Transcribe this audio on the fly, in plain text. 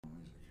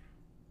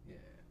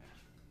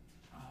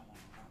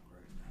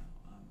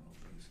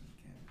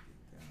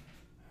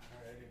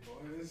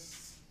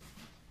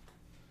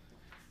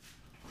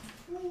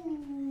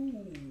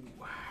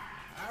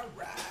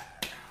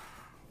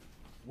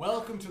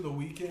welcome to the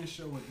weekend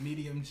show with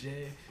Medium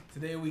J.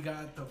 Today we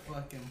got the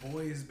fucking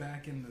boys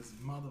back in this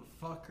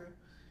motherfucker.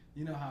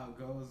 You know how it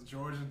goes.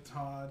 George and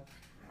Todd.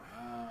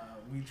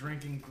 We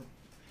drinking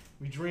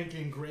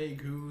Grey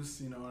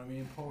Goose. You know what I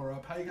mean? Pour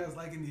up. How you guys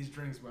liking these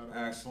drinks, by the way?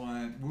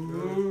 Excellent.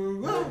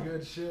 Woo! Very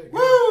good shit.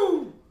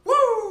 Woo!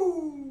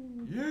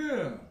 Woo!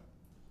 Yeah.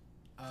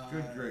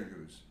 Good Grey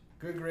Goose.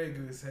 Good Grey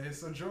Goose. Hey,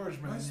 so George,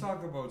 man. Let's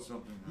talk about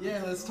something.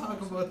 Yeah, let's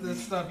talk about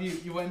this stuff.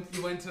 You went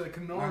to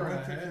Kenora. I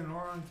went to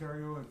Kenora,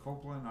 Ontario, at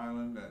Copeland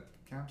Island at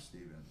Camp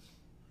Stevens.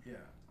 Yeah.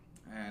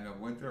 And I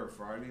went there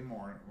Friday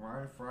morning.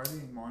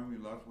 Friday morning we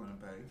left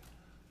Winnipeg,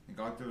 and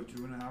got there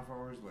 2.5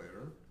 hours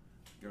later.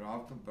 Got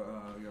off the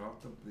bus.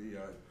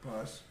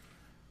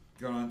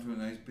 Got onto a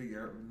nice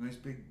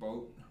big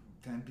boat.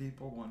 10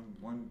 people,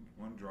 one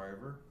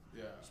driver.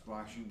 Yeah.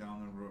 Splashing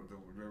down the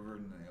river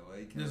in the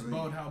lake. This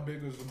boat, how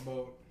big was the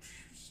boat?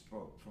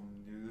 From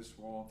near this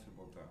wall to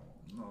about that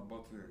wall. No,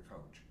 about to your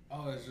couch.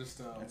 Oh, it's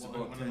just it's one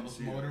about of 10 those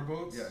seater.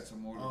 motorboats? Yeah, it's a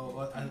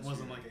motorboat. Oh, it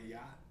wasn't like a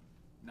yacht?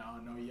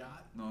 No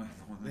yacht? No,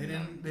 They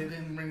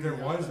didn't bring there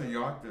the was yacht a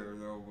yacht there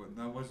though, but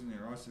that wasn't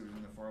near us. It was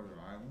in the farther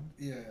island.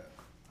 Yeah.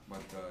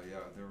 But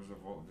yeah, there was a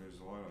boat. There's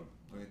a lot of.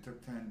 They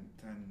took 10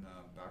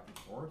 back and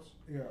forths.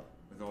 Yeah.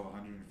 With all the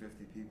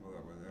 150 people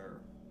that were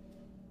there.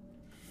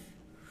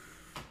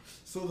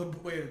 So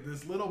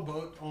this little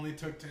boat only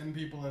took 10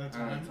 people at a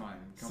time. At a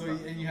time. So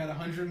you had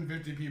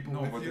 150 people.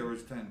 No, with but you. there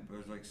was 10. There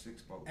was like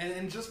 6 boats.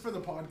 And just for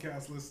the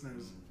podcast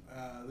listeners,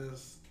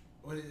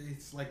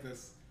 it's like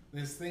this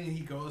thing he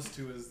goes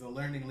to is the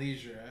Learning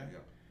Leisure, eh?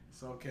 Yeah.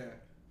 So okay,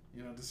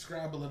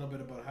 describe a little bit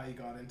about how you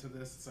got into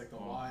this. It's like the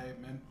Y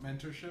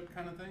mentorship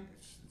kind of thing.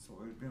 It's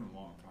been a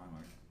long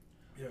time.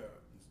 Yeah.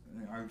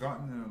 I've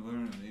gotten to the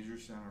Learning Leisure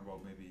Center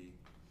about maybe,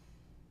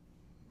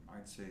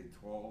 I'd say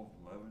 12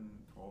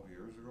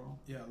 years ago.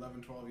 Yeah,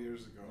 11, 12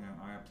 years ago.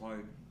 And I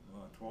applied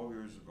 12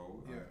 years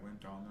ago. Yeah. I went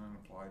down there and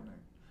applied, and I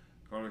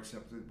got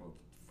accepted about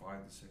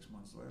 5 to 6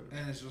 months later.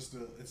 And it's just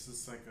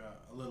like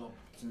a little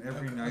it's an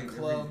every night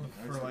club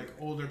every, for like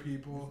older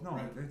people. No,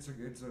 right? it's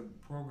a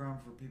program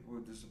for people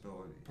with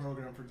disabilities.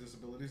 Program for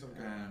disabilities.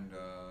 Okay. And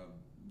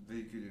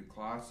you can do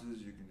classes.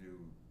 You can do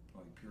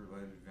like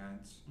peer-led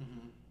events.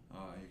 Mm-hmm.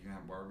 You can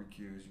have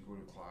barbecues. You can go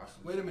to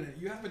classes. Wait a minute.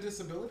 You have a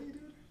disability,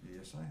 dude?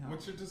 Yes, I have.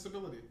 What's your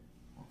disability?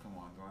 Oh, come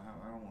on.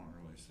 I don't want to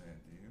really say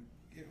it, do you?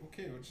 Yeah,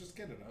 okay, well, just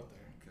get it out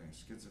there. Okay,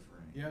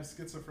 schizophrenia. You have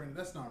schizophrenia.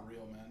 That's not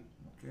real, man.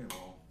 Okay,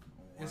 well.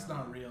 It's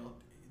not real.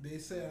 They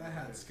say I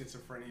had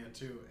schizophrenia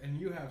too, and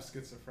you have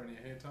schizophrenia.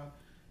 Hey, Todd?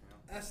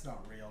 That's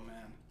not real,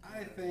 man.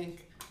 I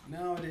think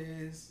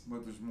nowadays.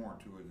 But there's more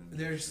to it than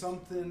there's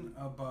something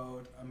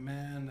about a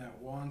man that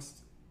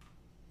wants.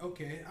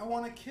 Okay, I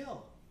want to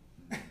kill.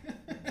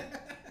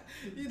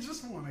 You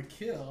just want to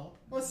kill.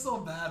 What's so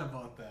bad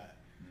about that?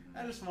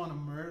 I just want to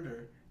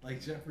murder,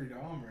 like Jeffrey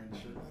Dahmer and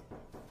shit.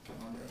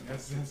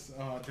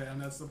 Oh damn,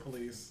 that's the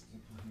police.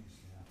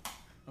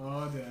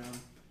 Oh damn.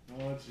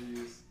 Oh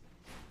jeez.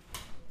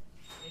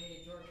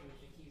 Hey George,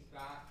 wish your keys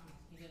back.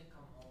 He didn't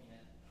come home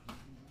yet.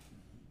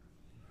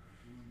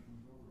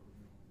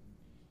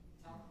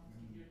 Tell him to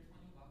keep your $20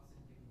 and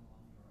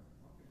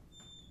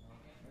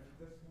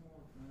give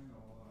him the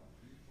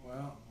 $1. Okay.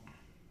 Well,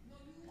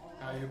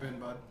 how you been,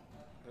 bud?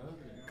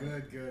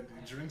 Good. Your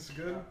drinks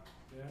good?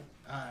 Yeah.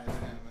 Alright,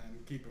 man.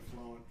 Keep it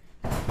flowing.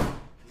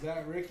 Is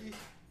that Ricky?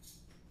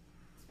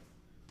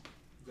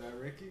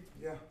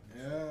 Yeah.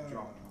 Yeah. Dropping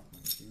off my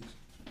keys.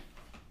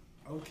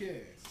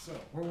 Okay, so.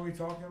 What were we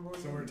talking about?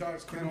 So we're talking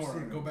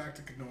Kenora. Go back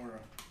to Kenora.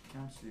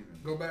 Camp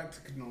Stevens. Go back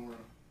to Kenora.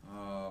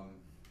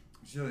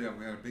 So yeah,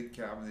 we had a big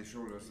cabin. They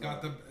showed us.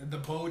 Got the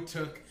boat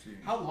took.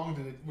 How long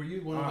did it? Were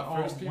you one of the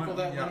first people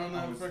that went on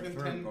that freaking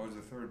 10? I was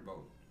the third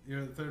boat.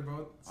 You're the third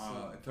boat.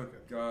 So, it took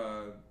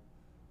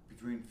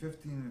between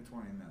 15 and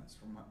 20 minutes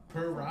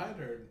per ride,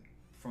 or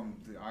from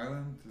the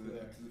island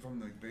from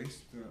the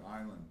base to the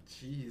island.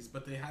 Jeez,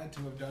 but they had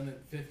to have done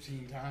it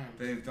 15 times.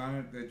 They've done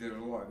it. They did it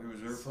a lot. It was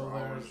there for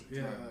hours.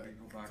 Yeah,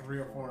 back 3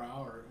 or 4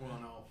 hours. Well,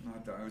 no,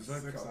 not that. It was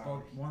like 6 about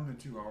hours. 1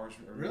 to 2 hours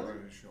for everybody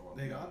to show up.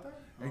 They got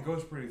that? Oh. It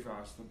goes pretty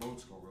fast. The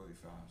boats go really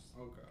fast.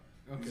 Okay,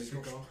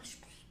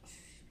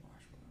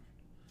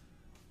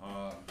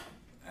 go.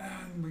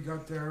 And we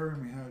got there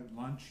and we had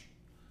lunch.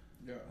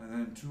 Yeah. And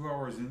then 2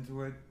 hours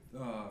into it,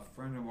 a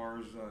friend of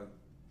ours,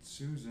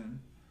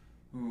 Susan,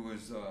 who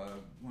was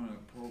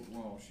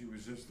she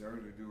was just there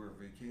to do her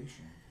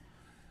vacation.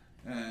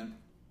 And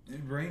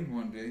it rained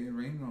one day. It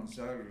rained on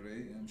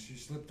Saturday, and she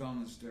slipped down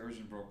the stairs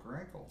and broke her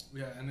ankle.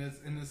 Yeah, and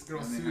this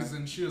girl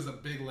Susan, she was a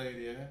big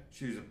lady, eh?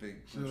 She was a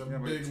big. She was a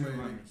big big lady.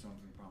 200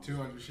 something pounds.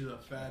 200. She's a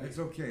fatty. It's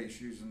okay.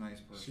 She's a nice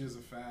person. She was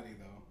a fatty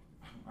though.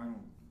 I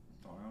don't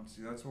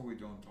see. That's what we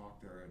don't talk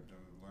there at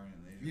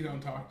Learning Leisure. You don't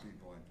talk to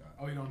people like that.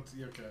 Oh, you don't.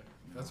 Okay.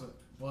 That's what.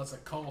 Well, it's a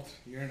cult.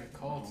 You're in a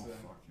cult then.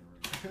 Fuck,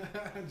 you're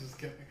right. Just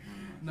kidding.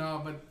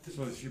 No, but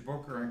so she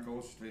broke her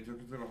ankle. They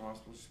took her to the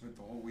hospital. She spent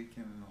the whole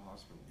weekend in the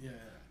hospital. Yeah.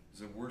 It's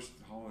the worst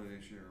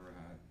holiday she ever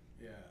had.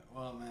 Yeah.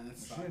 Well, man, it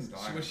sucks. She didn't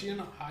die. Was she in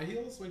high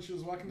heels when she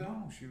was walking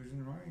down? No, she was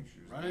in running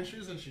shoes. Running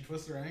shoes, and she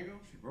twisted her ankle.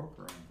 She broke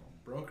her ankle.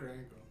 Broke her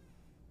ankle.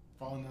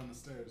 falling down the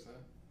stairs, huh?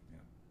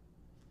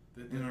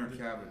 Yeah. In our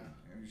cabin.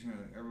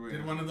 Everybody Did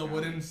has one a of the cabin.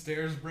 wooden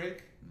stairs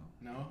break?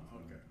 No. No?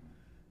 Okay.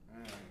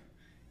 Alright.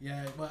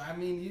 Yeah, but I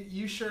mean,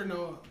 you sure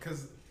know,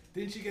 because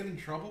didn't you get in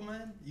trouble,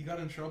 man? You got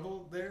in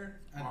trouble there?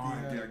 At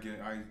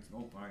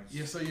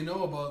yeah, so you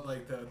know about,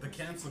 like, the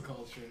cancel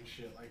culture and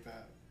shit like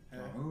that.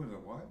 Who? The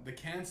what? The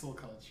cancel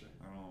culture.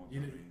 I don't know what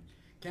You that know, means.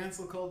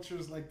 Cancel culture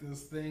is like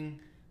this thing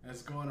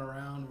that's going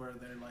around where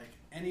they're like,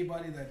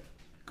 anybody that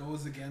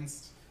goes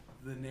against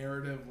the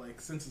narrative,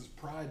 like, since it's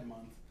Pride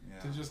Month,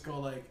 to just go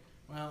like,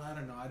 well, I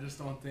don't know, I just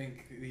don't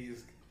think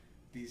these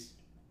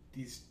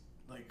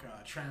like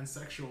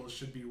transsexuals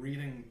should be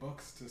reading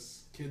books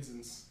to kids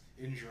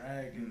in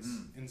drag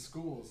in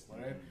schools,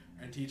 right?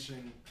 And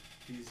teaching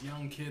these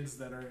young kids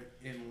that are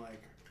in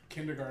like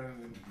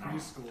kindergarten and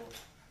preschool,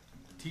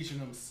 teaching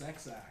them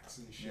sex acts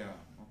and shit. Yeah.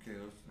 Okay.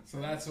 So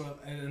that's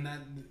what, and that.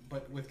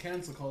 But with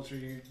cancel culture,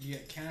 you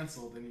get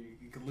canceled, and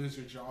you could lose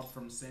your job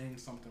from saying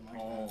something like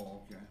that.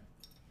 Oh, okay.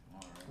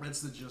 All right.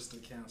 That's the gist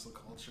of cancel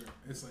culture.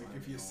 It's like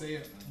if you say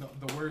it,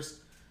 the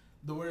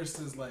worst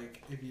is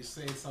like if you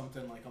say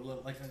something like a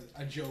little, like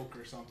a joke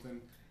or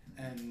something,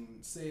 and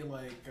say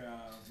like,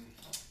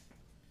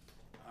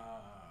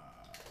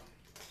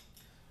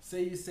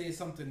 say you say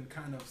something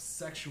kind of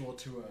sexual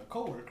to a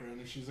coworker,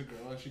 and she's a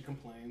girl and she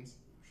complains.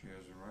 She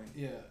has a right.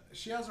 Yeah,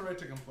 she has a right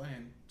to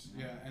complain.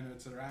 Yeah, and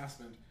it's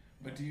harassment.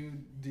 But do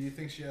you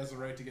think she has the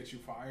right to get you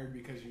fired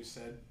because you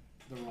said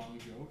the wrong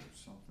joke?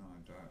 Something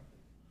like that.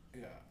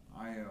 Yeah.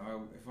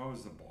 If I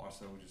was the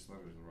boss, I would just let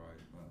it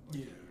ride.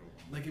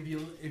 Like if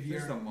you're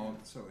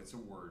so it's a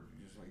word.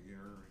 Just like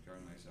you're got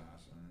a nice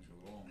ass, and then she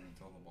goes, "Oh, I'm gonna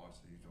tell the boss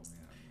that you told me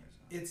I had a nice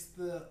ass." It's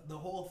the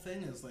whole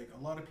thing is like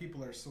a lot of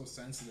people are so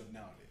sensitive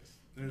nowadays.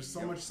 There's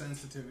so much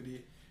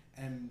sensitivity,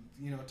 and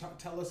you know,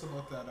 tell us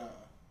about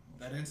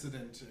that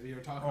incident you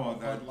were talking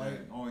about. Bud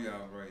Light. Oh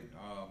yeah, right.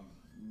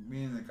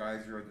 Me and the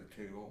guys are at the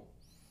table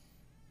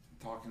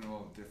talking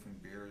about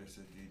different beer. I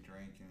said, "Do you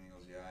drink?" And he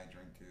goes, "Yeah, I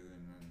drink too."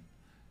 And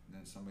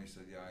then somebody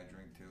said, "Yeah, I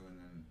drink too." And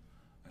then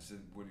I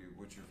said,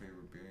 "What's your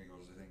favorite beer?" He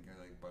goes, "I think I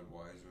like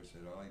Budweiser." I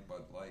said, "I like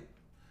Bud Light."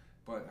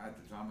 But at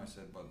the time I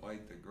said Bud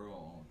Light, the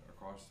girl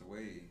across the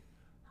way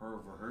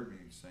overheard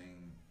me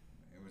saying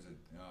it was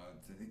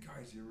did the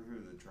guys, you ever hear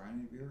of the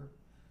tranny beer?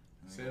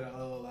 Say that a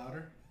little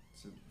louder.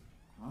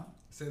 Huh?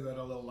 Say that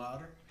a little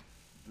louder.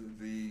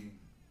 The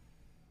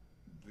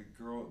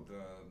girl,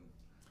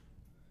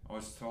 I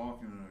was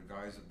talking to the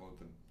guys about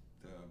the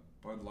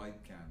Bud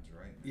Light cans,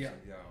 right? And I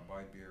said, yeah, I'll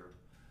buy beer.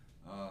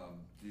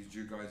 Did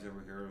you guys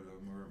ever hear of the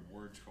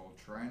words called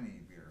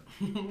tranny beer?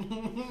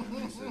 And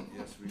they said,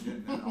 yes, we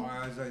did. And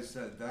as I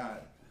said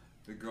that,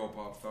 the girl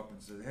popped up and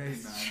said, hey,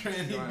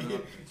 man, tranny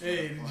beer.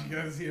 Hey, did you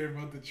guys hear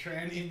about the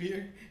tranny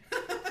beer?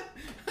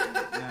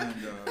 And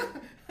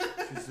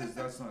she says,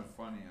 that's not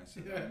funny. I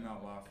said, I'm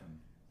not laughing.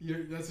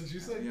 That's what you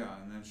said?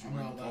 Yeah, and then she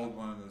went and told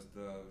one of the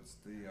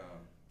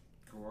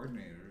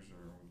coordinators,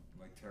 or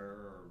like Tara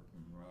or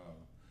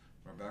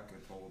Rebecca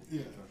told, so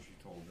she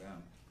told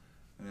them.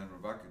 And then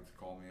Rebecca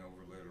called me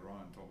over later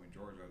on and told me,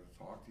 George, I have to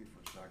talk to you for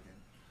a second.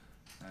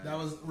 And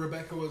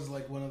Rebecca was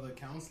like one of the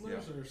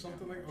counselors or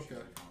something like that? She's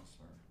Okay. a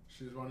counselor.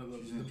 She's one of the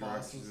She's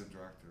bosses. a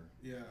director.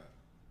 Yeah.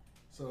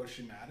 So is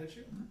she mad at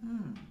you?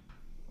 Mm-hmm.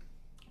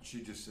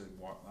 She just said,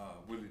 what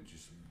did you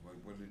say?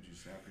 What did you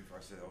say? If I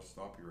said, I'll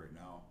stop you right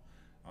now.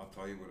 I'll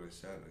tell you what I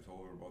said. I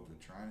told her about the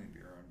tranny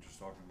beer. I'm just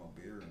talking about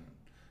beer, and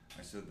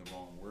I said the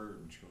wrong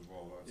word. And she goes,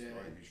 well, that's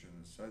right. You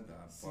shouldn't have said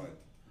that. But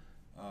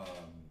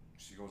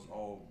she goes,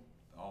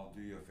 I'll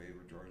do you a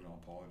favor, George, and I'll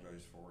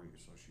apologize for you.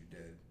 So she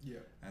did.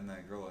 Yeah. And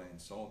that girl I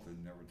insulted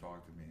never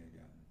talked to me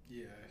again.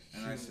 Yeah.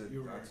 And I said,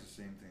 that's the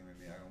same thing with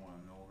me. I don't want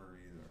to know her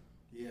either.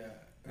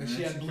 Yeah. And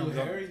she had blue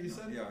hair, you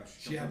said? Yeah.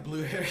 She had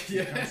blue hair,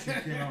 yeah. She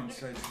came out and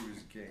said she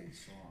was gay,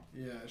 so.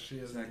 Yeah, she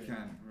is. So that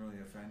can't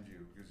really offend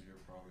you because you're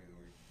probably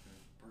like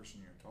the person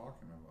you're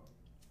talking about.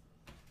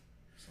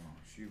 So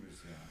she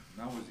was,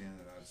 that was the end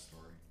of that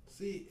story.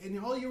 See, and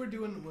all you were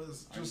doing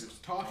was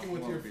just talking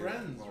with your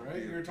friends,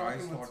 right? You were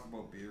talking with guys talking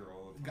about beer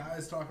all the time.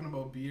 Guys talking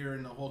about beer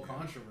and the whole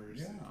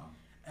controversy. Yeah.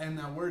 And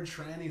that word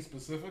tranny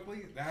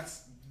specifically,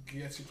 that's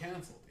gets you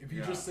canceled. If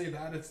you just say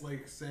that, it's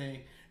like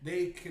saying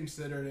they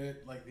considered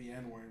it like the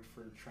N-word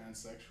for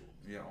transsexual.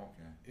 Yeah,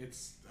 okay.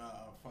 It's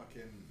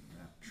fucking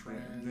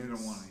trans. They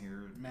don't want to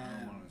hear it.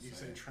 Man, you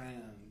say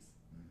trans,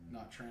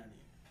 not tranny.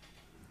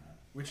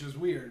 Which is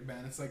weird,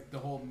 man. It's like the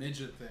whole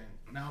midget thing.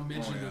 Now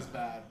midget is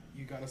bad.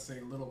 You gotta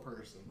say little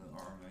person.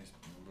 Or nice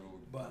little.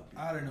 But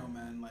I don't know,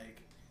 man.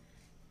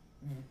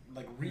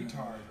 Like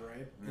retard,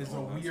 right? Is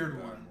a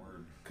weird one.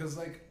 Cause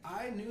like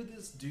I knew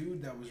this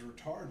dude that was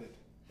retarded.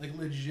 Like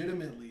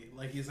legitimately,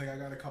 like he's like I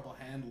got a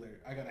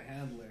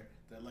handler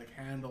that like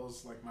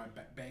handles like my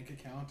bank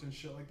account and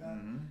shit like that.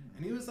 Mm-hmm.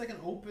 And he was like an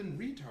open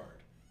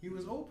retard. He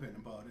was open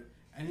about it,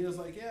 and he was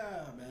like,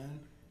 yeah,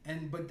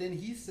 man. But then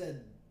he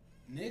said,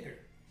 nigger.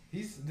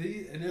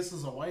 And this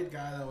is a white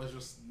guy that was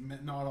just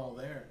not all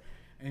there,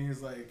 and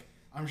he's like,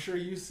 I'm sure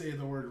you say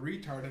the word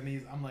retard,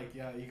 and I'm like,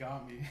 yeah, you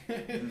got me.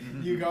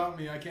 You got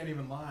me. I can't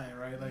even lie,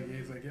 right? Like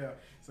he's like, yeah.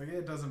 It's like,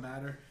 it doesn't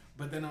matter.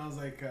 But then I was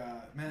like,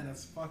 man,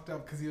 that's fucked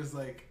up because he was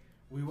like,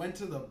 we went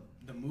to the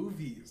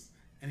movies,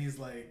 and he's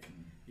like,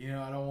 you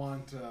know, I don't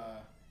want,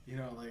 you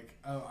know, like,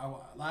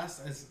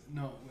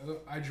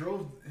 I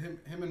drove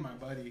him and my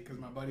buddy because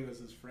my buddy was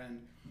his friend.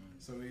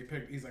 So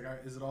he's like,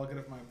 is it all good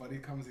if my buddy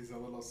comes? He's a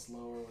little slow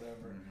or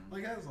whatever.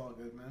 Like, that's all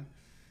good, man.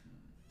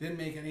 Didn't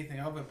make anything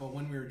of it, but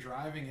when we were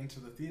driving into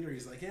the theater,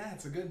 he's like, yeah,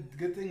 it's a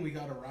good thing we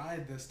got a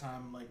ride this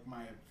time. Like,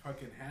 my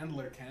fucking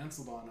handler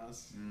canceled on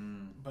us.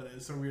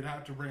 But so we'd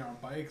have to bring our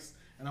bikes.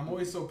 And I'm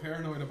always so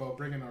paranoid about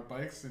bringing our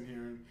bikes in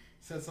here. And he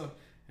said something,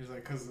 he's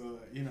like, because,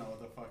 you know,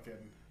 the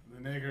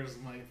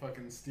niggers might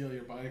fucking steal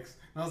your bikes.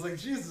 And I was like,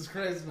 Jesus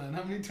Christ, man,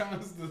 how many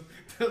times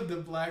the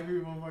black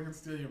people fucking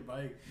steal your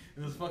bike?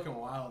 It was fucking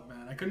wild,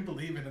 man. I couldn't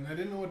believe it, and I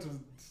didn't know what to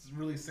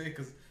really say,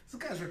 because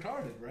this guy's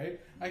retarded, right?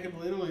 I could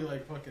literally,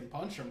 like, fucking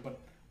punch him, but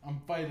I'm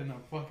fighting a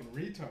fucking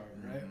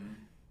retard, right?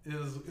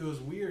 It was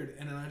weird,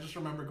 and then I just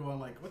remember going,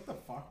 like, what the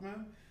fuck,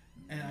 man?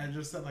 And I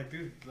just said, like,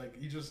 dude, like,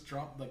 you just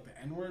dropped, like, the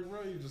N-word,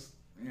 bro? You just...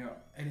 Yeah.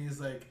 And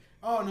he's like,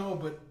 oh, no,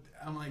 but...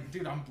 I'm like,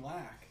 dude, I'm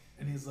black.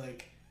 And he's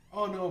like,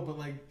 oh, no, but,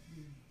 like...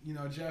 You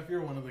know, Jeff,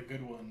 you're one of the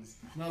good ones.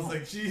 And I was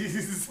like,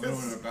 Jesus. What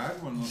a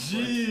bad one looks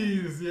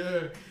Jeez,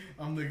 yeah.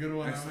 I'm the good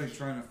one. It's like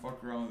trying to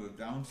fuck around with the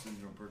Down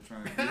syndrome or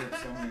trying to get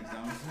somebody with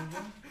Down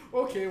syndrome.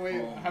 Okay,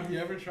 wait. Have you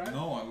ever tried?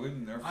 No, I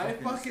wouldn't. They're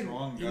fucking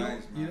strong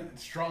guys, man. You know,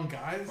 strong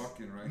guys?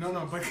 Fucking right.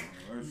 No, but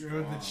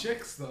you're the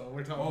chicks, though.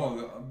 We're talking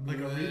about like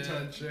a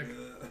retard chick.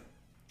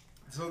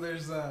 So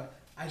there's I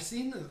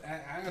seen this.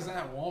 I was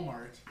at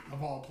Walmart,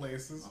 of all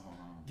places,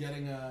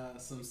 getting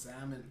some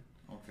salmon.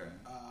 Okay.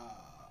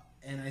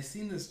 And I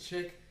seen this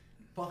chick,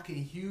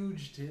 fucking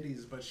huge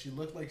titties, but she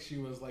looked like she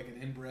was like an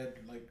inbred,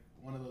 like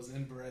one of those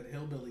inbred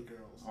hillbilly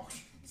girls. Oh.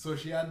 So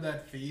she had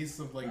that face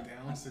of like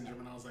Down syndrome,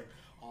 and I was like,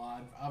 oh,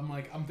 I'm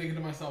thinking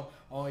to myself,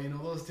 oh, you know,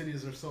 those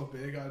titties are so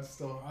big, I'd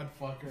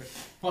fuck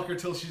her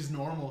till she's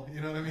normal.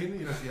 You know what I mean?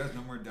 You know? She has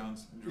no more Down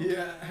syndrome.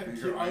 Yeah, I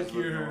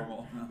cure her.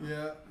 Normal.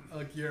 Yeah,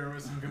 I'll cure her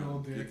with some good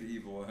old dick. Get the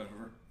evil out of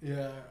her.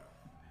 Yeah.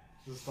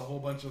 Just a whole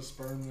bunch of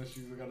sperm that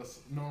she's got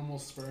normal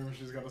sperm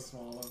she's got to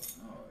swallow.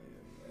 Oh yeah.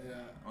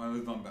 Yeah. When I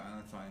lived on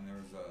Valentine, there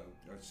was a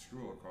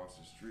school across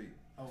the street.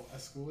 Oh, a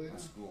school, yeah? A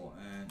school,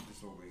 and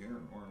just over here,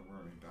 or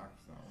we're back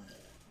that way.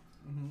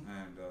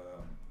 And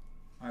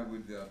I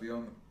would be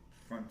on the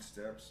front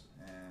steps,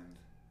 and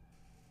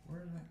where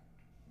did I?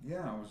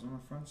 Yeah, I was on the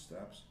front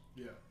steps.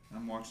 Yeah. And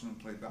I'm watching them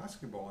play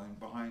basketball, and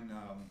behind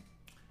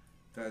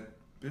that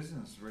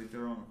business right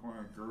there on the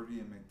corner of Gertie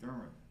and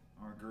McDermott,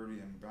 or Gertie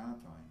and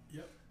Valentine.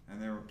 Yep.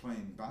 And they were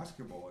playing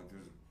basketball. Like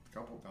there's a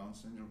couple Down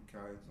syndrome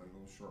guys, like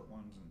little short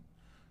ones, and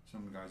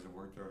some of the guys that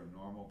worked there are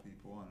normal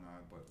people and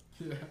that, but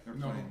they're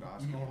playing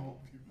basketball.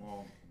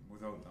 Well,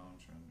 without Down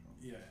syndrome.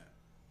 Yeah.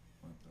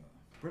 But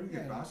pretty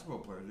good basketball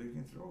players. They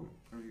can throw a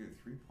pretty good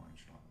 3-point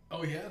shot.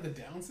 Oh yeah, the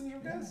Down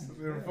syndrome guys? Yeah,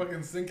 They were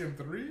fucking sinking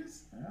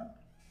threes? Yeah.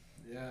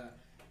 Yeah.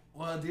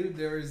 Well, dude,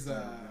 there's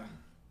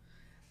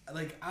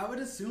like I would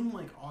assume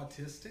like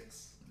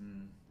autistics.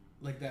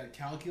 Like that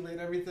calculate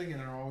everything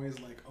and are always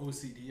like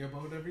OCD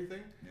about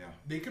everything. Yeah.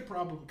 They could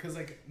probably, because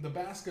like the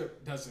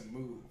basket doesn't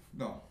move.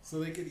 No.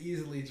 So they could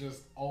easily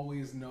just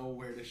always know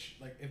where to,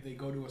 like if they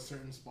go to a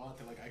certain spot,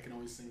 they're like, I can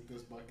always sink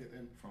this bucket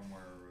in. From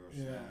where we're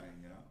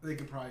standing, yeah. They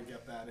could probably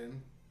get that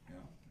in.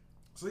 Yeah.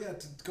 So yeah,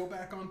 to go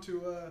back onto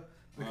the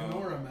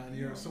Kenora, man.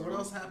 Yeah, so what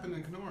else happened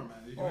in Kenora,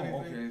 man? Did you do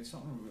anything? Okay.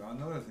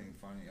 Another thing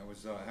funny. I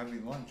was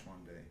having lunch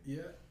one day.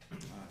 Yeah.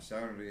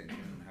 Saturday at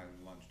noon, had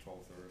lunch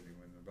 12:30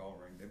 when the bell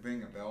rang. They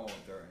bring a bell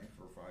up there, I think,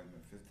 for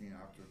 15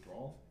 after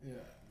 12.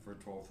 Yeah. For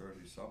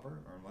 12:30 supper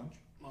or lunch.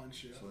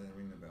 Lunch, yeah. So they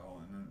ring the bell,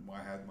 and then we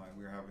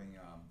were having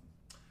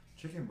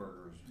chicken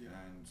burgers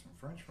and some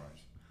French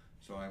fries.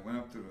 So I went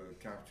up to the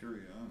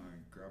cafeteria and I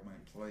grabbed my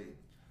plate.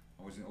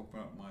 I was gonna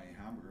open up my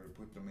hamburger to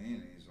put the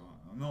mayonnaise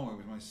on. No, it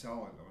was my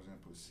salad. I was gonna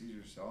put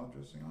Caesar salad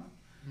dressing on.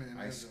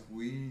 I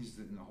squeezed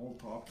it, and the whole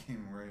top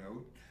came right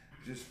out.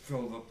 Just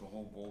filled up the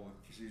whole bowl with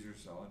Caesar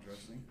salad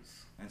dressing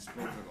and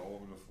spilled it all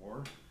over the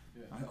floor.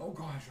 Yeah. Oh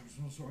gosh, I'm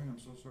so sorry.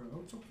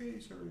 Oh, it's okay,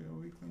 sir.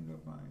 We cleaned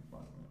up my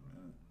bottom.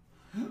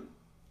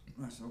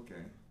 That's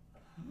okay.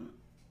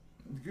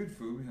 Good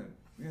food.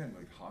 We had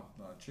like hot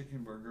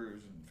chicken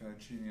burgers and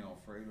fettuccine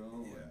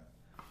alfredo.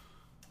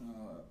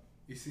 Yeah.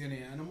 You see any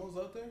animals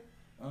out there?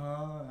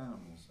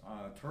 Animals.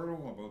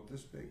 Turtle about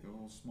this big, a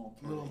little small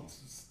turtle. Little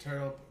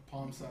turtle,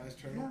 palm-sized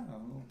turtle. Yeah, a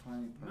little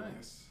tiny turtle.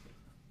 Nice.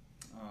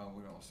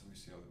 What else do we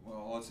see?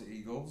 Well, lots of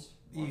eagles.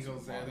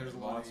 Eagles, there's a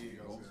lot of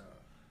eagles. Yeah.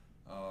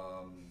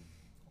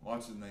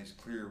 Lots of nice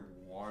clear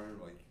water,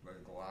 like a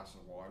glass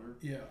of water.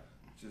 Yeah.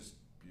 Just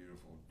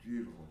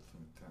beautiful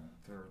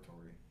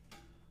territory.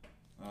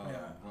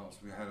 Yeah. What else?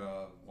 We had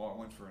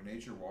went for a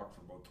nature walk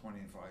for about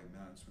 25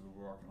 minutes. We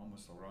were walking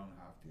almost around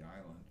half the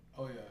island.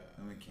 Oh yeah.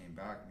 And we came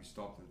back. We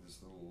stopped at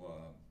this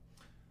little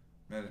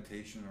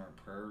meditation or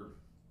prayer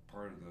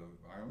part of the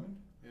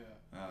island. Yeah.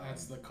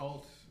 That's the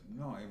cult.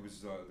 No, it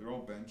was they're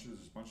all benches.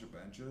 There's a bunch of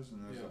benches,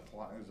 and there's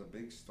a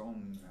big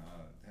stone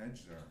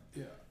hedge there.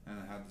 Yeah. And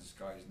it had this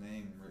guy's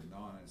name written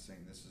on it,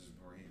 saying this is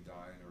where he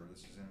died, or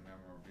this is in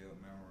memory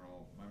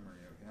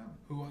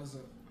Who was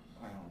it?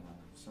 I don't know.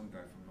 Some guy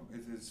from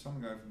it's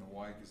some guy from the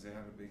Y because they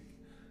had a big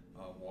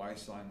Y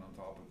sign on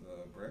top of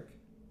the brick,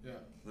 Yeah.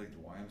 like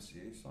the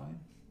YMCA sign.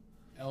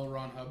 L.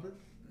 Ron Hubbard?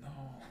 No.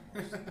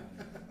 it's not even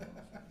those.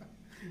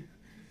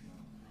 No.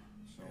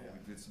 So Yeah.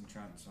 we did some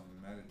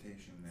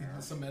meditation You there.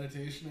 did some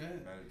meditation, eh?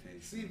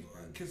 Meditation. See,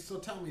 was good. so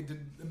tell me,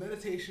 did the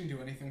meditation do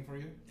anything for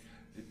you?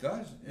 It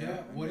does. Yeah,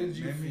 It what made- did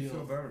you made me feel?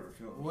 feel better.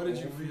 What did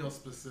you whole- feel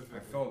specifically?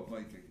 I felt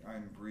like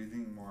I'm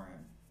breathing more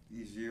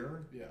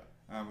easier. Yeah.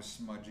 I was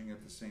smudging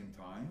at the same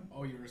time.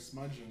 Oh, you were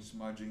smudging.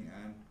 Smudging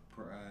and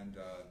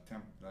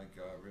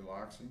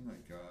relaxing,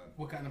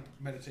 What kind of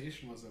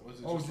meditation was it? Was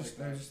it just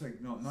like just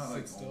like no, not sit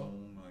like still?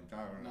 like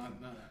that or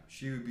anything. not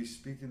She would be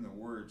speaking the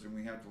words, and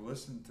we had to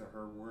listen to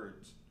her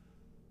words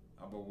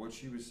about what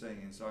she was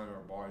saying inside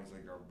our bodies,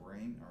 like our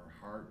brain, our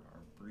heart, our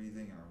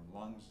breathing, our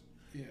lungs,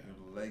 yeah,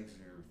 your legs,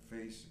 your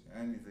face,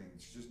 anything.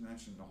 She just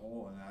mentioned the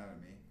whole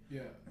anatomy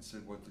yeah. and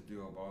said what to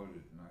do about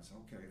it. And I said,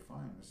 okay,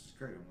 fine, this is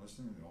great. I'm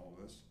listening to all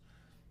this.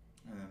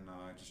 And then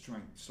just try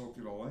and soak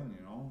it all in,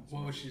 you know.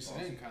 What was she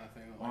saying, kind of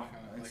thing? Like,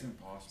 kind of It's like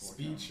impossible.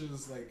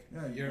 speeches, like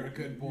Yeah, you're a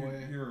good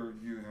boy.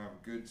 You have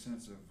a good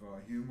sense of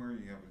humor.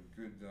 You have a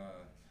good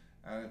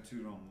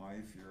attitude on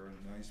life. You're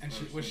a nice And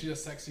person. was she a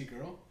sexy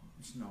girl?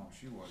 No,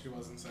 she wasn't. She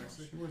wasn't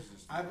sexy? She was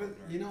just. I've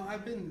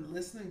been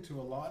listening to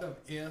a lot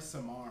of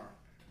ASMR,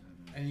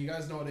 and you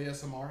guys know what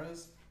ASMR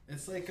is?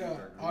 It's like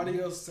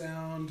audio,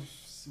 sound,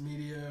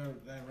 media,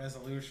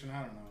 resolution.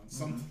 I don't know. It's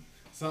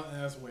something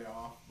that's way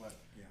off, but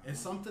it's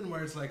something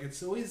where it's like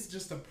it's always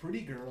just a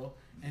pretty girl,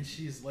 and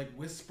she's like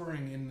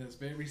whispering in this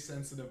very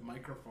sensitive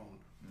microphone.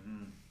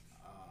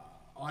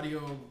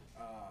 Audio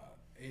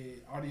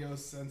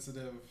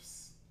sensitive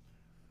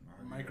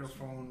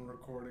microphone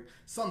recording,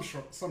 some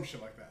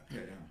shit like that.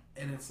 Yeah.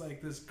 And it's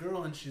like this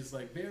girl, and she's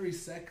like very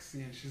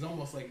sexy, and she's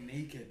almost like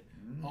naked,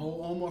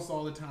 almost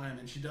all the time,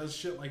 and she does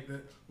shit like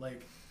that.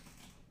 Like,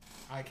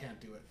 I can't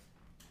do it.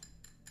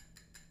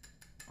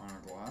 On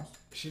a glass.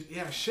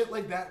 Shit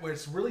like that, where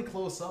it's really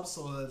close up,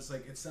 so that it's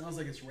like it sounds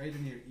like it's right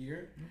in your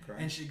ear.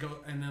 Okay.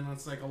 And then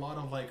it's like a lot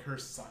of like her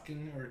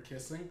sucking or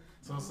kissing.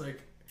 So it's like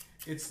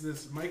it's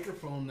this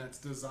microphone that's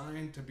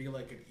designed to be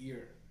like an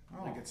ear.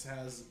 Oh. Like it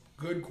has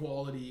good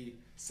quality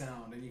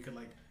sound, and you can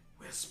like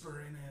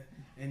whisper in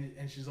it,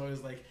 and she's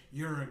always like,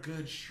 "You're a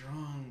good,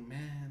 strong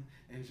man,"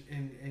 and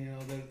you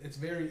know that it's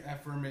very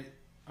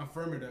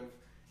affirmative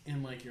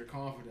in like your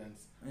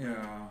confidence.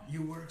 Yeah.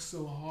 You work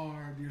so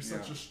hard. You're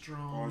such a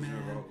strong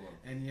man,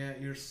 and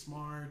yet you're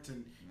smart,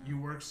 and you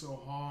work so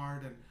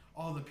hard, and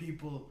all the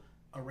people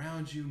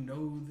around you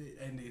know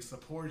that, and they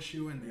support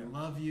you, and they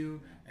love you,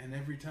 and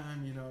every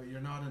time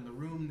you're not in the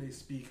room, they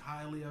speak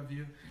highly of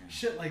you.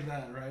 Shit like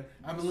that, right?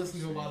 I've been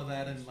listening to a lot of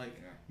that, and like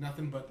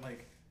nothing but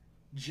like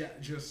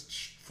just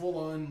full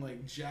on like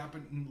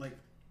like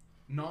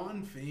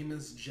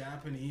non-famous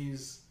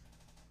Japanese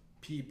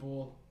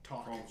people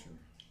talk. Culture.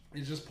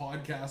 It's just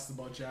podcasts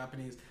about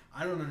Japanese.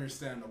 I don't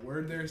understand a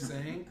word they're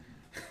saying.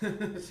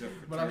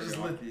 But I'm just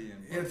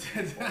it's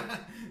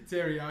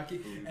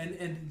teriyaki.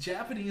 And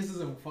Japanese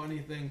is a funny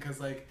thing because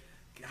like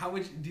how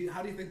do you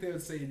think they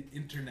would say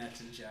internet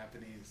in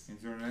Japanese?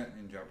 Internet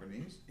in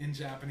Japanese? In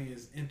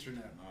Japanese,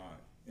 internet.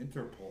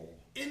 Interpol.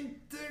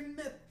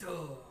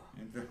 Interneto.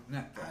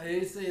 Internet.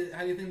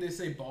 How do you think they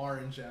say bar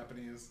in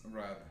Japanese?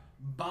 Rab.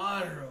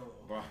 Baro.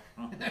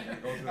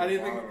 How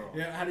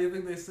do you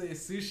think they say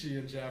sushi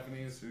in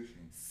Japanese? Sushi.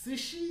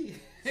 Sushi.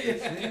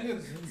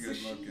 Sushi.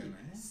 Good looking.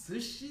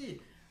 Sushi.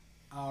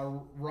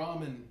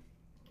 Ramen.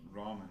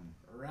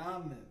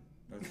 Ramen.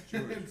 That's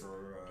Jewish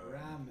for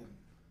ramen.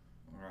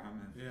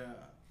 Ramen.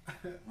 Yeah.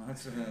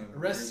 That's a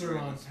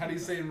restaurant. How do you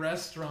say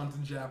restaurant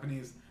in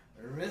Japanese?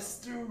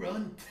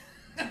 Restaurant.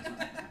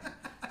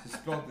 It's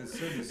spelled the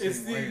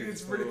same way.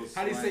 It's pretty.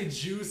 How do you say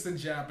juice in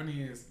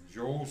Japanese?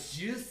 Juice.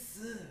 Juice.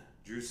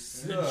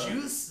 Juice.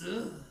 Juice.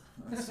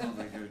 That sounds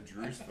like a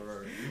juice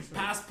or a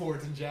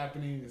passport in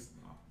Japanese.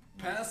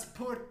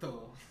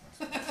 Passporto.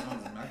 That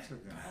sounds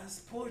Mexican.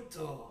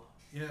 Passporto.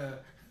 Yeah.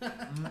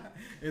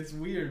 It's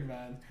weird,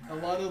 man. A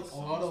lot of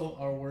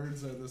our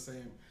words are the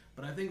same,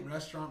 but I think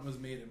restaurant was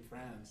made in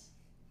France.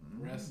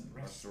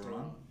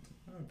 Restaurant.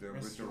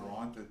 With the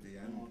rant at the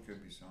end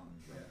could be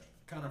something French.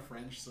 Kind of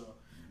French, so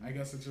I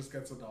guess it just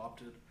gets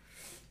adopted.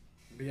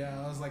 But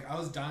yeah, I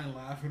was dying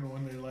laughing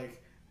when they're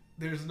like,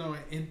 there's no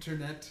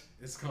internet.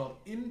 It's called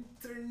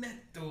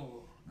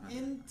interneto.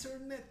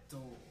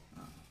 Interneto.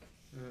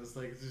 It's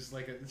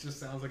like it just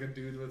sounds like a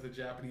dude with a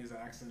Japanese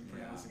accent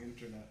pronouncing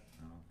internet.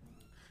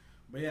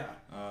 But yeah.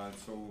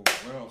 So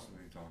what else did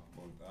we talk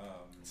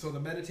about? So the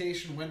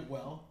meditation went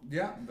well.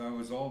 Yeah, that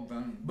was all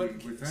done.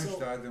 But we finished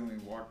that, then we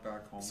walked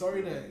back home.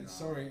 Sorry,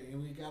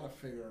 we gotta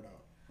figure it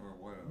out. Or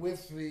what else?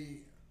 With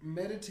the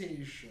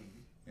meditation.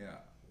 Yeah.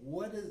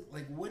 What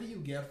do you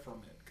get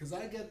from it? Because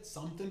I get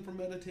something from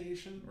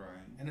meditation,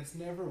 right? And it's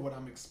never what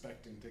I'm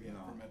expecting to get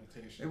from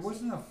meditation. It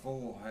wasn't a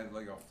full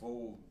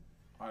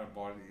out of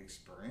body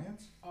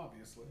experience,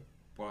 obviously,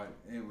 but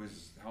it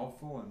was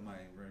helpful in my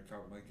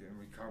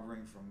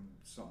recovering from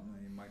something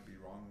that you might be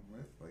wrong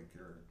with, like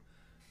your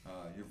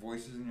your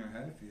voices in your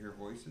head. If you hear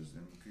voices,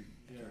 then you could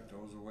Yeah. take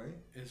those away.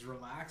 It's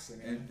relaxing.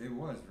 It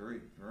was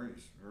very, very,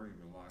 very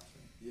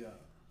relaxing. Yeah.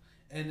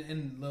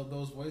 And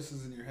those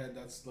voices in your head,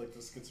 that's like the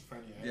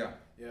schizophrenia. Eh? Yeah.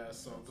 Yeah,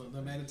 so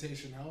the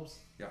meditation helps.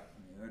 Yeah, I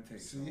mean, that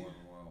takes See? a little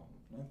while.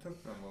 It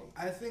took about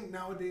I think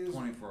nowadays,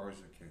 24 hours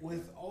to kick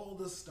with in. all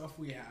the stuff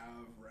we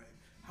have, right?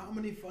 How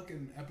many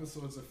fucking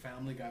episodes of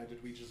Family Guy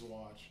did we just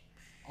watch?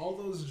 All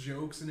those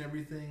jokes and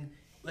everything.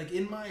 Like,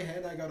 in my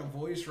head, I got a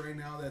voice right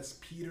now that's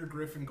Peter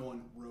Griffin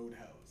going,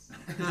 Roadhouse.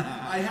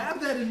 I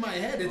have that in my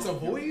head. It's a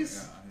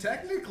voice. Yeah,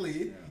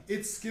 Technically, yeah.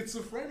 it's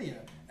schizophrenia.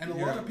 And a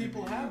Yeah, lot of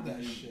people have that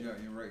you- shit. Yeah,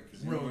 you're right.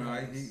 Because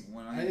Roadhouse.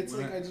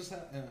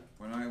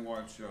 when I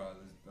watch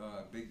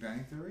Big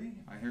Bang Theory,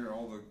 I hear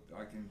all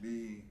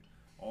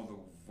the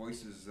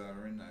voices that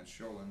are in that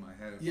show in my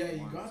head. if Yeah, I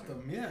you wanted got to.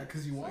 them. Yeah,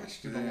 because you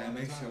watched it a Because lot it of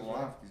makes times, you right?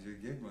 laugh because you're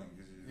giggling.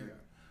 Because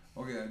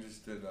okay, I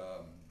just did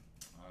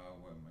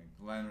what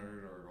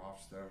Leonard or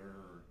Hofstadter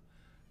or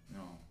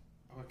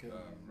Okay,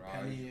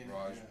 Raj,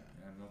 yeah.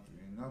 and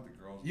not the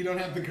girls. You don't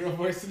have the girl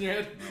voice in your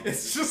head? No,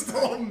 It's just just that.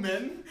 all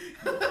men?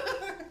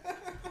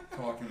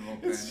 Talking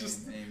about It's Penny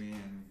just- and Amy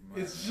and.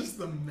 It's just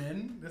the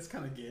men? That's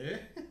kind of gay.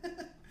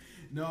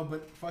 No,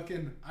 but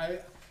fucking,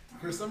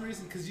 for some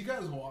reason, because you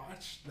guys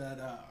watched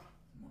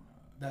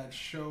that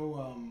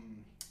show,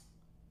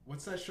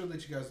 what's that show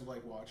that you guys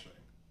like watching?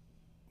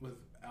 With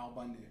Al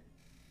Bundy.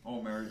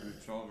 Married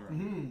with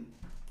Children.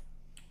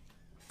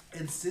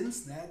 And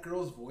since that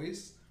girl's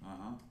voice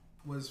Uh-huh.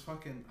 was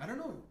fucking, I don't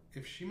know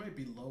if she might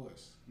be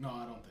Lois. No,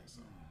 I don't think so.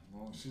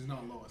 Well, She's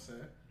not Lois,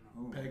 eh?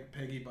 who?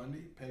 Peggy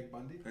Bundy? Peg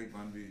Bundy? Peg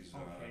Bundy's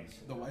Okay.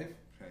 The wife?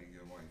 Peg,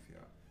 your wife, yeah.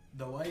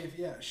 The wife,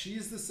 yeah.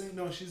 She's the same,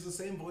 no, she's the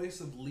same voice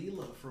of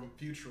Leela from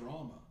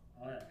Futurama.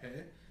 Alright.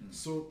 Okay?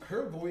 So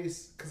her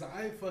voice, because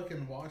I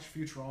fucking watch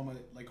Futurama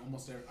like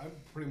almost every,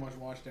 I've pretty much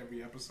watched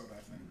every episode,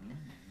 I think.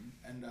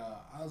 And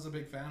I was a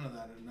big fan of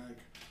that. And like,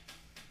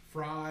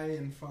 Fry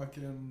and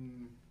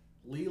fucking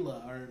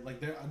Leela are like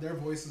their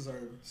voices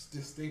are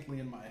distinctly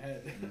in my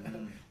head.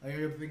 Like I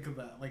can think of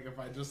that. Like if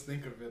I just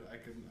think of it, I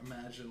can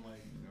imagine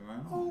like,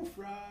 oh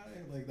Fry,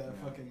 like that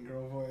fucking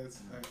girl voice.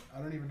 I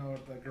don't even know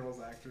what that girl's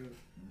actor's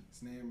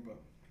name, but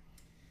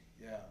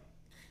yeah.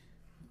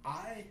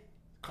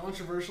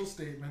 Controversial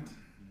statement.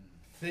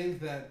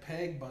 Think that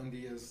Peg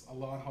Bundy is a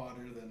lot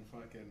hotter than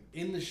fucking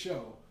in the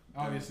show.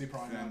 Obviously,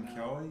 probably than not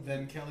now. Kelly?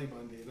 Than Kelly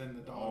Bundy, than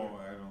the daughter. Oh,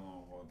 I don't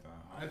know about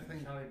that. I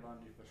think. Kelly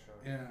Bundy for sure.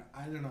 Yeah,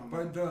 I don't know.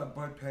 Man.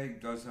 But Peg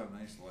does have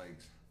nice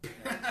legs.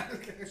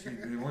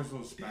 She wears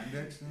those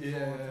spandex things all the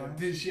Yeah. time.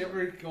 Did she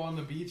ever go on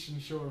the beach and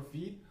show her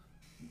feet?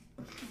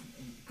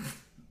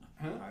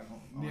 Huh? I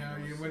don't know. Yeah,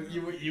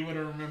 you would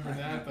have remembered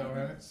that though,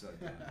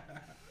 right?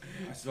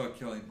 I saw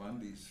Kelly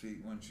Bundy's feet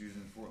when she was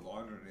in Fort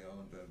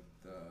Lauderdale at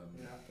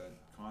that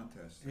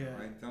contest. Yeah.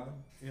 Right, Todd?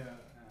 Yeah.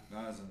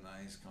 That was a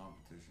nice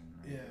competition.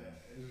 Right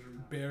Yeah, it was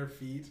bare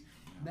feet.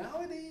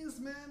 Nowadays,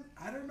 man,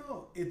 I don't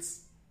know.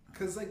 It's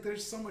because like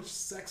there's so much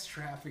sex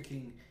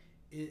trafficking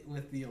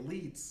with the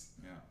elites,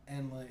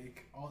 and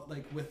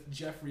like with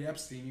Jeffrey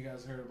Epstein. You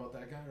guys heard about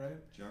that guy,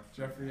 right?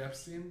 Jeffrey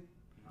Epstein.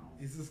 No.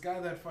 He's this guy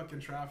that fucking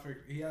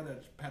trafficked. He had a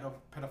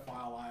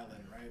pedophile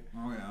island, right?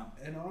 Oh yeah.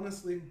 And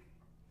honestly,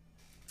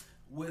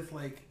 with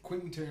like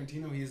Quentin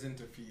Tarantino, he's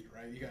into feet,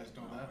 right? You guys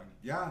know that.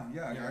 Yeah.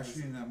 Yeah,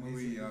 Actually, in that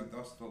movie, he's-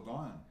 Dusk Till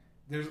Dawn.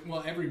 There's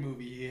every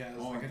movie he has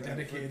like a that-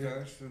 dedicated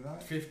fetish for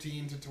that?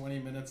 15 to 20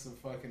 minutes of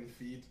fucking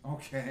feet.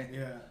 Okay.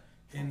 Yeah.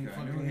 In Okay,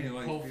 I knew fucking he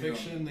liked Pulp feet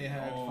Fiction, on- they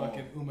had Oh.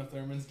 fucking Uma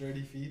Thurman's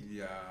dirty feet.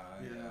 Yeah.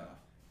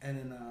 And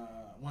in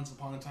Once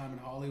Upon a Time in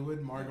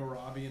Hollywood, Margot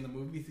Robbie in the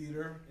movie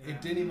theater.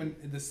 It didn't even,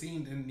 the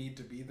scene didn't need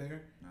to be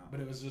there, but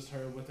it was just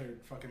her with her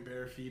fucking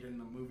bare feet in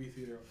the movie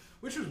theater,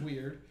 which was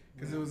weird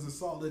because it was a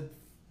solid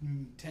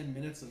 10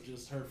 minutes of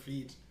just her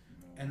feet.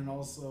 And then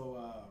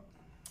also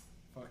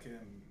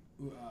fucking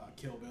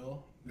Kill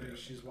Bill.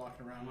 She's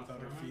walking around without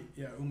her feet.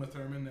 Yeah, Uma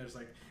Thurman. There's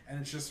like, and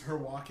it's just her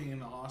walking in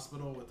the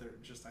hospital with her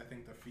just, I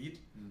think, the feet,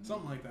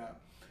 something like that.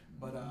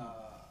 But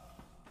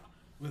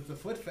with the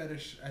foot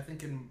fetish, I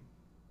think in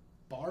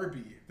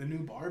Barbie, the new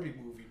Barbie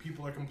movie,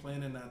 people are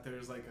complaining that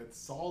there's like a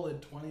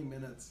solid 20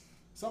 minutes,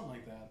 something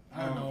like that.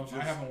 I don't know if I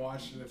haven't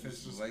watched it. If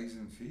it's just legs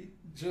and feet.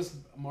 just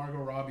Margot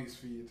Robbie's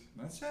feet.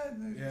 That's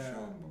it.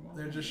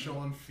 They're just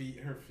showing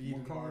her feet. What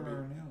in color Barbie. are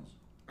her nails?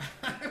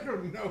 I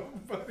don't know,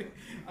 buddy.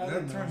 I That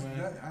don't know, turns- man.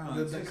 that- I don't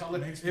know, it The just color,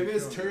 makes if me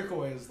it's feel-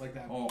 turquoise, like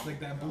that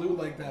blue,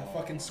 like that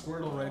fucking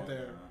Squirtle right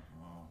there,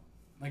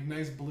 like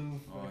nice blue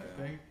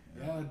thing.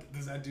 Yeah,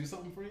 does that do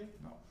something for you?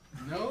 No.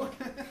 No.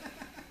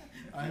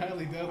 I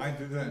highly doubt I that.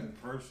 do that in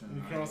person.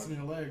 You're crossing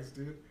your legs,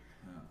 dude.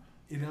 Yeah.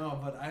 You know,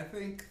 but I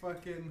think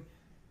fucking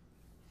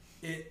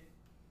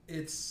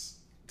it's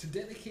to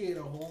dedicate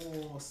a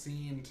whole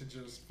scene to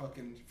just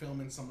fucking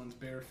filming someone's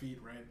bare feet,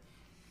 right?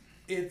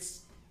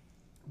 It's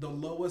the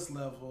lowest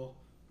level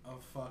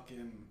of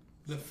fucking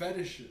the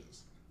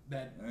fetishes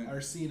that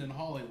are seen in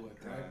Hollywood,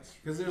 right? Yes.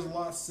 Because there's a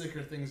lot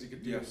sicker things you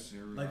could do. Yes,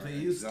 you're like right. they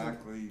used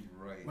exactly to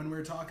right. when we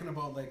were talking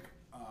about like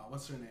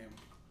what's her name,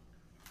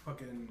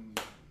 fucking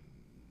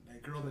like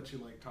girl that you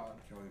like, Todd.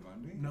 Kelly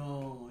Bundy?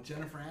 No,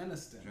 Jennifer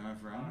Aniston.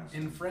 Jennifer Aniston?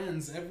 In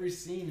Friends, every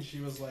scene she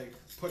was like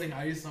putting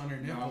ice on her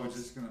nipples. No, I was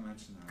just gonna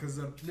mention that. Because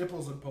the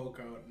nipples would poke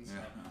out and stuff.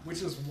 Yeah.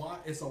 Which is why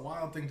it's a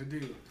wild thing to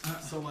do.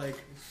 So like,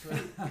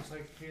 It's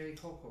like Kaylee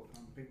Coco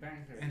from Big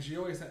Bang Theory. and she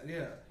always had,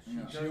 yeah.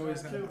 Yeah. She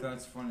always had.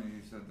 That's funny.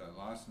 You said that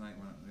last night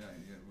when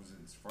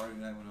it's Friday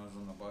night when I was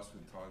on the bus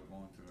with Todd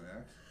going to the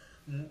X.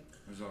 Mhm.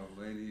 There's a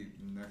lady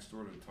next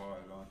door to Todd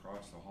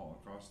across the hall,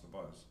 across the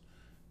bus,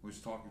 was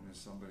talking to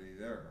somebody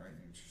there, right?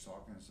 And she's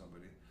talking to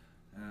somebody,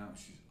 and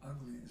she's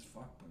ugly as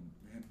fuck, but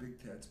had big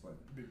tits, but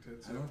Big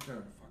tits. I looked at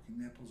her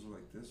fucking nipples were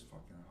like this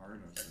fucking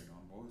hard. I was like,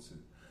 on both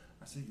sides.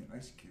 I was thinking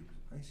ice cubes,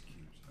 ice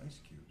cubes, ice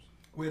cubes.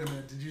 Wait a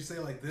minute, did you say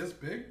like this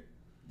big?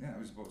 Yeah, it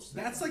was about six.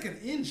 That's like an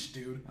inch,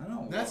 dude. I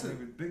know. That's well, a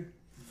big,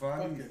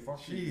 fatty, fucking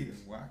fucking jeez.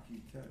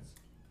 wacky tits.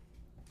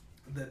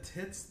 The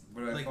tits,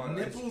 But I like thought ice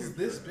nipples cubes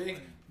this were big.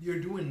 like- You're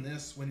doing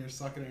this when you're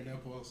sucking your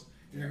nipples.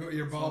 You're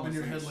It's bobbing almost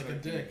your head like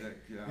a sucking dick.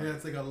 Yeah. Yeah,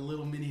 it's like a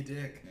little mini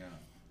dick. Yeah.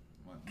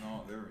 But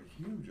no, they were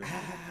huge.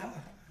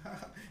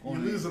 You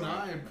lose an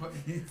eye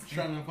and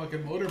trying to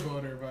fucking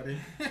motorboat her, buddy.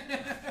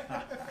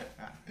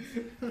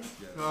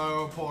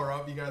 Oh, pour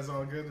up. You guys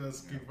all good?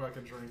 Let's keep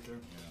fucking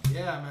drinking.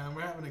 Yeah, man,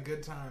 we're having a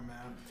good time,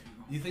 man.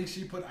 You think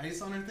she put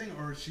ice on her thing,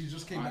 or she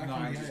just came back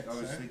from the X? I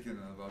was eh? thinking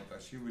about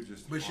that. She was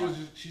just. But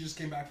she just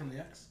came back from the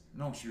X.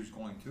 No, she was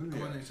going to the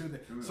Going X. into the,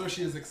 To so the-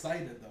 she is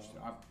excited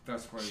though.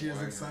 That's why. She is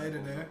why her excited,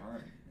 nipples eh? are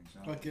hard.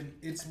 Exactly. Fucking,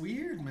 it's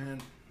weird,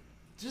 man.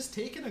 Just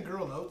taking a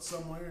girl out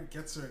somewhere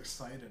gets her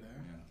excited, eh?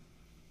 Yeah.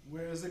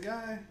 Whereas a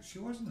guy, She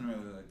wasn't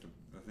really like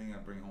the thing I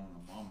bring home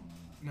to mom.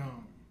 no.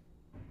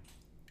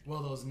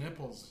 Well, those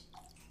nipples.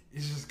 You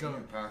just go.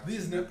 Pack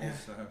These nipples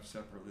nipples.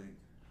 separately.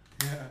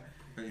 Yeah.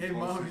 Pay Hey,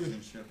 Mom, postage you-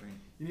 and shipping.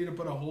 You need to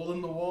put a hole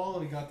in the wall,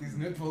 and you got these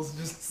nipples.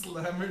 Just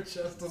slam her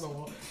chest on the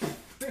wall.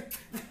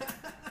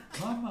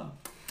 Mama.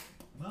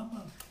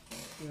 Mama.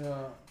 Yeah.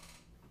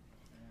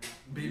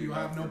 Baby, you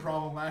have no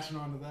problem lashing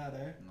onto that,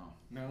 eh? No.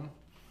 No.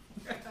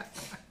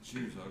 She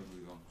was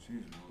ugly though. She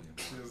was really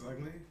ugly. She was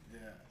ugly. Yeah.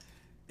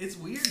 It's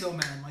weird though,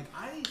 man. Like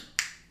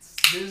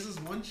there's this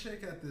one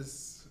chick at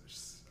this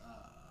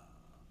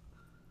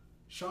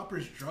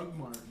Shoppers Drug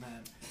Mart,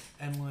 man,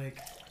 and like,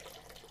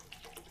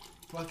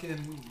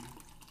 fucking,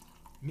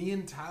 me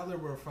and Tyler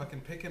were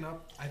fucking picking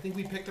up. I think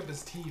we picked up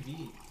his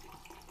TV,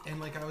 and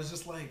like I was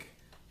just like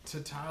to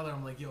Tyler,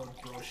 I'm like, yo,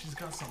 bro, she's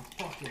got some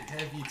fucking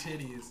heavy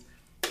titties,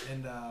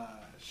 and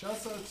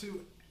shouts out to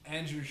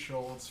Andrew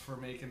Schultz for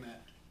making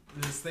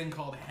this thing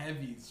called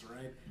Heavies,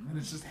 right? And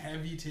it's just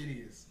heavy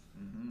titties.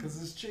 Cause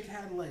this chick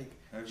had like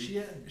Heavy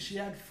she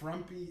had a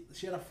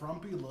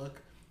frumpy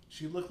look.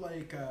 She looked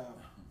like a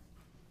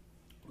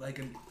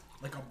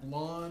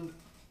blonde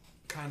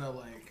kind of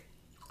like,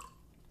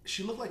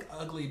 she looked like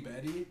Ugly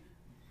Betty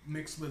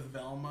mixed with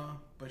Velma,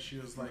 but she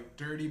was like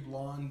dirty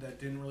blonde that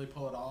didn't really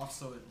pull it off,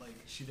 so it like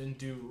she didn't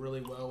do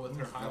really well with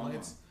her Who's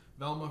highlights.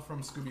 Velma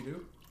from Scooby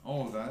Doo.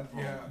 Oh, that.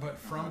 Yeah, oh, but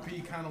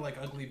frumpy kind of like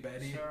Ugly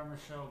Betty. Sarah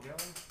Michelle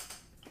Gellar?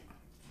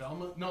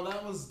 Velma? No,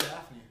 that was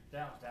Daphne.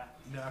 That was that.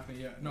 Daphne,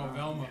 yeah. No,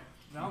 Velma.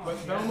 Velma, But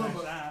yeah, Velma, nice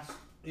but- ass.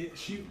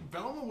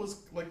 Velma was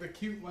like the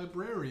cute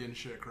librarian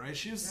chick, right?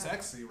 She was Yeah.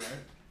 sexy, right?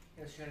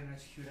 Yeah, she had a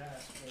nice cute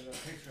ass. There's a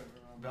picture of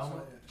her on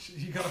Velma, so-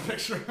 you got a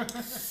picture?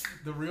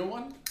 The real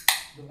one?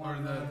 The Or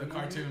the movie?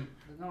 cartoon?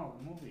 No,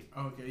 the movie.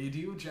 Okay, do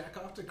you jack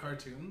off to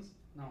cartoons?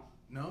 No.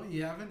 No,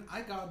 you haven't?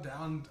 I got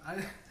down.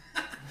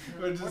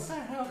 What the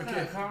hell kind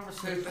of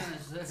conversation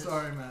is this?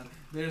 Sorry, man.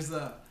 There's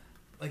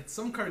like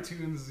some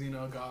cartoons,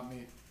 got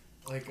me.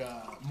 Like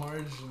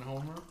Marge and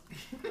Homer.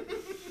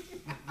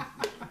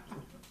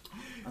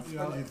 I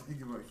Yeah. thought you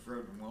think about Fred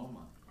and Wilma.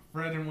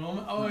 Fred and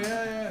Wilma. Oh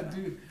yeah,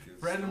 dude.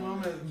 Fred and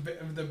Wilma,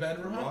 the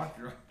bedroom. Rock,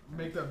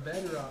 Make the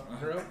bed rock,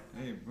 bro.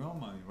 Hey,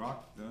 Wilma, you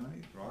rock the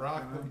night.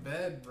 Rock the night.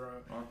 bed, bro.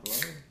 Rock the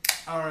night.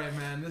 All right,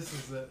 man. This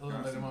is a little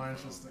Got bit some- more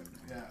interesting.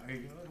 Yeah,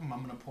 I'm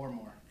gonna pour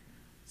more.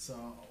 So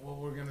what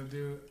we're gonna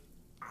do?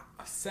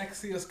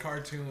 Sexiest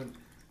cartoon.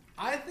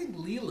 I think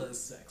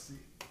Leela's sexy.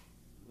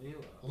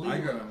 Leela. I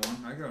got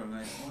one. I got a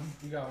nice one.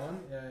 You got one?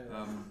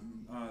 Yeah.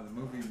 The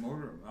movie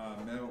Metal.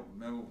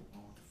 Oh,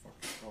 what the fuck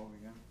is it called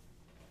again?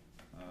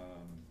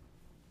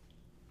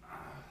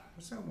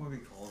 What's that movie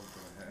called?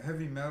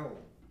 Heavy Metal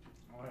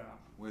Oh yeah.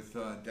 with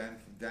Dang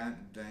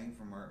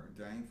from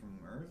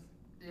Earth.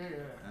 Yeah, yeah.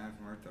 Dan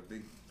from Earth, the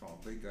big, tall,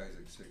 big guy's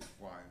like 6'5",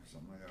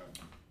 something like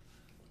that.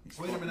 He's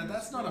Wait a fucking minute.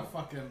 That's not a this-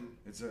 fucking.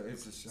 It's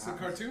a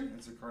cartoon?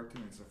 It's a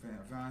cartoon. It's a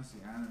fantasy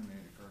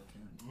animated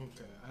cartoon.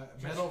 Okay.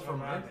 Metal Jessica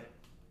from Earth. Rabbit.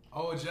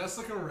 Oh,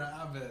 Jessica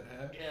Rabbit.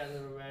 Eh? Yeah,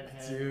 little red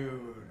head.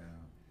 Dude.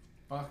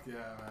 Yeah. Fuck yeah,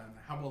 man.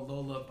 How about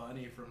Lola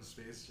Bunny from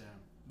Space Jam?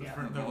 Yeah.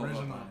 The Lola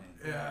original. Bunny.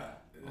 Yeah.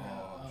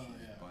 Oh, Yeah.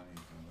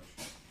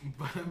 she's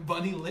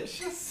bunny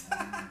delicious.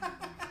 Bunnylicious?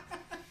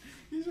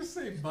 You just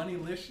say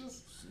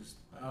Bunnylicious? It's just,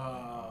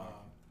 Uh,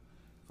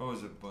 if I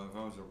was a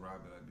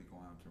rabbit, I'd be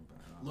going after a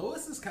bat.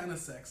 Lois is kind of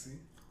sexy.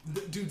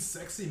 Dude,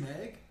 Sexy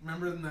Meg?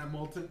 Remember in that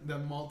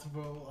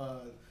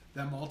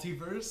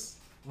multiverse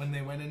when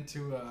they went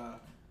into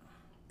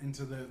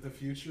into the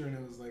future, and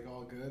it was like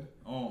all good.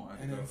 Oh, at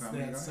And the it's Family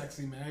that Guy?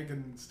 sexy Meg,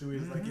 and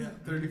Stewie's like, yeah,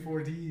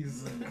 34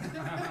 Ds.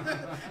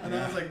 And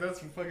I was like, that's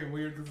fucking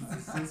weird because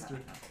it's his sister.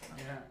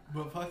 Yeah.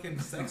 But fucking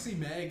sexy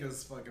Meg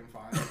is fucking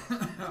fine.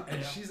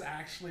 And Yeah. she's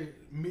actually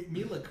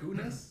Mila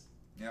Kunis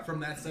Yeah. from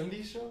that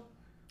 70s show.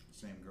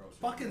 Same girl. same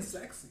Fucking girl.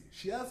 sexy.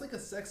 She has like a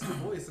sexy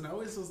voice, and I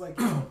always was like,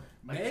 yo,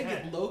 Like Meg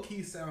Ted. low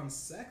key sounds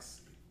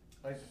sexy.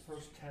 Like the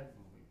first Ted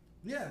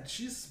movie. Yeah,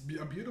 she's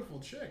a beautiful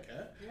chick,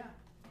 eh? Yeah.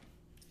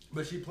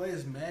 But she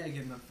plays Meg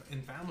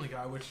in Family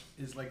Guy, which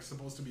is like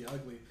supposed to be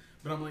ugly.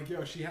 But I'm like,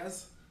 yo, she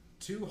has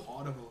too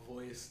hot of a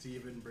voice to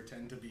even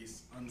pretend to be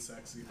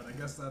unsexy. But I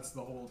guess that's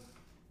the whole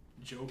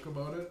joke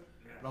about it.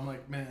 But I'm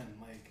like, man,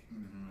 like,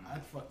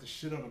 I'd fuck the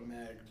shit out of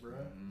Meg, bro.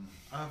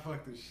 I'd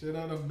fuck the shit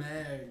out of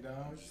Meg,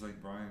 dog. Just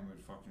like Brian with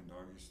fucking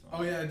Doggy Style.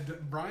 Oh yeah,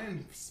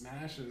 Brian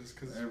smashes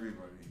because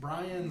Everybody.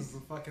 Brian's the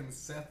fucking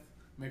Seth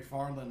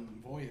MacFarlane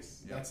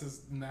voice. Yeah. That's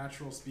his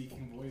natural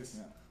speaking voice.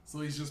 Yeah. So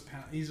he's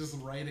just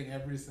writing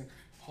everything.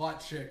 Hot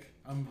chick.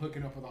 I'm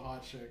hooking up with a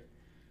hot chick.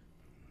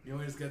 He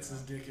always gets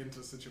his dick into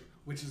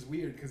which is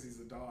weird because he's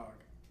a dog.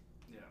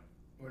 Yeah.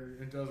 Or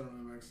it doesn't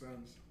really make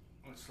sense.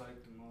 It's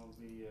like the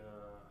movie,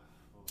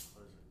 what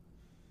was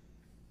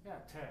it? Yeah,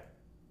 Ted.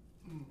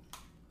 Mm.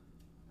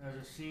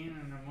 There's a scene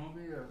in the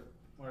movie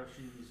where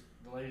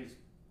the lady's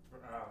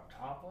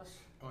topless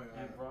Oh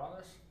yeah. and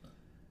braless,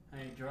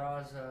 and he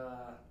draws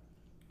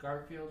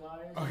Garfield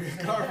eyes. Oh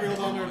yeah, Garfield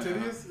on her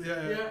titties.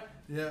 Yeah. Yeah.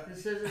 Yeah. It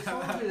says it's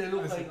supposed to they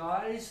look like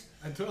eyes.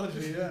 I told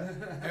you, yeah.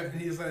 And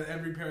he's like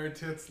every pair of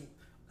tits.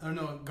 I don't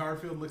know.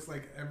 Garfield looks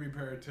like every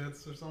pair of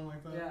tits or something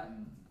like that. Yeah.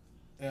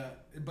 Yeah,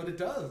 but it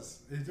does.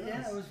 It does.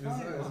 Yeah, it was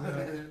funny. does,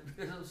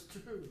 yeah. It was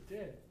true. It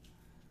did.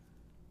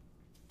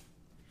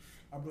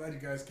 I'm glad you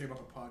guys came up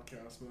with a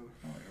podcast, man.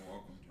 Oh, you're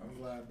welcome. I'm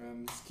glad,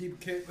 man.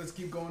 Let's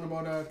keep going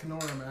about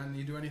Kenora, man.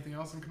 You do anything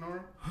else in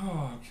Kenora?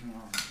 Oh, come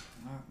on.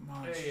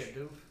 Not much. There you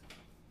do.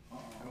 Oh,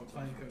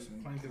 Plank is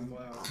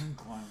loud. Clink,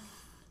 clank.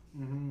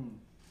 Mm-hmm.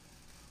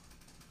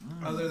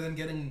 Mm. Other than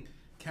getting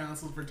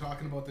canceled for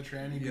talking about the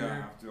tranny Yeah, beer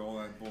after all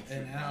that bullshit.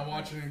 and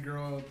watching a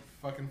girl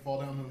fucking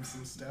fall down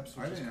some steps,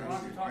 I which is didn't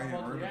crazy. heard Talk about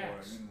about the it. I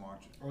ex. didn't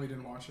watch it. Oh, you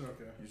didn't watch it?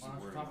 Okay. Used Why to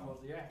don't you worry talk about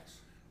about the ex?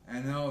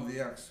 And now the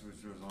X,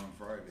 which was on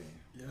Friday.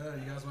 Yeah,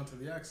 you guys went to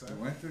the X,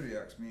 We went to the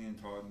X, me and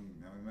Todd, and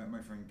we met my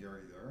friend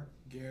Gary there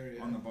Gary.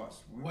 on the bus.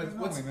 We What- met,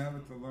 what's- we met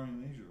with the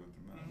Learning Leisure with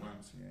the Mhm.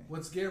 YMCA.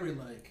 What's Gary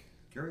like?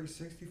 Gary's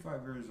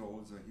 65 years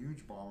old, is a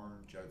huge Bomber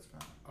Jets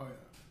fan. Oh yeah.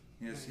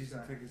 He has Nice season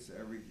guy. tickets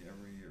every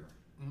year.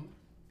 Mhm.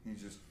 He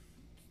just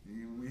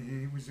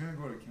he was gonna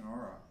go to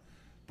Kenora,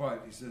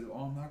 but he said,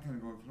 "Oh, I'm not gonna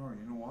go to Kenora.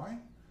 You know why?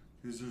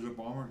 Because there's a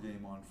Bomber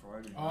game on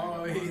Friday night. Oh, I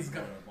wanna he's go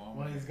got to a Bomber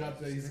well, game. he's got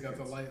the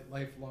Tickets.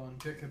 lifelong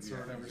tickets Yeah, or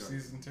whatever, exactly.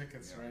 season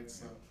tickets, Yeah, right? yeah.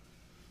 So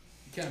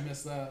you can't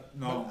miss that.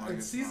 No, But, I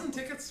guess season not.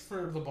 tickets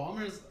for the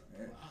Bombers,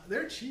 Eh,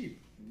 they're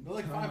cheap. They're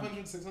like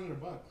 $500,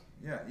 $600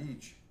 Yeah,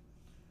 each.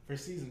 for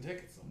season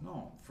tickets. Though.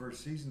 No, for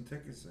season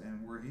tickets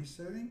and where he's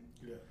sitting,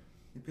 Yeah.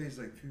 he pays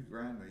like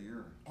 $2,000 a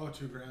year. Oh,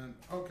 $2,000.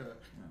 Okay. Yeah,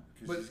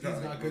 'cause But he's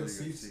got like, good really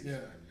seats, yeah.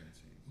 good seats.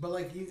 But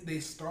like they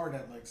start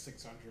at like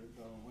 600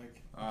 though, like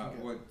you can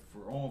get-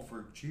 What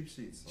for cheap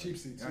seats? Like, Cheap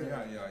seats,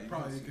 Yeah. yeah. You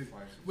Probably can you see could-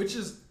 5, 6. which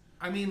is,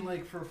 I mean,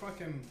 like for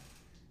fucking,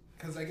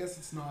 because I guess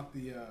it's not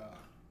the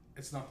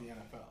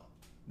NFL.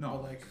 no,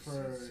 but, like, it's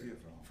for-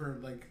 CFL. For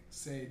like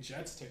say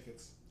Jets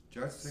tickets,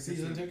 Jets tickets.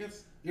 season are-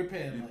 tickets, you're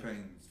paying You're like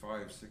paying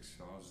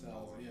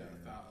 $5,000-6,000. yeah,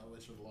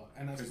 which is a lot,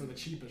 and that's for the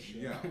cheapest shit.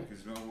 Yeah,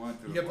 because no one.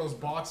 You get those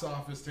box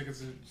office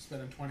tickets, you're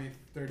spending 20,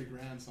 30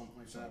 grand, something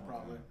like that, Something like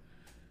probably. that.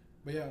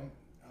 But yeah,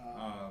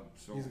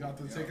 So he's got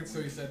the yeah, tickets,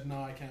 so he said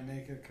no, I can't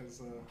make it because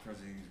because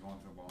he's going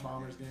to a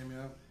Bombers game.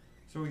 Yeah.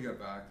 So we got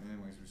back,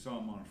 anyways. We saw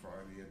him on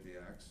Friday at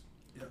the X.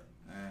 Yeah.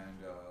 And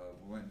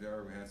we went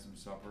there. We had some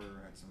supper,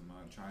 had some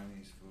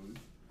Chinese food.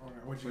 All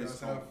right, what you Place guys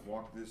called have?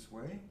 Walk This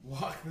Way.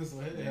 Walk this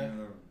way. The Yeah. name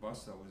of the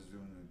bus that was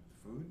doing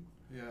the food.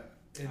 Yeah.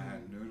 I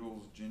had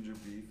noodles, ginger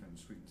beef, and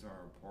sweet and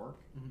sour pork,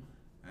 Mhm.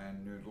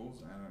 and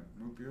noodles and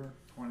a root beer.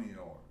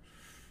 $20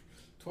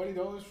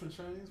 $20 for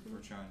Chinese for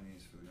food,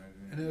 Chinese food. I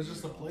didn't and it was eat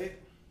just a all. plate.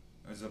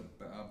 It was a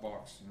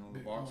box. You know the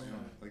Big- boxes oh, yeah.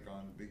 on like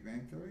on Big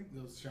Bang Theory.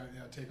 Those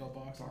China, takeout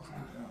boxes.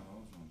 Yeah,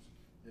 those ones.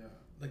 Yeah,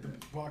 like the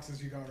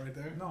boxes you got right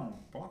there. No,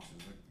 boxes,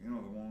 like, you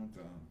know, the one with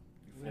the.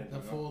 you The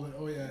fold it up. folded.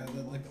 Oh yeah,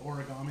 like the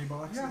origami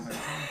boxes.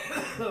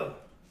 Yeah,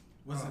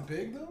 Was it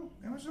big though?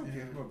 it was okay,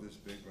 Yeah. about this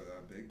big, but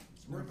that big.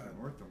 It's worth Yeah. it,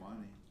 worth the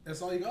money.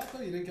 That's all you got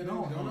though. You didn't get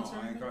No, any no, donuts or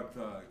I anything.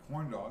 got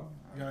corn dog.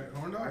 You got a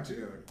corn dog, I had to too?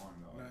 get a corn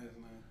dog. Nice, nice.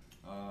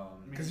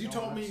 Because Because you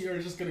told me Donuts. you're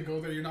just gonna go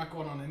there. You're not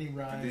going on any I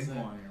rides. didn't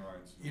go on any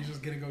rides. You're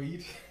just gonna go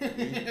eat. Eat,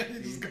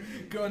 You're just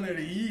eat. going there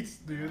to eat,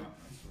 dude. Yeah,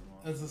 that's what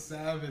it was. That's a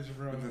savage,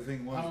 bro. But the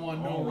thing was, I don't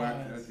want no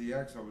rides. at the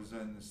X, I was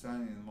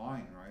standing in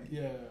line, right?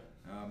 Yeah,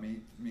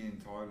 Me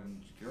and Todd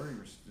and Gary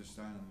were just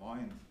standing in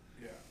line.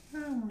 yeah.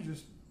 And we were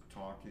just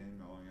talking,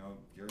 you know,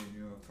 Gary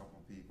knew a couple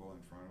people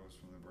in front of us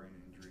from the brain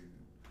injury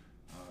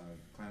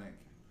clinic.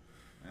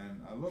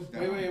 And I looked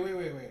down.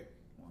 Wait.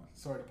 What?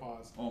 Sorry to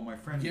pause. Oh, my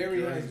friend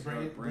Gary has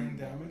Gary's got brain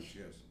damage?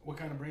 Yes. What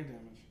kind of brain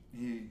damage?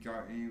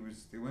 I'll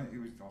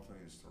tell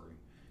you a story.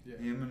 Yeah.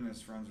 Him and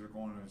his friends were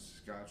going to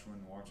Saskatchewan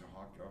to watch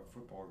a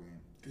football game.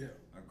 Yeah.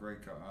 A great,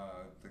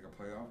 like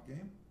a playoff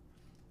game.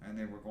 And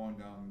they were going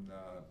down,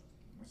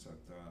 what's that,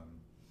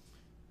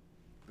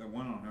 the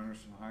one on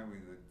Henderson Highway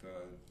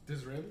that,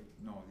 Disraeli?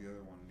 no, the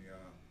other one, the,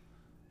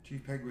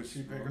 Chief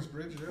Peguis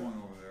Bridge, yeah. going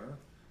over there.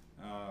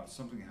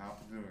 Something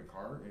happened to the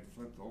car. It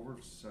flipped over,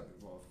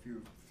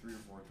 3 or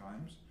 4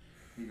 times.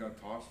 He got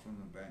tossed from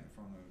the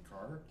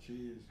car.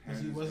 Jeez.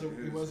 His- He wasn't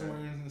his head.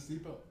 wearing his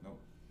seatbelt. Nope.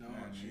 No,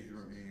 And he jeez.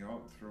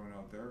 threw it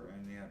out there,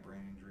 and he had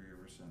brain injury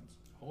ever since.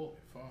 Holy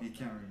fuck. He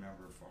can't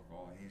remember fuck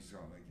all. He's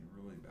got like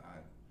really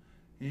bad.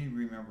 He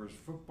remembers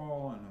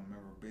football and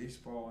remember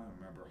baseball and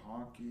remember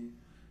hockey.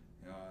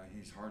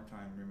 He's hard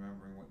time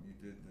remembering what you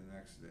did the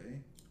next day.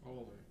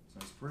 Holy. So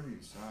it's pretty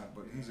sad,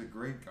 but he's a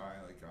great guy.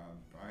 Like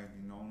I've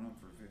known him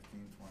for 15,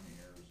 20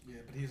 years.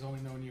 Yeah, but he's only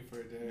known you for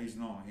a day. He's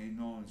known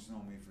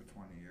me for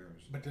 20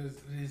 years. But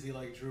is he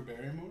like Drew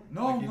Barrymore?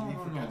 No, like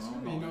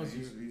no. He knows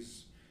you.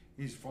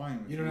 He's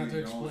fine with You don't have to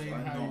he knows. explain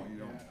I how know, you. you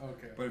don't. Yeah,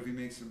 okay. But if he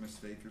makes a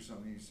mistake or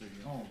something, you say,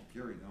 "Oh,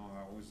 Gary, no,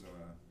 that was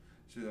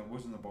that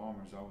wasn't the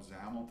Bombers. That was the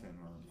Hamilton."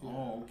 Or, Yeah.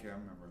 "Oh, okay, I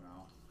remember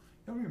now."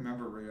 He'll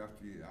remember right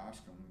after you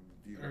ask him.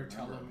 Do you Or remember?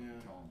 tell him,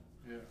 yeah. Tell him.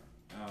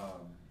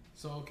 Yeah.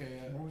 So okay,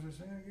 What was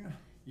I saying again?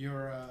 you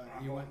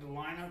went to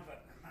line up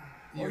at.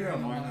 Oh you're yeah,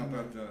 in the line up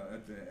line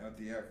at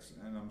the X,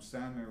 and I'm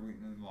standing there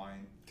waiting in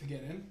line to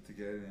get in. to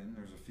get in.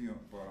 There's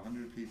about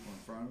 100 people in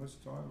front of us,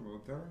 Todd,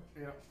 out there.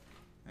 Yeah.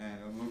 And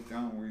I looked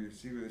down where you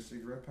see where the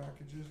cigarette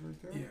package is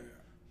right there.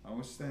 Yeah. I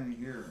was standing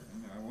here,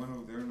 and I went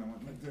over there, and I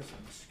went like this.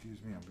 Excuse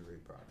me, I'll be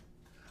right back.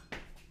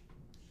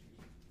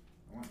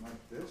 I went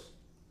like this,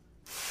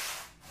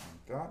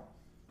 like that,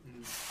 Mm.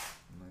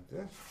 and like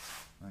this,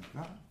 like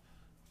that.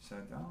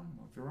 Sat down,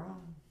 looked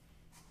around,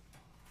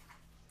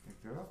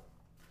 picked it up,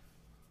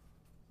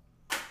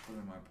 put it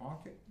in my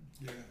pocket,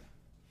 Yeah.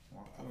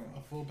 walked away.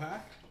 A full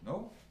pack?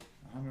 Nope,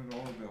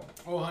 $100 bill.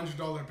 Oh,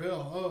 $100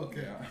 bill. Oh,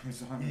 okay. Yeah,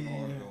 it's a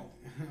 $100 bill.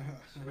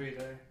 Sweet,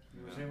 eh?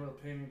 You was Yeah. able to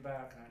pay me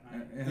back that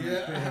night. And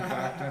Yeah. I paid it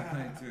back that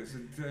night too. So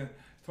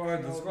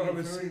Todd, let's go have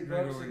a seat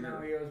right over and now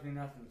here. he owes me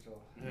nothing,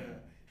 so. Yeah.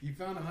 You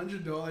found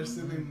 $100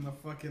 sitting in the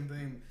fucking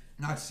thing.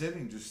 Not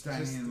sitting, just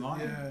standing Just- in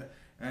line. Yeah.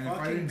 And if I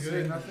Fucking didn't say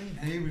good. nothing,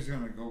 he was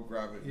gonna go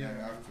grab it Yeah.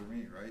 after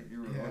me, right?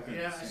 You were Yeah. looking Yeah,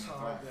 at I the same saw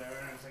time. it there,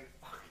 and I was like,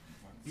 fuck.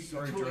 You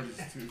Sorry, can do George, it.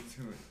 it's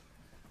too it.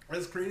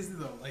 That's crazy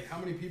though. Like, how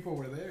many people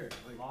were there?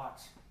 Like,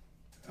 Lots.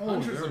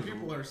 hundreds there of was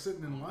people are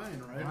sitting in line,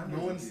 right? Hundreds No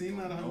of one's seen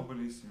people. that.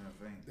 Nobody's seen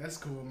a thing. That's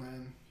cool,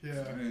 man. I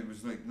Yeah, mean, it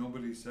was like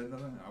nobody said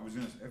nothing. I was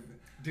gonna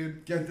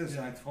dude. get this,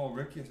 and I Yeah. told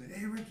Ricky. I said,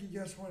 "Hey, Ricky,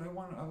 guess what?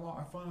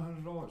 I found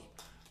 $100.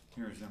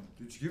 Here's them.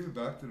 Did you give it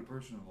back to the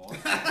person who lost?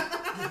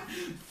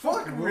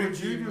 Fuck What would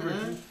Ricky, you do,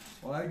 man. Ricky?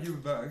 Well, I'd give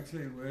it back. I'd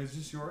say, well, "Is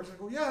this yours?" I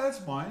go, "Yeah,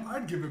 that's mine."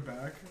 I'd give it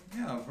back,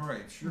 Yeah,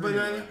 right, sure. but you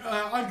then would.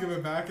 I'd give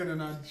it back, and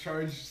then I'd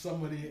charge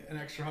somebody an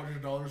extra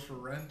 $100 for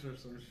rent or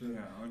some shit.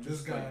 Yeah, or This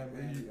just guy, like,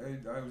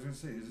 man. I was gonna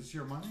say, "Is this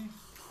your money?"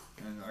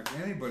 And like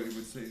anybody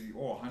would say,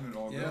 "Oh,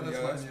 $100 Yeah, bill. that's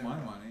yeah, mine, that's yeah. my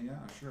money.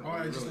 Yeah, sure." Oh, but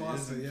I it just really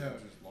lost it, isn't. yeah.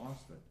 You just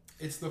lost it.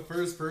 It's the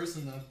first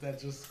person that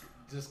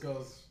just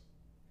goes,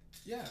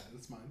 yeah,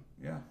 it's mine,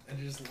 Yeah. and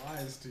it just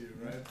lies to you,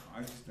 right?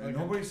 And Like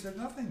nobody said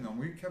nothing. No,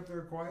 we kept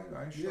there quiet.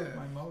 I shut Yeah.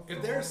 my mouth. If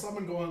for a there's while.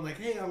 someone going like,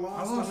 "Hey, I I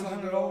lost lost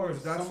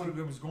 $100. That's someone,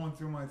 what was going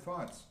through my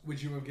thoughts.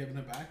 would you have given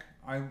it back?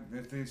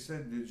 If they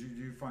said, "Do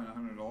you find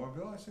 $100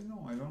 bill?" I said,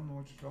 "No, I don't know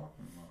what you're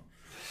talking about."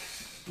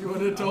 You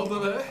would have told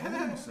them I that.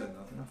 wouldn't have said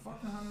nothing. A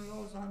fucking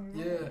 $100,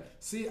 $100. Yeah.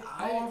 See,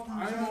 How often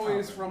does I'm that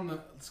always happen? from the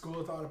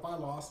school of thought. If I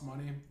lost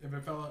money, if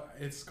it fell,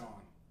 it's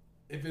gone.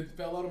 If it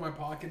fell out of my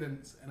pocket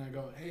and I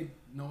go, "Hey,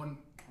 no one,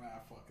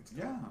 fuck, it's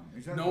gone." Yeah,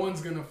 exactly. No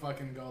one's gonna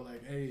fucking go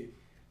like, "Hey,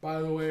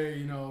 by the way,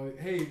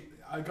 hey,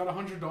 I got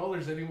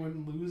 $100.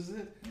 Anyone lose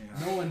it?"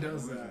 Yeah. No one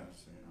does Nobody that.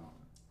 does,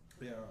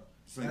 you know. Yeah.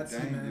 It's like That's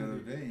Dan the other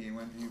humanity. day. He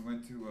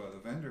went to the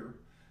vendor.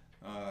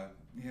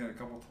 He had a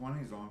couple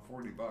 20s on,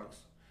 $40.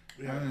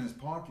 Yeah. Had it in his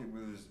pocket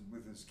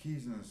with his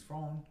keys and his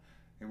phone.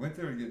 He went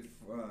there to get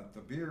the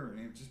beer,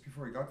 and just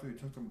before he got there, he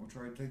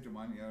tried to take the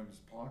money out of his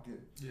pocket,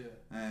 Yeah.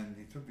 and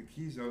he took the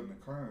keys out in the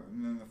car,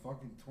 and then the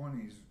fucking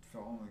 20s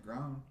fell on the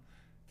ground.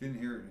 Didn't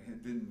hear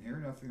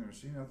nothing or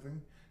see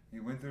nothing. He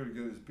went there to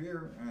get his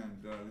beer,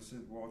 and they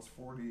said, "Well, it's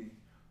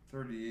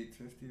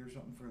 38.50 or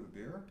something for the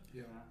beer."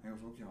 Yeah. And he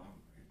goes, "Okay,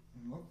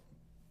 look,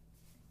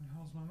 where the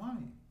hell's my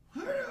money?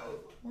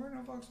 Where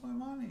the fuck's my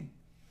money?"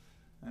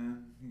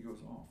 And he goes,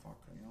 "Oh fuck,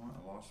 you know what?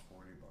 I lost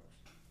 $40."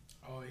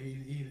 Oh, no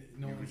He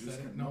one was just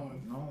said it. gonna- No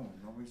one. no,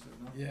 nobody said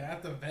nothing. Yeah,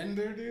 at the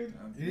vendor, dude.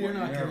 Yeah, You're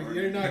not yeah, gonna right.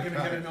 you're not gonna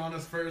get an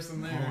honest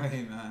person No there.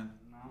 way, man.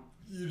 No.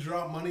 You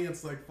drop money,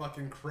 it's like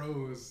fucking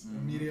crows Mhm.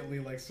 immediately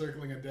like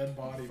circling a dead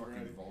body, Fucking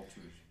right?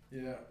 vultures.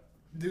 Yeah,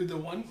 dude.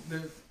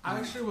 I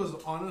actually was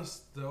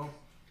honest though,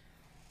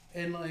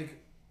 and like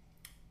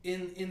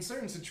in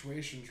certain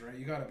situations, right?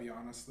 You gotta be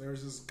honest. There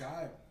was this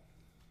guy,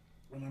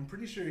 and I'm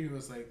pretty sure he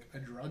was like a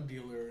drug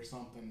dealer or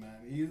something,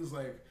 man.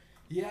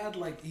 he had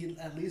like, he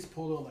at least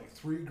pulled out like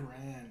 $3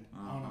 grand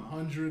on him,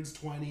 hundreds,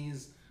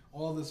 20s,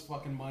 all this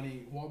fucking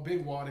money,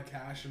 big wad of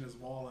cash in his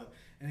wallet.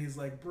 And he's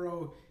like,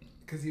 bro,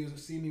 because he was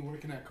seeing me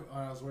working at,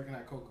 I was working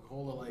at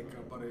Coca-Cola like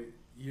about a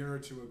year or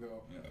two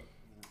ago. Yeah.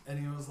 And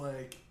he was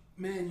like,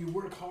 man, you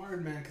work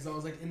hard, man, because I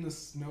was like in the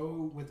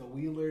snow with a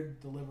wheeler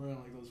delivering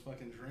like those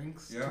fucking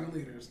drinks, 2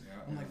 liters. Yeah.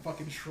 I'm like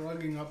fucking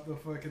shrugging up the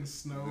fucking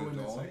snow, The and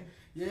it's dolly? like,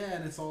 yeah,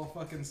 and it's all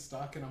fucking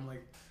stuck, and I'm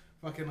like,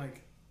 fucking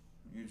like,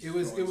 You it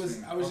was,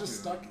 just I was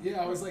just fuck stuck. it.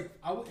 Yeah, I was like,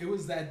 it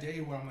was that day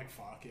where I'm like,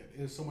 fuck it.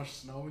 It was so much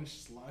snow and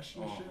slush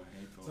and shit.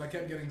 So I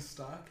kept getting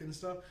stuck and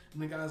stuff.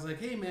 And the guy's like,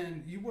 hey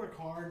man, you work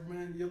hard,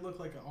 man. You look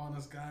like an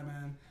honest guy,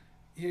 man.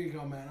 Here you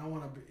go, man. I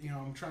want to be,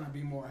 I'm trying to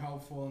be more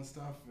helpful and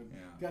stuff. And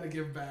got to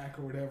give back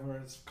or whatever.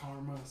 It's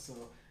karma.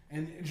 So,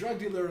 and drug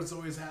dealers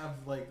always have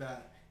like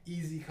that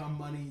easy come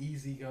money,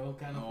 easy go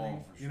kind of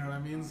thing. For You know what I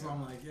sure. mean? So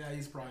I'm like, yeah,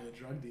 he's probably a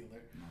drug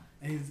dealer.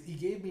 And he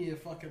gave me a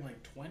fucking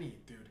like 20,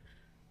 dude.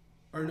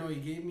 Or no, he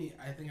gave me,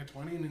 I think, a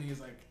 20, and then he's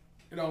like,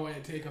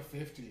 wait, take a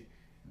 50.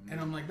 And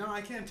I'm like, no,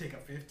 I can't take a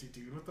 50,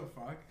 dude. What the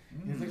fuck?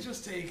 He's like,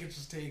 just take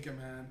it,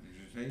 man.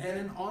 You just And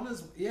then on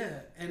his,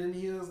 and then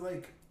he was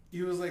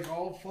like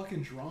all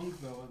fucking drunk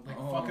though, like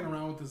fucking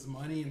around with his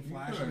money and You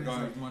flashing. could have He's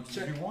got like, as much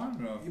check, as you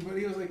wanted. but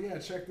he was like, yeah,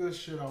 check this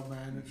shit out,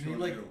 man. And he Sure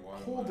like, did, what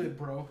hold money? it,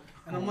 bro.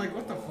 And I'm like,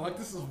 what the fuck?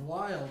 This is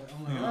wild.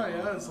 I'm like, oh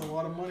yeah, it's a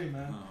lot of money,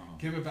 man.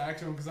 Give it back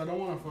to him because I don't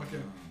want to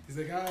fucking. He's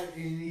like,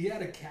 and he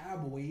had a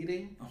cab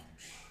waiting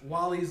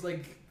while he's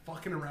like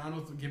fucking around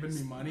with giving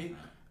me money,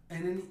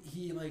 and then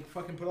he like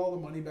fucking put all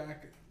the money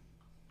back,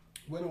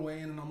 went away,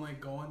 and then I'm like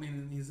going,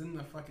 and he's in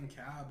the fucking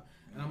cab,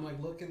 and I'm like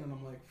looking, and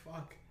I'm like,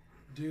 fuck,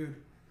 dude,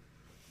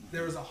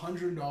 there was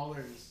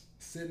 $100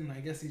 sitting. I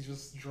guess he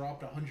just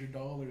dropped $100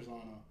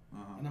 on him,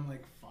 and I'm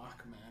like,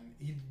 fuck,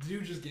 man,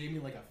 dude just gave me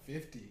like a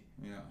 50.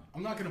 Yeah.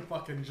 I'm not gonna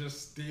fucking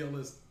just steal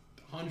his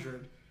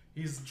 100.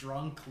 He's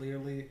drunk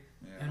clearly.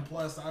 Yeah. And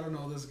plus, I don't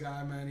know, this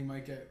guy, man, he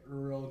might get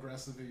real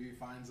aggressive if he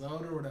finds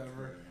out or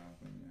whatever.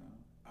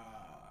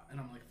 And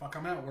I'm like, fuck,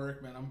 I'm at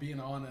work, man. I'm being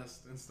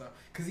honest and stuff.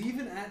 Because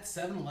even at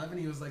 7-Eleven,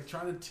 he was like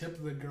trying to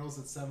tip the girls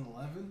at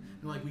 7-Eleven.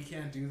 And like, we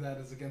can't do that.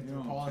 It's against the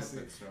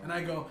policy. And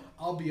I go,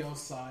 I'll be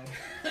outside.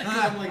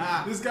 I'm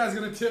like, this guy's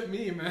going to tip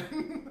me,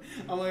 man.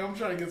 I'm like, I'm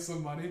trying to get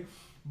some money.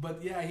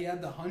 But yeah, he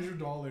had the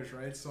 $100,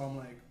 right? So I'm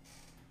like,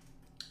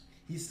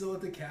 he's still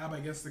at the cab. I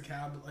guess the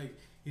cab, like,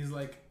 he's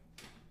like,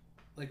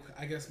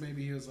 I guess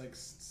maybe he was like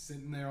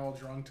sitting there all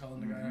drunk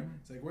telling the guy,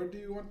 it's like, where do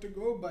you want to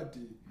go,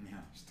 buddy? Yeah.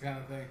 Just kind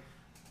of thing.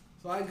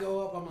 So I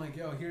go up, I'm like,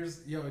 yo,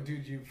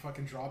 dude, you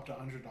fucking dropped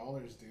 $100,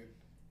 dude.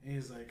 And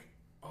he's like,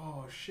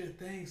 oh shit,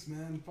 thanks,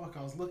 man. Fuck,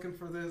 I was looking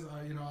for this.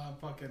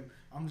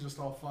 I'm just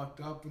all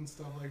fucked up and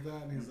stuff like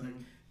that. And he's like,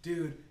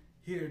 dude,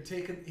 here,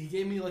 he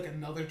gave me like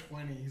another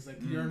 20. He's like,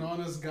 you're an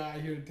honest guy,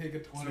 here, take a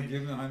 20. So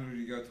give him 100,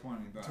 you got 20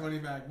 back. 20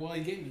 back. Well,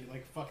 he gave me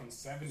like fucking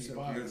 $70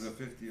 bucks. Because of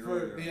 50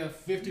 earlier. Yeah,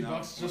 $50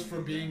 bucks just for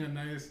 20 being a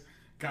nice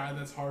guy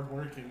that's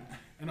hardworking.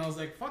 And I was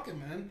like, fuck it,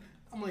 man.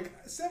 I'm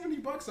like,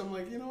 $70. I'm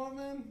like, you know what,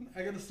 man?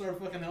 I gotta start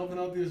fucking helping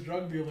out these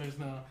drug dealers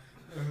now.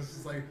 And it's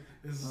just like,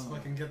 this is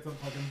fucking get the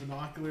fucking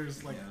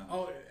binoculars. Like,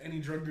 any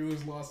drug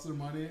dealers lost their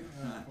money.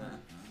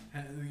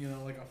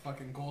 Like a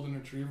fucking golden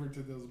retriever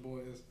to those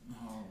boys.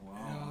 Oh, wow.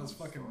 Yeah, it was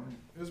fucking,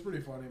 it was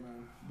pretty funny,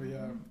 man. But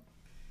yeah,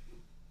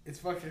 it's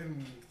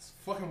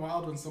fucking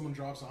wild when someone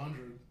drops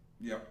 100.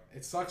 Yep.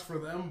 It sucks for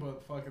them,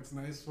 but fuck, it's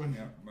nice when,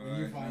 but when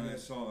you find I it.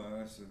 saw that.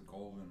 That's just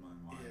gold in my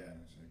mind. Yeah.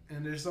 It's like,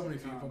 And there's so many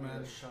people,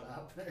 man. Shut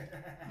up.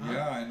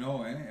 yeah, I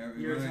know.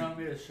 You're telling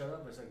me to shut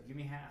up. It's like, give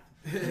me half.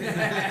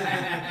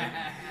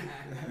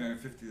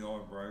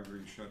 $50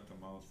 bribery, shut the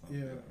mouth.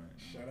 Yeah, that right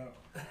shut up.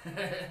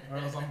 Or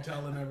else I'm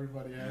telling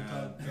everybody.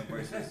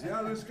 Everybody says,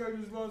 yeah, this guy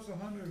just lost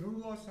 100. Who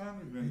lost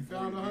 100? He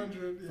found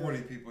 100. Yeah.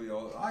 40 people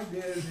yell, I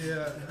did.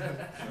 Yeah.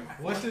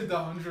 What did the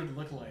 100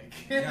 look like?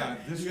 Yeah,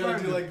 you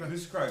gotta do like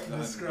describe the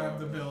describe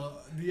the bill.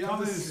 Do you Tell have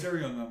me the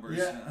serial numbers.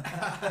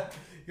 Yeah.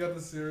 You got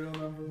the serial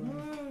number?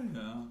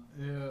 Yeah.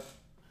 Yeah.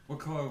 What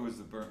color was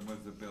the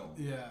bill?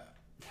 Yeah.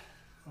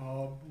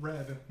 Oh,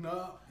 red.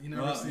 No, you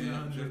never seen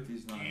 100.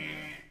 50's not red.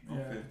 No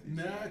Yeah. 50s.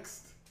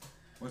 Next.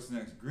 What's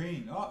next?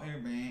 Green. Oh, here,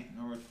 man.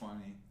 Number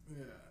 20.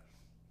 Yeah.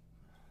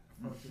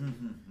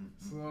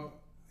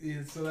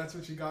 So that's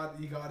what you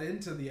got. You got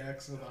into the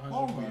X with $100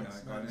 Oh, yeah,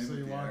 bucks. I got man. in So with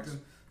you the walked X.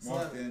 in.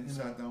 Walked in,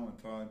 sat down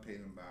with Todd, paid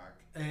him back.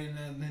 And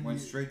then Went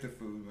straight to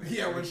food. Went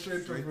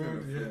straight to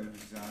food. Yeah.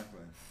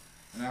 Exactly.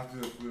 And after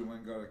the food,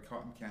 went and got a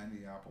cotton candy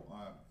apple.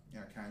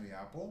 Candy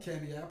apple.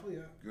 Candy apple, yeah.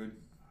 Good.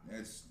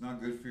 It's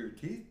not good for your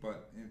teeth,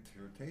 but it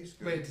tastes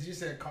good. Wait, did you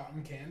say a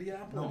cotton candy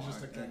apple No, or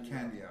just a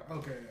candy apple.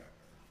 Okay,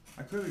 yeah.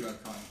 I could have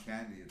got cotton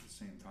candy at the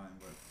same time,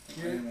 but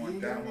You I didn't want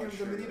that much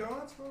the mini sugar.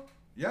 donuts, bro?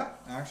 Yeah,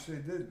 actually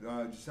I did.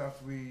 Just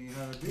after we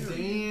had a beer.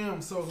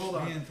 Damn. So hold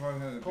on. Me and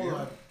Todd had a Hold beer.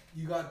 on.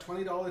 You got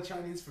 $20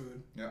 Chinese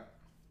food. Yeah.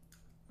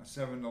 A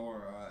 $7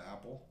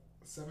 apple.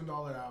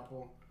 $7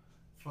 apple.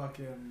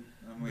 Fucking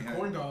And we had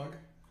corn dog.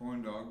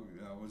 Corn dog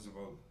was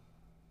about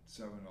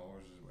 $7 or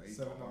 $8.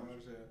 $7,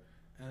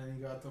 yeah. And then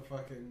you got the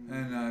fucking.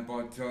 And I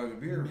bought Todd a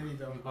beer. Mini You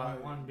dog.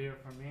 bought one beer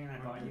for me, and I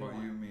bought I you bought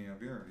one. you me a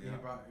beer. Yeah.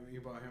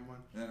 You bought him one.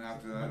 Then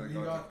after But that, I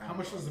you got. how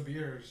much was the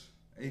beers?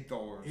 $8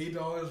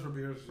 $8 for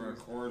beers. for a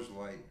Coors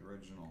Light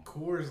original.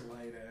 Coors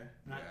Light, eh?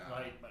 Not Yeah.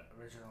 light, but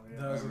original.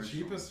 Yeah. That was the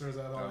Original. cheapest, or is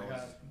that all That I was-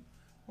 had?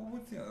 What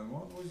was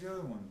the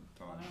other one, I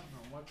Todd?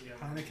 don't know what the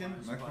other Heineken? one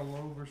was, but-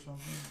 Michelob or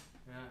something?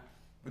 Yeah.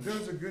 But there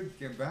was a good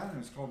band. It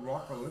was called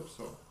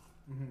Rockalypso.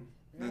 Mm-hmm.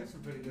 Yeah, that's a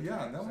pretty good. Yeah,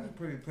 band, that was so-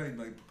 pretty played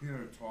like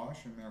Peter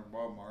Tosh and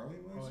Bob Marley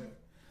was Oh, it?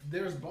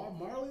 There's Bob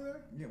Marley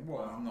there? Yeah,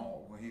 well,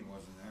 no, he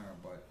wasn't there,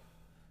 but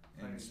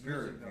in Playing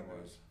spirit music he of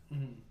it. was.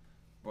 Mm-hmm.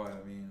 But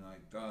I mean,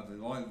 like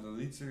the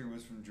lead singer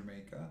was from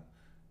Jamaica,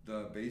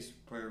 the bass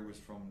player was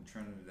from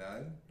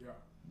Trinidad, Yeah.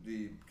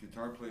 the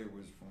guitar player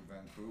was from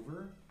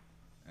Vancouver,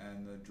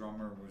 and the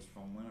drummer was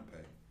from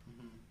Winnipeg.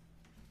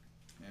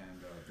 Mm-hmm.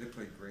 And they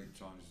played great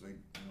songs, like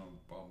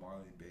Bob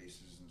Marley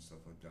basses and stuff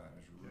like that.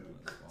 It was really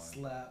fun.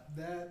 Slap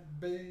that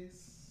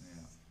bass.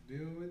 Yeah.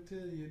 Do it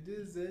till you're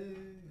dizzy.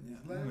 Yeah,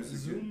 Slap it was a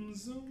zoom, good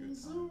zoom, time.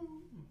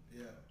 zoom.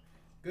 Yeah.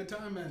 Good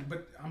time, man.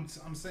 But I'm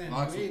saying.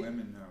 Lots wait, of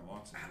women there,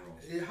 lots of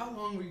girls. How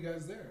long were you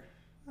guys there?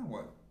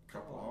 What?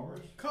 Couple hours?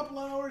 Couple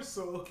hours.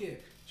 So okay,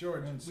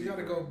 George, Couldn't we see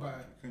gotta very go much.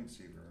 back. Couldn't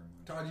see very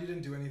much. Todd, you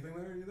didn't do anything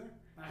there either.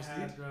 I Just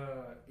had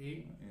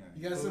eat. Yeah.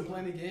 You guys didn't play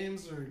any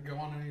games or go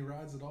on any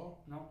rides at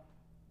all? No,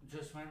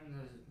 just went in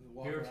the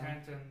Walk beer around?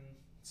 tent and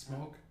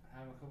Smoke.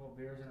 have a couple of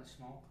beers and a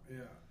smoke. Yeah.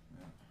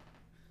 Yeah.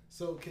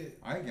 So okay,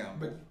 I gambled.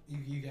 but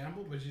you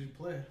gambled, but you didn't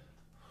play.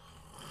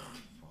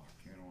 Fuck,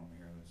 you don't want to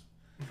hear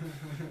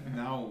this.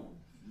 Now,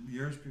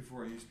 years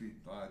before, it used to be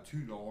 $2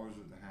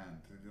 at the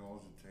hand, $2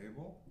 a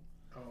table.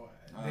 Oh,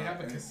 they have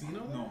a and-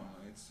 casino there? No,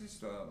 it's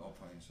just I'll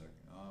tell you in a second.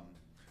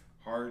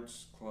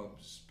 Hearts,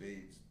 clubs,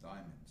 spades,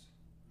 diamonds,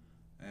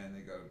 and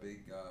they got a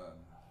big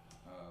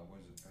what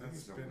is it? I think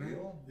it's a spinner?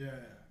 wheel. Yeah.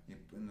 You,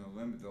 and the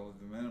limit,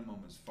 the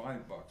minimum is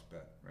 $5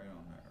 bet right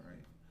on that,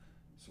 right?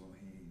 So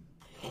he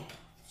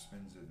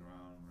spins it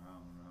around,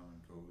 round, round,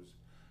 and goes.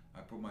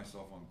 I put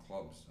myself on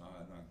clubs,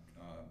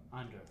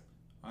 Under.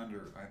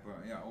 under. I put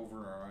over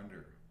or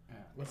under. Yeah.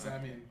 What's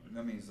that mean?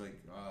 That means like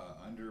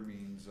under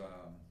means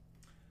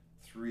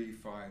 3,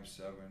 5,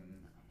 7,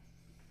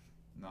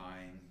 9.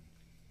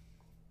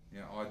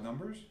 Yeah, odd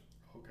numbers,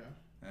 Okay.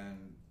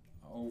 and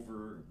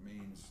over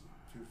means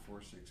 2,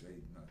 4, 6, 8,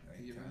 8,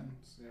 10.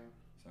 Evens, yeah.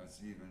 So that's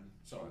even.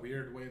 It's a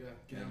weird way to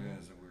gamble. It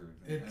is a weird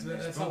thing. It's, And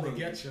that's how spun they the-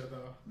 get you,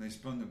 though. And they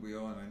spun the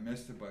wheel, and I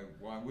missed it by.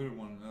 Well, I would have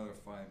won another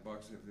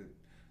 $5 if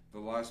the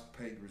last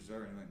peg was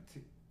there, and went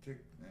tick tick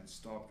and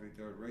stopped right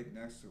there. Right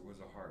next to it was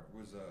a heart.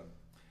 Was a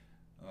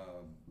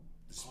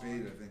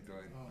spade, I think that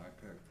I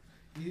picked.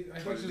 I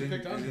But thought you just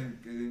picked under.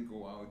 it didn't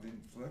go out. It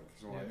didn't flick,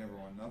 so I Yeah. never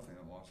won nothing.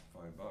 I lost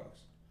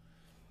 $5.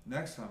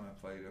 Next time I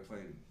played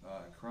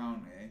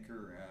crown,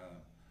 anchor,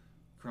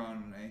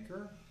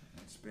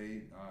 and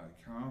spade,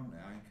 crown,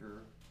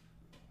 anchor,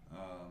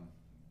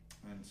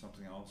 and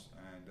something else,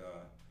 and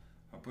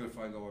I put a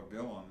 $5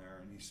 bill on there,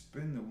 and he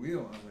spun the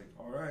wheel, and I was like,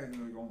 all right, and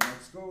they're going,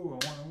 let's go,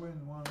 I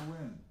want to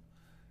win.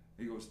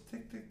 He goes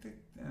tick tick tick,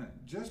 and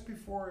just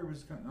before it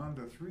was going on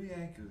to 3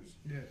 anchors,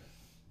 Yeah.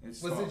 it Was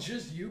stopped. it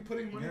just you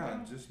putting money Yeah,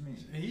 down? just me.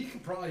 He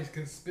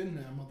can spin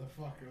that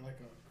motherfucker like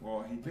a.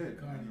 Well, he did.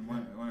 God, And yeah.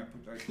 when I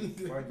put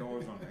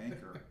 $5 on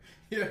anchor,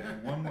 Yeah.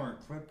 and one more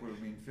clip would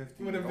have been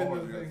 $15. Would have been the I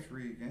got thing.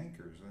 3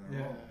 anchors in a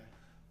Yeah. row.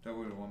 That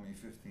would have won me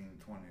 $15,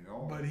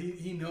 $20. But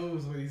he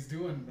knows what he's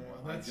doing, bro.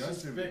 I That's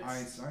just adjusted-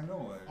 fixed. I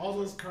know that. All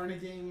those carny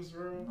games,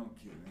 bro. No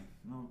kidding.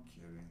 No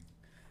kidding.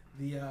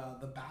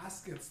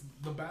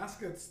 The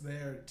baskets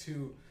there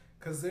too,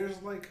 because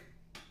there's like,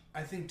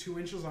 I think 2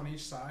 inches on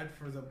each side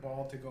for the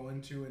ball to go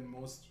into in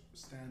most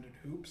standard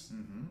hoops.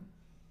 Mm-hmm.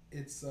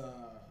 It's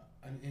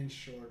an inch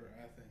shorter,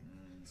 I think.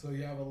 So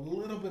you have a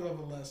little bit of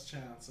a less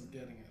chance of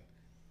getting it.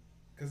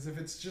 Because if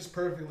it's just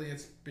perfectly,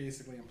 it's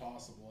basically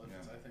impossible. If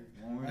it's, Yeah. I think.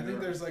 When we I think were-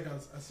 there's like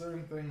a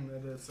certain thing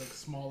that it's like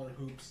smaller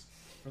hoops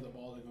for the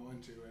ball to go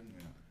into and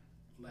Yeah.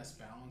 less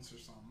balance or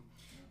something.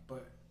 Yeah.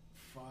 But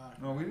fuck.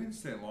 No, we didn't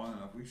stay long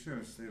enough. We should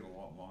have stayed a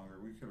lot longer.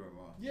 We could have.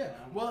 Yeah.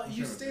 Well, we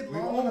you should've- stayed we-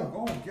 long enough.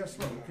 Oh, guess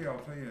what? Okay, I'll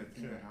tell you a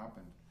thing Okay. that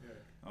happened.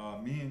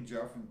 Yeah. Me and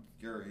Jeff and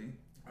Gary.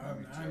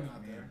 I'm Jeff,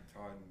 not me there. and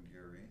Todd and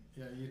Gary.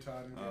 Yeah, you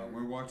Todd and Gary.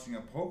 We're watching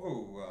a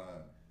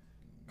pogo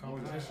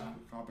Competition.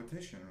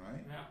 competition,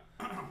 right?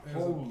 Yeah. There's a-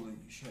 Holy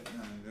shit,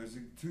 man! There's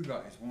 2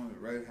 guys, one with a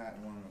red hat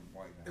and one with a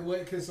white hat.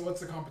 Wait, okay, so what's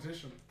the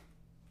competition?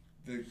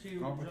 The See who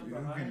competition jumped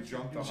the who can highest?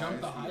 jump the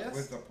Jump the highest highest?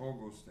 with the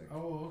pogo stick.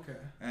 Oh, okay.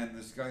 And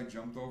this guy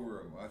jumped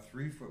over a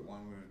 3-foot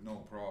one with no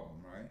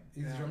problem, right?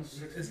 He's Yeah, jumped.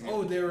 60.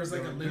 Oh, there was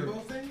like a They're- limbo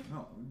thing.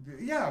 No,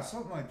 yeah,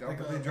 something like that. Like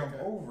but a- they jump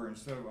okay. over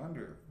instead of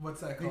under.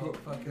 What's that They called? go,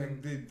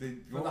 Fucking. they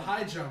For go the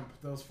high jump,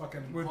 those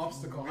fucking with,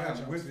 obstacle high yeah,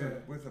 jumps. with yeah.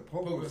 the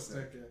pogo, Pogo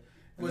stick. stick. Yeah.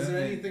 And Was then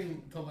there they-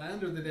 anything to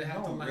land, or did they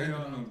have to No, land right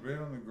on?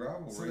 on the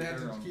gravel. So right they had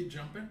there to on- keep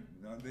jumping.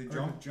 No, they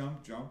Or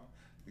jump.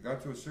 They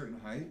got to a certain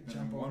height, and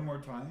Jump then one over.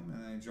 more time,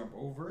 and then they jump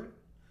over it.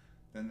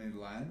 Then they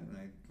land and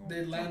they go.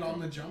 They land jump on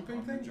the up- jumping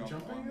on the thing? jump-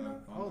 Jumping on it the-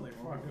 up? on Holy the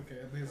fuck, pogo.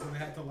 okay. So they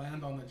had to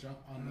land on the jump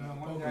on the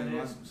one pogo. guy did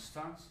land. some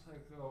stunts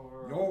like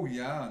over. Oh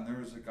yeah, and there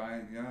was a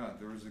guy.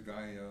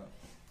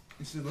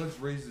 He said, "Let's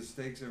raise the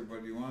stakes,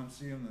 everybody. You want to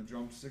see him to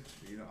jump 6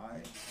 feet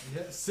high?"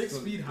 Yeah, 6 So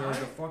feet high? There's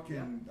a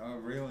fucking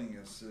railing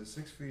is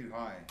 6 feet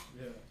high,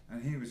 Yeah.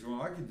 and he was going,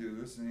 "I could do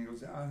this," and he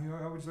goes, "Yeah,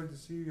 I would like to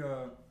see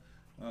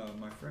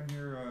my friend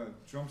here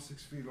jump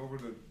 6 feet over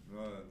the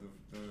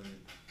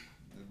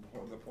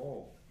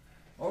pole."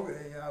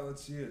 Okay, yeah,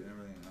 let's see it and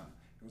everything.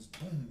 He goes,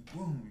 boom,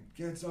 boom.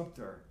 He gets up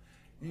there.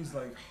 He's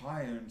like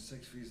higher than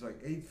 6 feet. He's like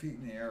 8 feet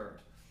in the air.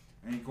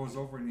 And he goes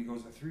over and he goes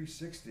a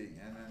 360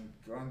 and then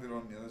landed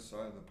on the other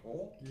side of the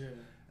pole. Yeah.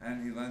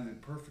 And he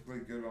landed perfectly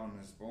good on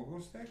his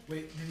pogo stick.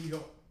 Wait, did he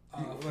go?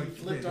 He, He like,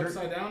 flipped here-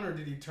 upside down, or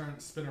did he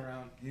spin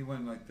around? He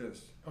went like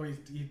this. Oh, he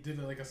did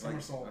it like a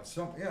somersault.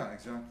 Yeah,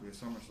 exactly. A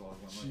somersault.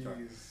 Went like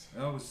that. Jeez.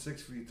 And that was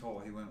 6 feet tall.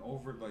 He went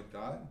over it like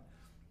that.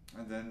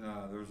 And then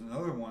there was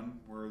another one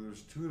where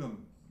there's two of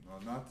them,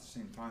 not at the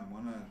same time,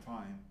 one at a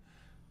time,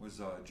 was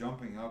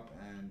jumping up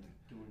and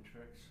Doing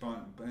tricks.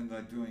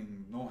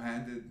 doing no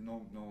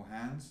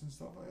hands and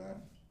stuff like that.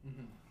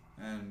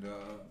 Mm-hmm. And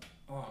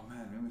oh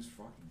man, it was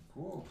fucking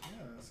cool.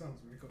 Yeah, that sounds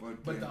really cool.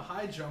 But the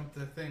high jump,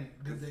 the thing,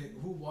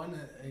 who won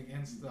it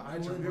against the high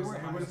It jump? It Was the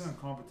wasn't highest? a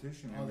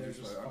competition. Oh, It they was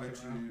were just just like, I bet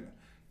fucking you.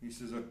 He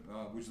says,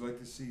 "Would you like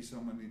to see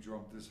somebody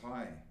jump this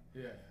high?"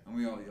 Yeah. And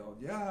we all yelled,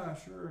 "Yeah,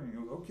 sure." And he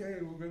goes, "Okay,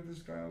 we'll get this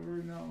guy over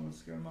right now.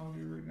 Let's get him out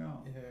here right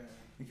now." Yeah.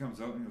 He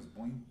comes out and he goes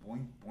boink,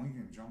 boink, boink,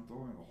 and jumped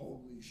over and go,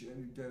 "Holy shit,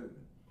 he did it!"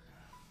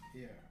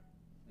 Yeah.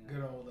 Yeah.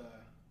 Good old.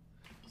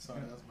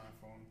 Sorry, that's my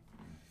phone.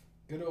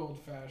 Good old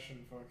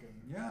fashioned fucking.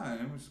 Yeah,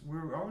 and it was.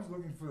 I was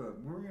looking for the.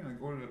 We were gonna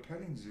go to the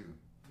petting zoo.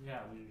 Yeah,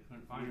 we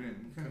couldn't find We it.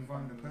 didn't. We couldn't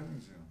find the petting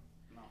zoo.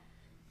 No.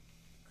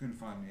 Couldn't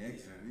find the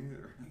exit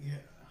either. Yeah.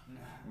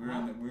 We were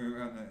on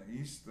the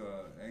east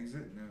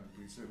exit, and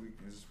we said,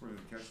 "Is this where they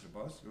catch the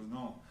bus?" He goes,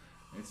 "No,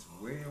 it's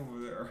way over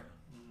there.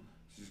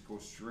 Just go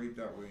straight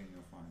that way, and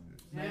you'll find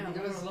it." Yeah, Man, we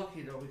you got guys-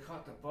 lucky though. We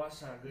caught the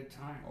bus at a good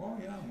time. Oh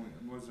yeah,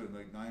 was it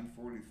like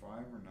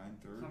 9:45 or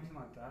 9:30? Something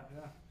like that.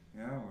 Yeah.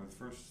 Yeah, with the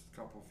first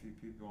few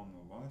people on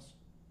the bus.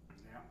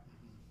 Yeah.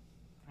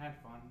 Had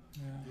fun.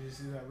 Yeah. Did you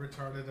see that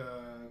retarded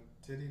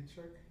titty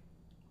chick?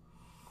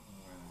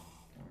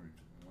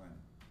 When?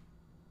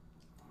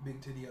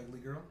 Big titty ugly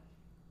girl.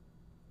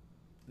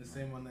 The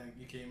same one that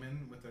you came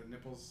in with her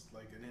nipples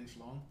like an inch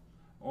long.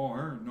 Oh,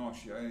 her? No, I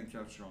didn't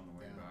catch her on the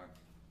way Yeah. back.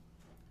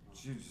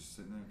 She was just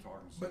sitting there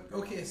talking to But some girl.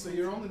 okay, so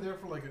you're only there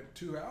for like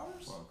 2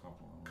 hours? Well, a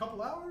couple hours.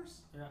 Couple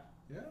hours? Yeah.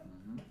 Yeah.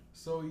 Mm-hmm.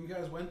 So you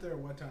guys went there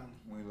what time?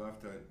 We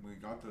left we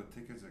got the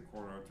tickets at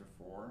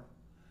 4:45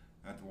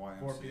 at the YMCA.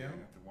 4 p.m.?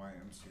 At the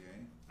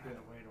YMCA. I had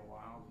to wait a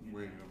while. to get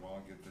Waited there. a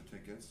while, get the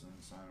tickets and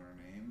sign our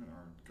name,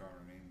 or got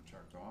our name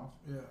checked off.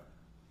 Yeah.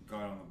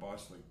 Got on the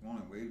bus, like,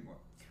 only waited,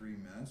 3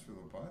 minutes for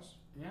the bus?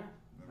 Yeah.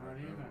 The Not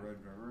even. Red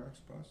River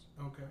X bus.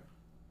 Okay.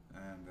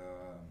 And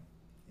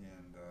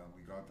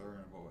we got there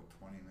in about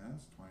 20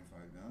 minutes,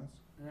 25 minutes.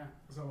 Yeah.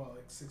 So what,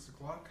 like 6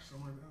 o'clock or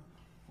something like that?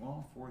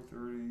 Well,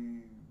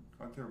 4:30,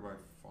 got there by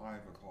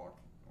 5 o'clock,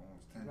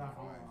 almost 10 to Got 5.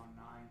 home around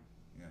 9.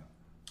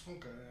 Yeah,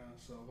 Okay, yeah.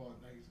 So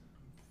about like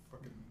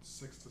fucking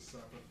 6 to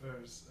 7 or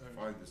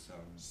 5 to 7.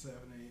 7,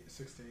 8,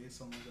 6 to 8,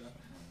 something like that.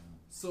 something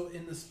like So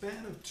in the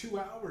span of 2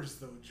 hours,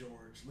 though,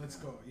 George, let's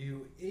Yeah. go.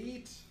 You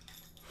ate.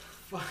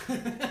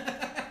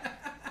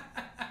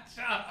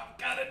 Shut up!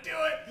 Gotta do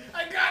it!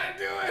 I gotta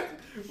do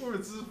it! Well,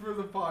 this is for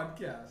the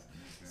podcast.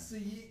 that. So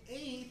you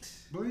ate.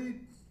 Bleep.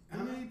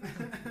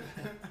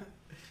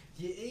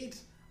 You ate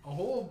a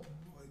whole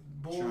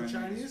bowl of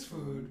Chinese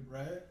food,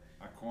 right?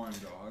 A corn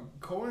dog,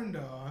 Corn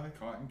dog,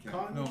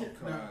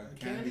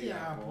 candy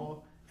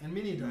apple, and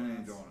mini donuts.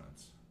 mini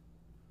donuts.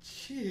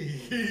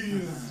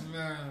 Jeez,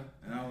 man.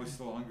 And I was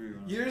still hungry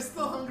when I You're got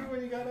still home. hungry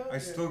when you got up? I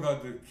still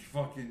got the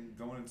fucking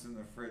donuts in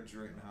the fridge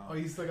right now. Oh,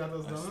 you still got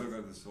those I donuts? still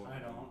got the silver. I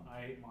don't.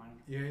 I ate mine.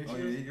 You ate Oh,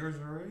 yours? you ate yours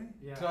already?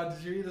 Yeah. Todd,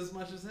 did you eat as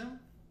much as him?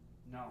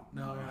 No.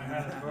 No, I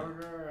had a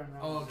burger and that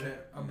Oh, was okay.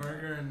 it. A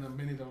burger and the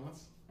mini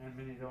donuts? And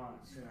mini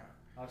donuts. Yeah.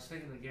 I was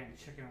thinking of getting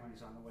chicken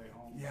wings on the way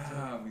home.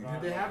 Yeah, we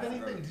Did they have Yeah.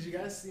 anything? Did you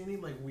guys see any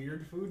like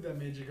weird food that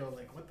made you go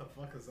like, what the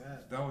fuck is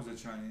that? That was the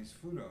Chinese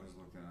food I was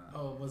looking at.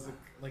 Oh, was it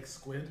like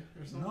squid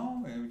or something?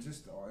 No, it was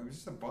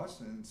just a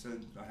bus and it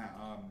said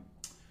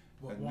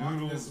What, walk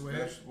noodles, this way?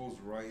 vegetables,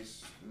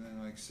 rice, and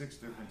then like 6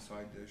 different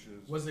side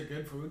dishes. Was it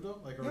good food though?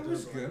 Like It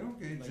was good.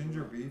 Okay, like-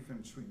 ginger beef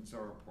and sweet and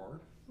sour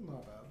pork.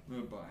 Not bad. A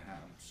little bit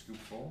half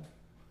scoopful,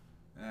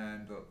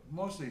 and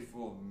mostly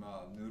full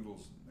of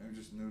noodles. They were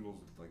just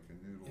noodles, like a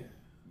noodle. Yeah.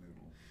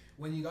 Noodle.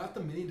 When you got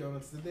the mini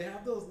donuts, did they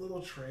have those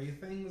little tray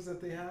things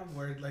that they have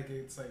where like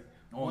it's like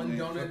Oh, one and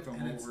they donut flipped them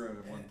and it's over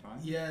at one time.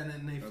 yeah, and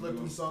then they A flip them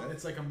little so stick?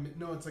 it's like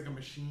it's like a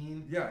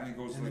machine. Yeah, and it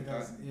goes And like it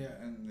goes- that. yeah,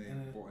 and they And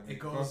and it they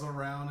goes cook.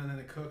 around and then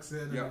it cooks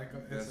it. And Yeah, then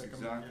it that's it's like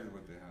exactly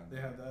what they had. They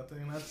have that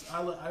thing.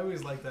 I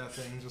always like that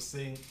thing. Just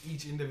seeing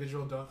each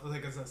individual donut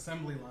like it's an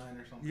assembly line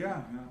or something.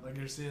 Yeah, yeah. Like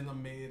you're seeing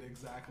them made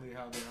exactly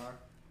how they are.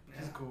 Which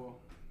is Yeah.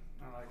 cool.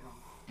 I like them.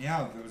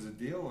 Yeah, there was a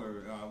deal where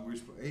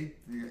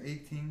we were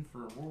 18 for,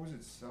 what was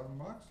it, $7?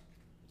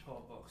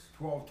 $12.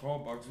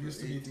 $12 It for used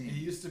to be. 18. It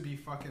used to be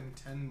fucking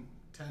 10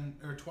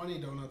 or 20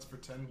 donuts for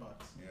 $10.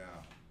 Yeah,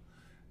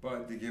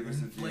 but they give us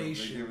a deal.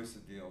 Inflation. They give us a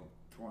deal.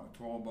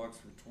 $12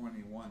 for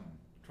 21.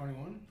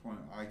 21. 20.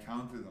 I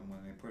counted them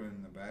when they put it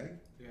in the bag,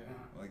 Yeah.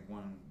 like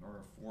 1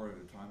 or 4 at a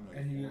time. Like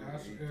And you 4 or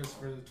asked 8. it was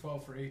for the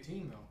 12 for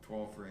 18 though.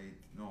 12 for 8.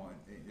 No,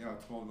 yeah,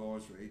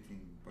 $12 for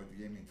 18. But they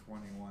gave me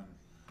 21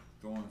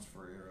 donuts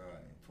for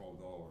 $12.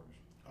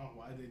 Oh,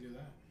 why'd they do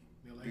that?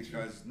 They liked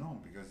you?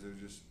 Because they're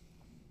just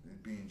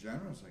being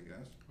generous, I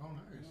guess. Oh,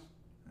 nice.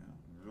 Yeah,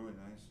 really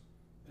nice.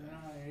 Yeah,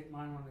 I ate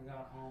mine when I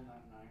got home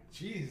that night.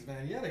 Jeez,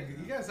 man,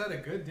 you guys had a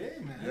good day,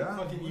 man. Yeah,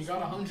 Fucking, it you was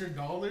got fun.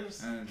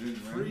 $100. And it didn't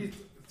Free, rain.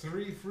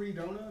 3 free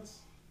donuts.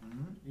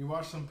 Mm-hmm. You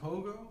watched some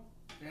pogo.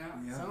 Yeah.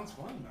 Sounds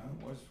fun, man.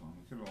 It was fun.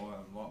 We could have had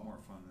a lot more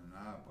fun than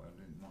that, but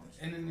I didn't want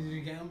to. And then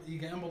did you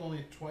gambled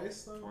only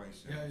twice though?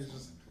 Twice. Yeah, you it's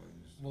just only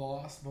twice.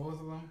 lost both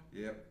of them.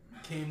 Yep.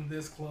 Came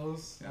this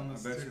close Yeah, on I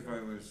the bet you sticker.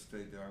 if I would have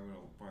stayed there, I would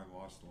have probably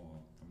lost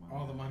all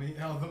the money.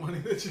 all the money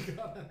that you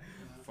got.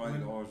 $5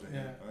 a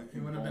Yeah, hit. I you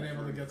can would have been roll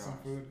able to pretty get some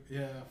fast. food.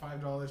 Yeah,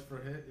 $5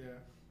 per hit. Yeah.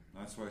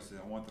 That's why I said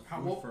I want the How,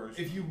 food well, first.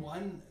 if you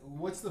won,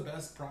 what's the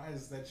best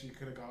prize that you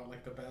could have got?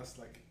 Like the best,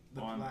 like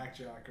the On-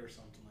 blackjack or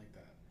something like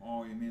that.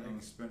 Oh, you mean on like,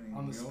 the spinning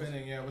On the wheels?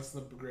 spinning, yeah. What's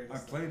the greatest?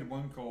 I played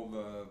one called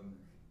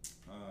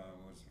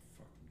what's it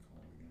fucking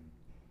called again?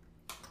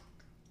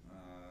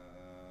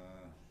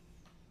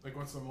 Like,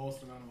 what's the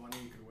most amount of money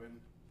you could win?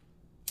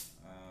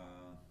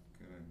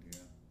 Good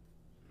idea.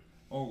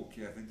 Oh,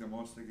 okay. I think the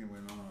most they can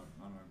win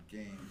on a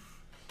game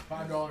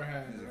 $5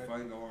 hand, is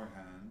right? a $5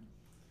 hand,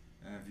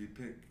 and if you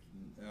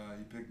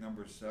pick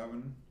number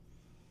 7,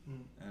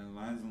 Hmm. and it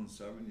lands on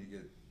 7, you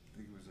get, I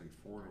think it was like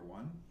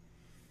 4-1.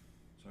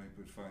 So you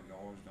put $5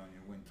 down, you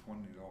win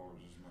 $20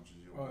 as much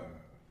as you Oh, win.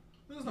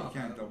 yeah. It's You not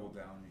can't bad. double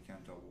down, you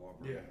can't double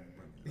up. Or Yeah. anything,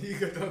 but, You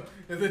got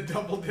the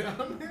double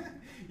down.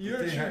 You're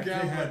a true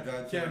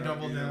gambler. Can't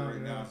double down. right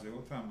yeah. now. Say,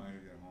 what time am I gonna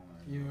get home?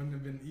 I You wouldn't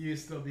have been. You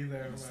still be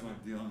there. I'm by still now.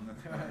 dealing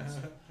with cards.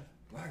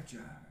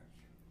 Blackjack.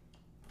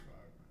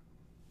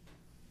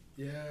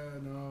 Yeah,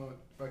 no,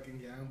 fucking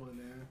gambling,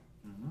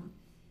 yeah. Mm-hmm.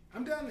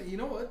 I'm down to, you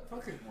know what?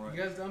 Fuck it. What?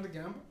 You guys down to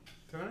gamble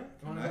tonight?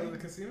 You want to go to Tonight? the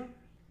casino?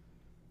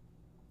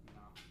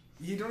 No.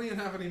 You don't even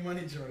have any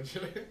money, George.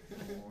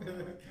 Oh, I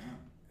can.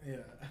 Yeah.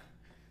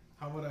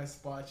 How would I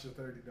spot you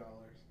 $30?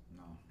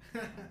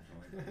 No.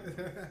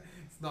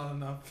 It's not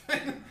enough.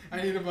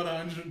 I need about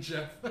 100,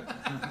 Jeff.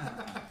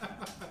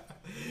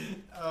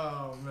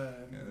 Oh man.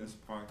 Yeah, this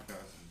podcast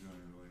is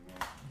doing really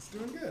well. It's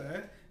doing good,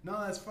 eh? No,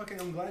 that's fucking.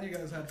 I'm glad you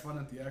guys had fun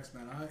at the X,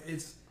 man.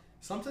 It's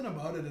something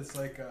about it. It's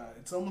like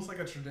it's almost like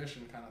a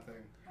tradition kind of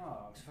thing.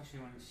 Oh, especially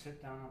when you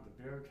sit down at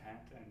the beer tent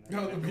and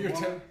No, the beer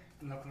woman, tent.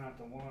 looking at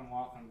the woman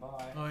walking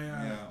by. Oh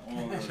yeah. Yeah,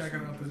 all those Checking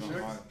out the there's a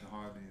chicks.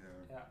 hobby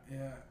there. Yeah.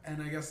 Yeah,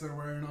 and I guess they're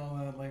wearing all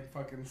that like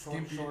fucking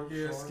skimpy, Short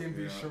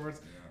skimpy Yeah,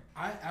 shorts.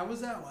 Yeah. I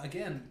was at,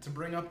 again, to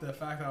bring up the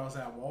fact that I was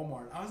at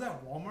Walmart. I was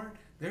at Walmart.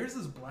 There's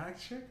this black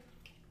chick,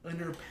 and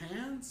her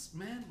pants,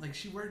 man, like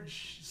she wore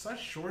such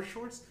short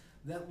shorts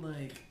that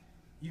like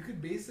you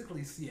could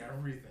basically see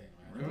everything.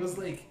 Man. It was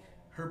like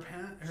her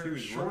She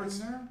was shorts.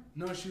 working there?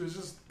 No, she was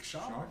just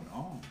shopping. Shocking.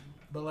 Oh.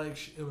 But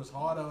like it was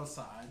hot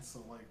outside,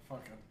 so like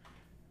fucking.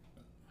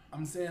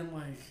 I'm saying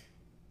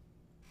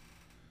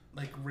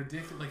like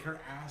ridiculous. Like her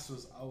ass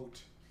was out,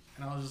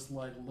 and I was just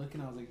like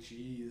looking. I was like,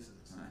 Jesus.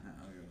 I'm gonna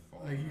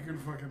fall Like you over.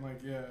 could fucking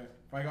like, yeah.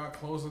 If I got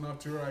close enough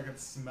to her, I could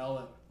smell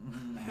it.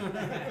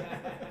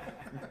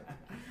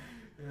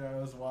 Yeah,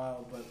 it was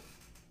wild, but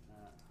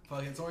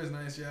fuck, it's always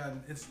nice. Yeah,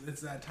 and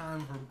it's that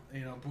time for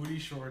booty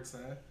shorts,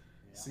 eh?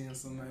 Seeing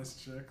some nice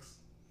chicks.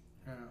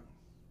 Yeah.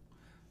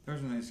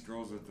 There's nice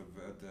girls at the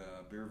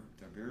beer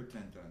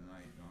tent that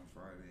night on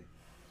Friday.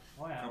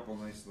 Oh A yeah. couple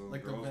nice little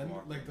Like the girls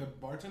walking. like the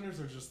bartenders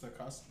or just the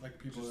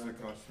people Just that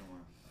the customer.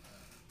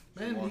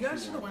 Man, you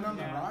guys should have went on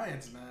the Yeah.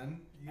 rides, man.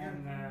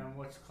 And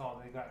what's it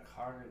called? They got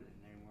carded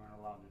and they weren't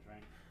allowed to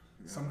drink.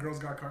 Yeah. Some girls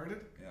got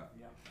carded. Yeah.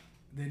 Yeah.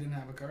 They didn't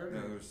have a card.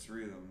 Yeah, there was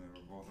 3 of them. They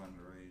were both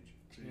underage.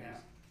 Jeez.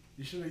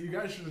 Yeah. You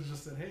guys should have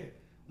just said, hey,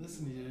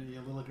 listen, you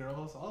little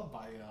girls, I'll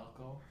buy you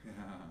alcohol.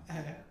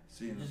 Yeah.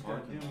 See you in the Just gotta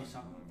parking do lot.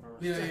 something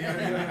first.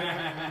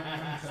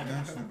 Yeah.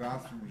 Snatch in the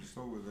bathroom. Just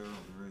over there,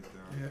 right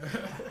there.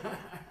 Yeah.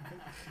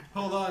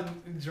 Hold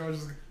on, George.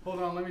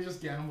 Hold on. Let me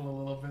just gamble a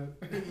little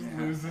bit. Just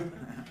lose it.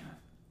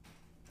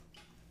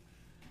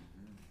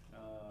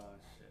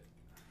 Shit.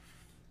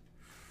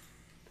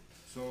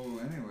 So,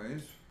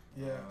 anyways.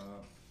 Yeah.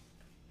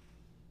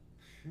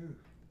 Phew.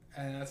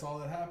 And that's all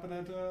that happened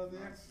at the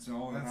X. That's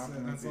all that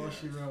happened. That's at the all X.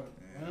 she wrote.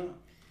 Yeah. Yeah.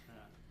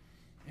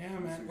 Yeah,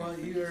 man. Well,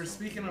 you're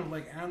speaking of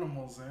like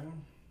animals, eh?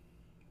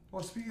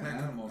 Well, speaking Like of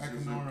animals,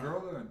 there's Econora. a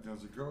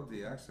girl at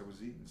the X that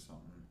was eating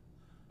something.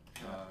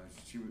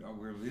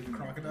 We were leaving.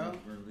 Crocodile?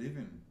 We were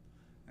leaving,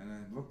 and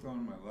I looked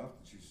on my left,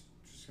 and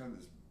she's had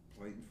this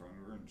plate in front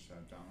of her, and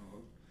sat down and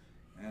looked,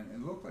 and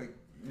it looked like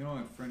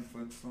like Fred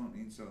Flintstone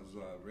eats those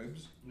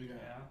ribs. Yeah.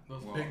 Yeah.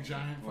 Those Well, big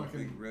giant well, fucking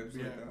big ribs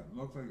yeah. like that. It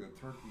looked like a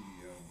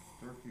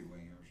turkey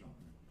wing or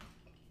something.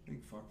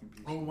 Big fucking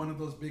piece. Oh, one of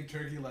those big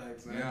turkey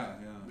legs. Eh? Yeah.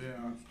 Yeah.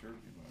 Huge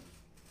turkey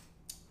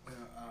legs.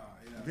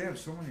 Yeah. They have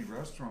so many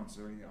restaurants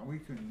there. Yeah, we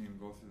couldn't even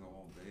go through the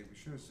whole day. We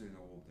should have stayed the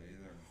whole day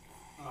there.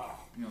 Oh,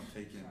 You know,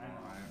 take in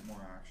more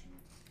action.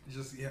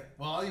 Just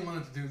well, all you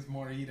wanted to do is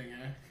more eating,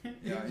 eh?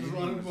 Yeah, you just eating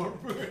wanted was more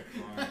food.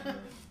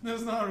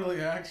 There's not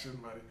really action,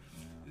 buddy.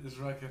 Yeah. It's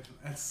fucking.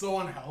 It's so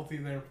unhealthy.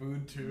 Their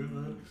food too.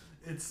 Mm.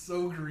 It's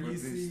so But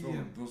greasy.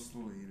 they'll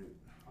still eat it.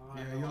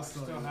 Yeah, I you'll I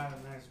still still eat. had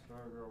a nice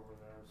burger over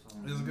there. So.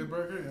 It's a good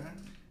burger,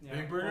 yeah.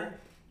 Yeah, Big burger.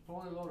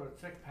 Fully loaded,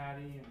 thick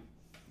patty, and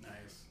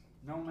Nice.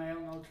 no mayo,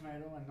 no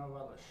tomato, and no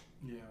relish.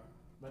 Yeah.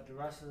 But the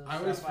rest of the I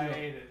always stuff, I feel-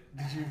 ate it.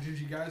 Did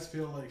you guys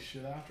feel like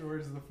shit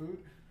afterwards of the food?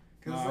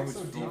 No, Because I it's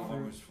was like so full, I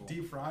was full.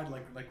 deep fried,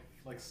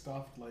 like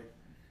stuffed, like.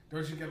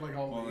 Don't you get like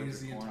all Oh, like the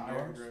lazy and corn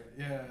tired? dogs? Right?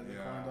 Yeah, the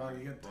corn dog.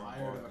 You get tired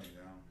bogged of. me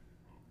down.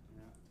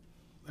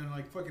 And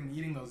like fucking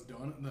eating those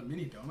the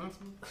mini donuts.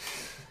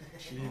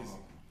 Jeez. Oh.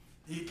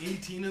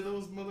 18 of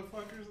those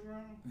motherfuckers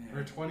around? Yeah.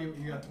 Or 20,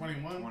 you got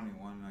 21?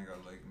 21, and I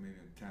got like maybe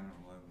 10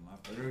 or 11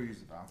 left. I gotta use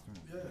the bathroom.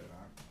 Yeah. Get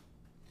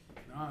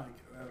back. Nah,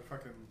 that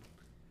fucking.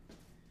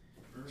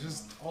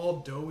 Just all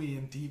doughy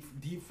and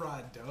deep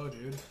fried dough,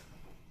 dude.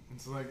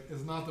 It's like,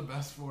 it's not the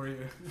best for you.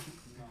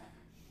 No.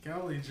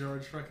 Can't believe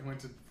George fucking went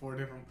to 4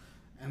 different.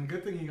 And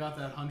good thing he got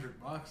that $100.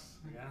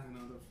 Yeah. You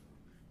know, to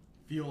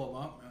fuel him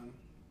up, man.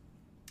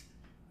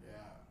 Yeah.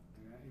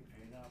 Yeah, you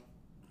paid up.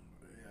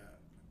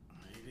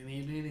 Yeah.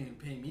 He didn't even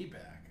pay me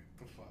back.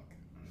 What the fuck?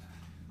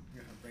 I'm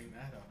gonna bring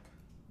that up.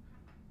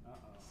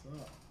 So,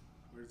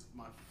 where's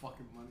my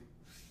fucking money?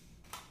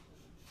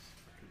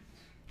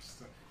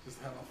 Just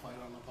have a fight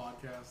on the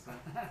podcast.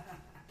 Huh?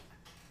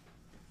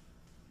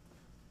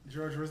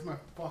 George, where's my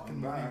fucking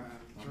I'm money, back. man?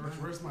 I'm George,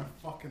 back. where's my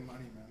fucking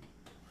money, man?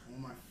 Oh,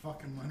 my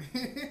fucking money.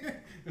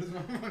 Where's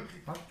my money?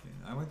 Fucking,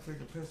 I went to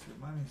take a piss. Your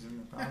money's in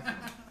the bathroom.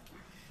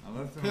 I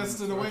left it Pissed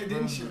on it the, away, I put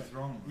didn't on you? the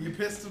throne, You right?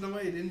 pissed it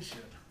away, didn't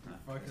you?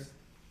 Nah, Fucker. pissed.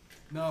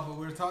 No, but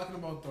we were talking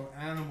about the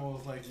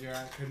animals, like you're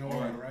at Kenora,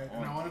 Alright, right? And I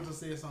alright. wanted to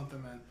say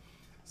something, man.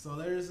 So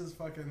there's this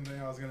fucking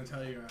thing I was gonna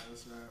tell you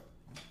guys,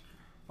 right?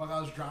 Fuck, I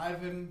was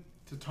driving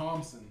to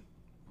Thompson.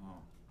 Oh.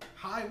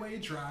 Highway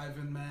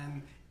driving,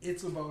 man.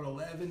 It's about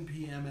 11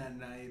 p.m. at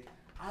night.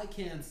 I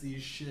can't see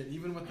shit.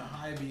 Even with the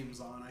high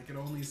beams on, I could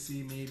only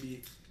see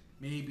maybe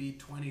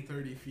 20,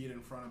 30 feet in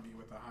front of me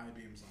with the high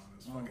beams on. It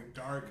was Oh, fucking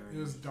dark. very It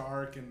was nice.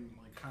 dark and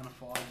like kind of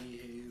foggy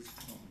haze.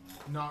 Oh,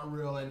 Not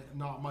real and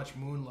not much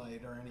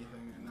moonlight or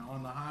anything. And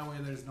on the highway,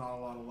 there's not a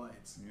lot of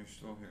lights. and you're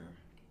still here.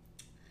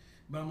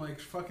 But I'm like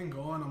fucking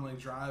going. I'm like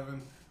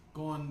driving,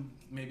 going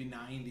maybe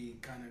 90,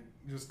 kind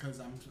of just because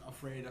I'm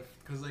afraid of.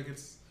 Because like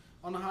it's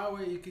on the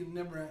highway, you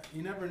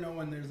never know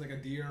when there's like a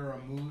deer or a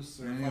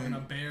moose or Yeah, fucking a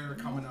bear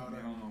coming out you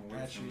don't know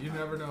at what's you. gonna You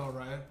never happen. know,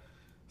 right?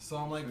 So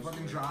I'm like Just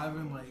fucking wait.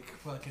 driving, like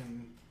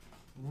fucking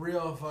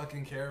real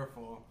fucking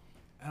careful.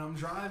 And I'm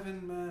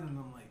driving, man, and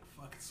I'm like,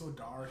 fuck, it's so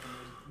dark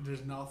and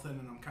there's nothing,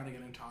 and I'm kind of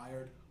getting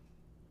tired.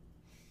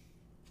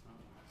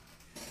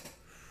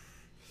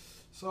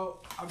 So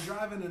I'm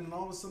driving, and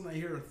all of a sudden I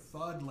hear a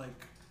thud, like,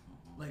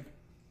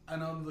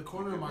 and on the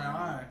corner of my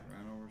eye,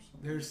 Ran over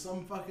something. there's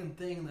some fucking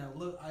thing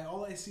that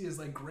all I see is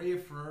like gray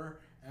fur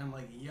and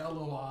like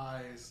yellow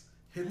eyes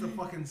hit the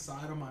fucking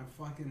side of my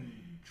fucking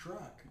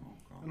truck. Oh,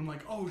 God. And I'm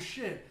like, oh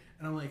shit.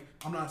 And I'm like,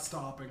 I'm not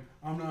stopping.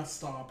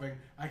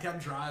 I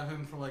kept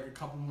driving for like a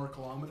couple more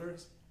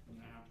kilometers.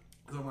 Yeah.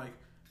 Cause I'm like,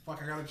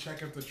 fuck, I gotta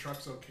check if the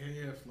truck's okay,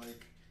 if like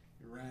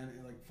it ran,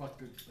 like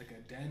fucked it, like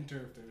a dent, or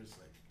if there's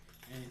like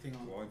anything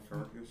on Wide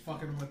carcass.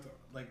 fucking with the,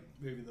 like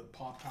maybe the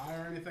pop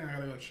tire or anything. I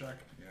gotta go check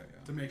Yeah,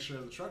 to make sure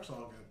the truck's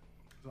all good.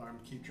 So I'm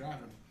keep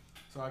driving.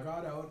 So I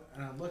got out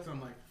and I looked and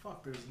I'm like,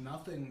 fuck, there's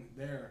nothing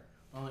there.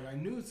 I'm like, I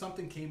knew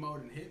something came out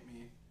and hit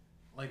me.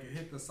 Like it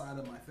hit the side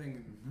of my thing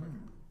and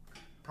fucking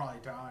probably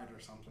died or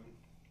something.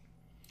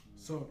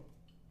 So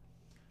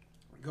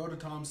I go to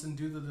Thompson,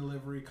 do the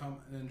delivery, come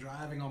and then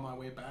driving on my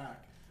way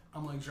back.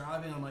 I'm like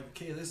driving, I'm like,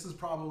 okay, this is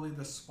probably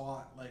the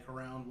spot like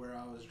around where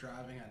I was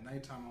driving at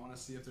nighttime. I want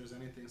to see if there's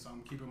anything, so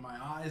I'm keeping my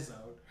eyes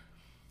out.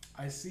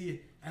 I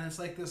see, and it's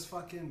like this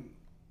fucking,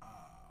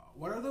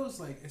 what are those,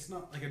 like, it's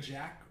not like a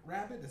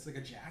jackrabbit, it's like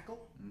a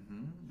jackal?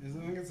 Mm-hmm.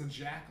 I think it's a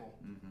jackal.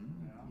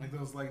 Mm-hmm. Yeah. Like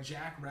those like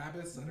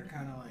jackrabbits that are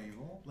kind of like,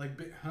 Evil?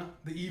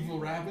 the evil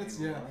rabbits?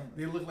 Evil Yeah. rabbit.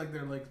 They look like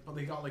they're like, but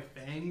they got like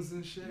fangs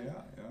and shit.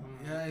 Yeah,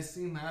 yeah. Yeah, I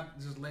seen that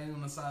just laying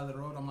on the side of the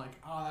road. I'm like,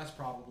 oh, that's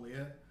probably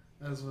it.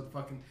 That's what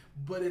fucking.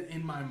 But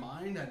in my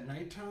mind at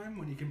nighttime,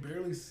 when you can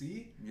barely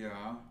see,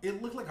 Yeah.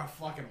 it looked like a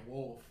fucking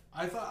wolf.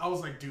 I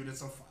was like, dude,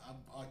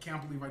 I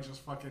can't believe I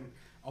just fucking,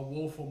 a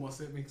wolf almost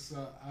hit me.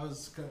 So I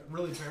was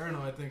really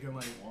paranoid, thinking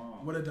like,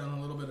 Wow. would have done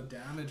a little bit of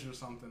damage or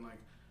something. Like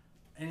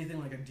anything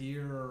like a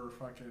deer or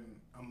fucking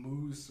a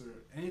moose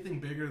or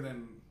anything bigger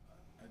than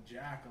a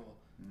jackal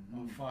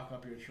will fuck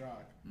up your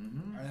truck.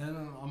 Mm-hmm. And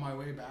then on my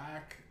way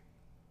back,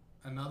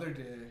 another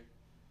day,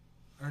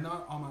 or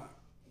not on my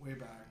way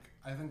back,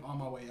 I think on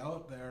my way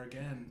out there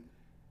again,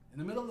 in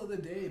the middle of the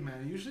day,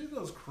 man, usually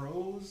those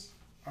crows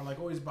are like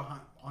always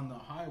behind on the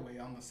highway,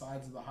 on the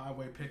sides of the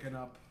highway, picking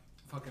up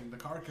fucking the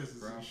carcasses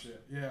and Scraps.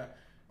 shit. Yeah.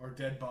 or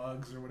dead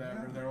bugs or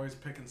whatever. Yeah. They're always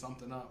picking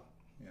something up.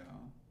 Yeah.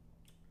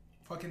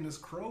 Fucking this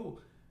crow,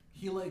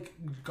 he like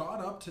got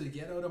up to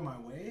get out of my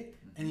way,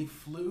 and he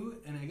flew,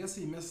 and I guess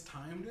he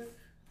mistimed it,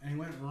 and he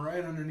went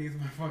right underneath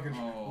my fucking,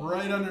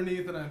 right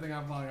underneath it. I think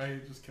I'm like, I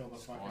just killed a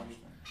fucking,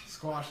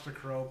 squashed a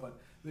crow. But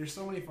there's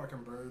so many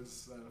fucking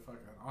birds that are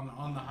fucking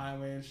on the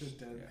highway and shit.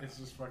 Dead. Yeah. It's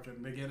just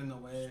fucking, they get in the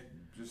way.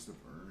 Just a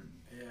bird.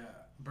 Yeah,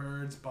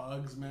 birds,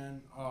 bugs,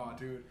 man. Oh,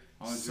 dude,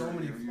 so your,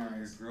 many your,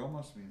 flies. Your grill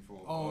must be full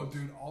of Oh, bugs.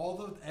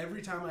 dude,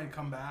 every time I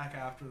come back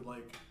after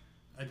like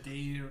a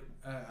day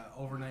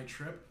overnight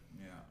trip,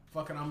 Yeah.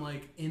 fucking, I'm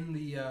like in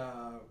the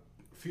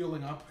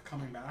fueling up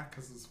coming back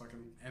because it's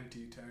fucking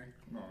empty tank.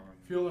 Oh,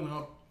 Fueling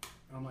up,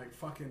 and I'm like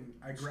fucking.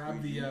 I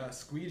grab the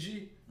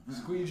squeegee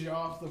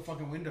off the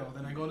fucking window.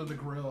 Then I go to the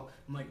grill.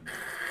 I'm like,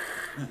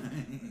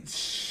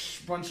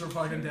 bunch of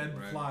fucking dead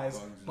flies,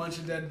 bunch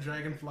of dead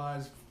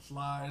dragonflies,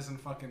 flies and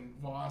fucking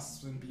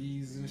wasps and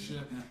bees and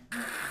shit.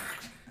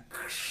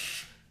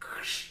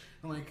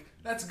 I'm like,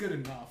 that's good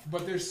enough,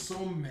 but there's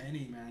so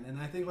many, man, and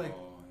I think like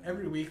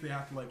every week they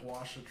have to like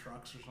wash the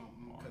trucks or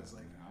something because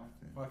like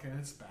fucking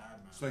it's bad,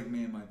 man. It's like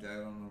me and my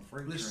dad on the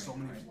freight train. There's so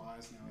many right?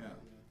 flies now.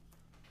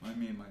 Yeah. Like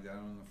me and my dad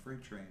on the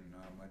freight train.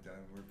 My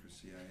dad worked for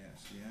CN,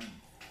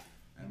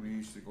 and we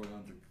used to go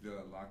down to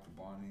Lac de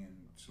Bonnie and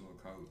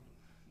Silicout,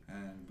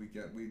 and we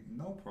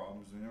no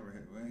problems. We never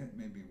hit. We hit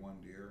maybe one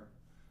deer,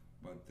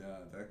 but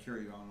that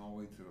carried on all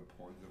the way to the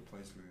port, the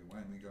place where we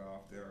went. We got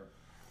off there,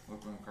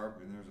 looked on the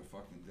carpet, and there's a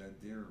fucking dead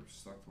deer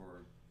stuck to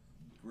our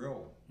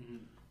grill,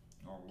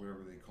 or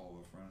whatever they call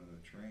the front of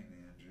the train,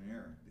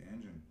 the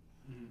engine.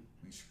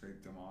 We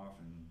scraped them off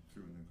and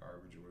threw in the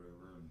garbage or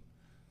whatever,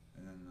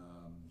 and then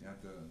you have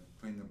to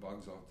clean the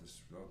bugs out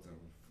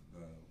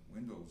the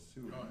windows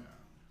too. Oh right? yeah.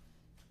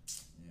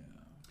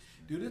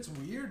 Dude, it's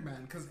weird,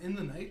 man, because in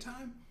the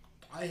nighttime,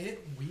 I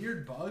hit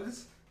weird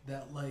bugs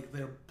that, like,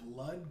 their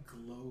blood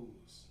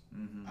glows.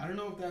 I don't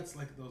know if that's,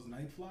 like, those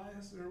night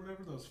flies or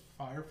whatever, those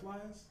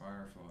fireflies.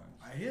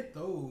 I hit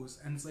those,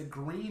 and it's, like,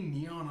 green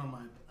neon on my...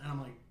 And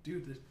I'm like,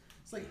 dude,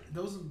 it's like,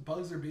 those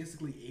bugs are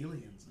basically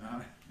aliens,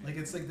 man. Like,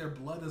 it's like their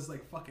blood is,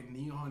 like, fucking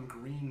neon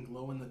green,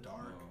 glow in the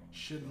dark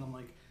shit, and I'm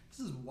like, this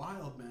is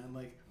wild, man.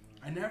 Like,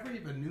 I never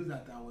even knew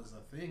that was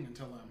a thing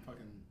until I'm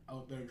fucking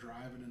out there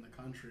driving in the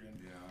country, and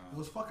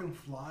those fucking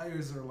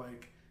flies are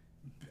like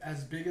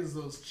as big as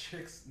those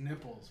chicks'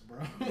 nipples, bro.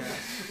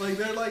 Like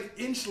they're like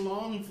inch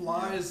long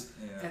flies,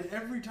 and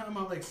every time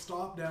I like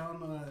stop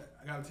down,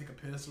 I gotta take a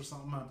piss or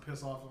something. I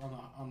piss off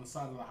on the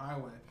side of the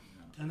highway.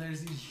 And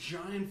there's these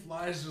giant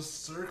flies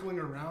just circling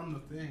around the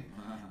thing,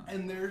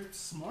 and they're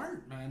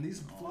smart, man.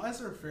 These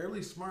flies are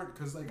fairly smart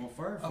because, like,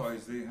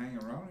 fireflies they hang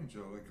around each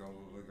other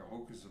like a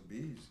hocus of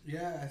bees.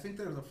 Yeah, I think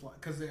they're the fly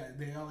because they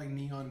got like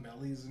neon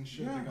bellies and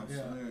shit. Yeah,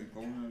 they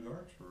glow in the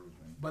dark sort of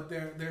thing. But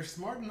they're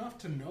smart enough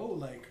to know,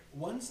 like,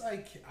 once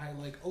I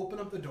like open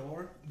up the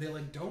door, they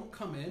like don't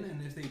come in,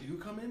 and if they do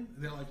come in,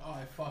 they're like, oh,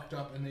 I fucked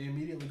up, and they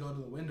immediately go to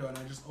the window, and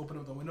I just open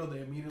up the window,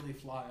 they immediately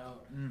fly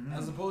out,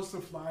 as opposed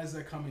to flies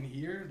that come in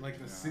here, like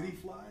the city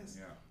flies.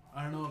 Yeah.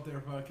 I don't know if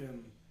they're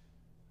fucking.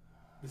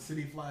 The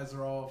city flies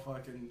are all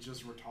fucking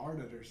just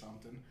retarded or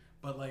something,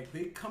 but like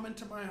they come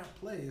into my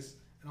place,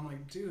 and I'm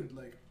like, dude,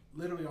 like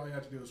literally all you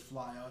have to do is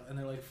fly out, and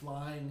they're like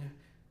flying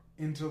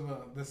into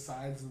the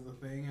sides of the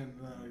thing, and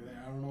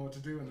I don't know what to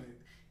do, and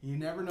he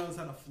never knows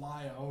how to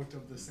fly out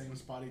of the same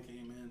spot he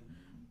came in.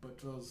 But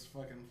those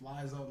fucking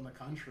flies out in the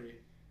country,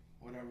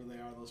 whatever they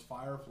are, those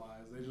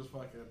fireflies, they just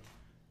fucking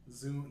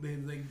zoom.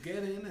 They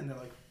get in and they're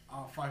like,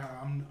 oh fuck,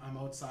 I'm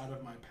outside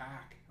of my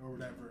pack or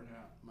whatever.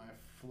 My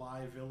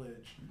fly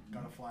village.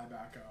 Gotta fly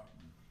back out.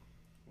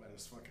 But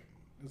it's fucking,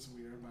 it's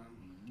weird,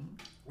 man.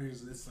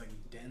 There's this like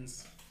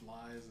dense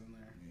flies in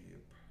there.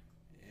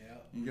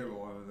 Yep. You get a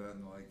lot of that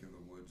in the Lake of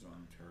the Woods,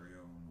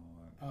 Ontario, and all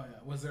that. Oh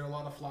yeah. Was there a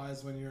lot of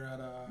flies when you're at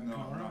No,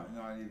 Kenora?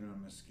 not even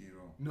a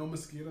mosquito. No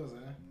mosquitoes,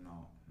 eh?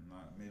 No,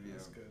 not maybe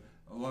That's good.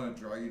 a lot of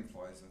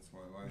dragonflies. That's why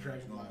there's no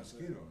Dragonflies,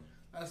 mosquitoes.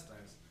 That's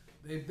nice.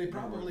 They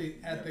probably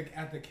at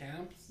the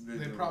camps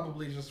they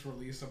probably just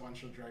release a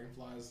bunch of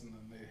dragonflies and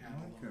then they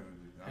handle them.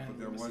 But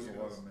there was a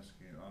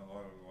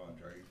lot of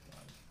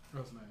dragonflies.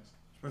 That was nice.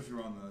 Especially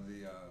around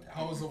the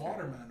How was the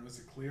water, man? Was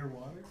it clear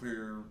water?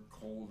 Clear,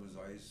 cold as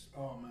ice.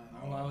 Oh man,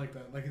 I like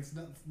that. Like it's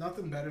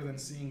nothing better than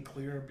seeing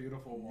clear,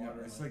 beautiful water.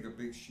 Yeah, it's like a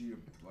big sheet of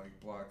like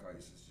black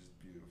ice. It's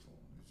just beautiful.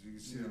 You can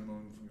see the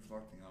moon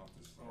reflecting off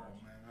the stars.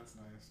 Oh man, that's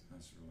nice.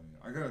 That's really.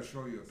 I gotta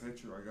show you a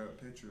picture. I got a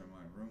picture in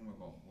my room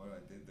about what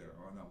I did there,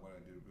 or not what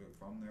I did, but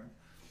from there.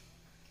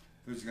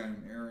 There's a guy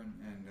named Aaron,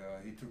 and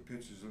he took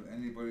pictures of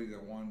anybody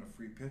that wanted a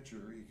free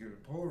picture. He could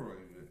have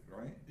Polaroided it,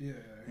 right? Yeah.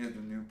 He had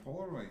the new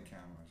Polaroid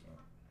cameras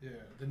up.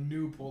 Yeah, the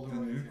new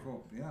Polaroid.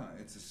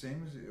 It's the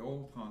same as the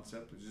old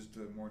concept, it's just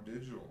more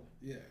digital.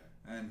 Yeah.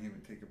 And he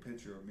would take a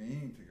picture of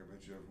me, and take a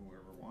picture of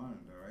whoever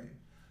wanted, all right?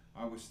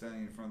 I was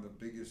standing in front of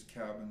the biggest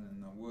cabin in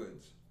the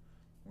woods,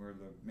 where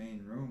the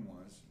main room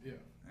was. Yeah.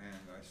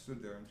 And I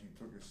stood there, and he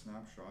took a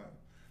snapshot,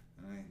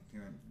 and I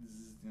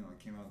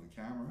came out of the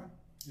camera,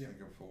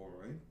 like a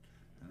Polaroid,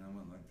 And I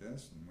went like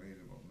this and waited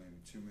about maybe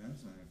 2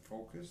 minutes, and it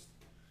focused,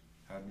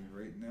 had me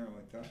right in there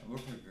like that. I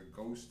looked like a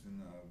ghost in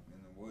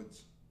the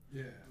woods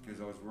Yeah.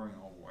 because I was wearing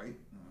all white.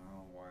 And I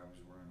don't know why I was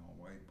wearing all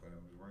white, but I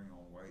was wearing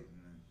all white, and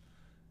then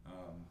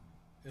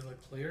It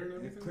looked clear and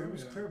everything. it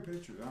was clear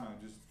picture. I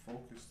just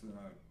focused and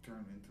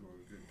turned into a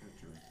good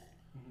picture.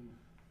 Mm-hmm.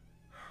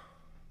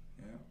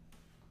 Yeah.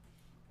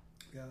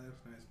 Yeah, that's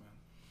nice, man.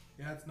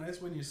 Yeah, it's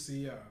nice when you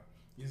see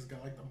he's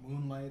got like the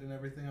moonlight and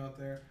everything out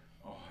there.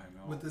 Oh, I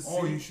know. With the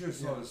you sea- should have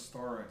saw yeah. the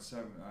star at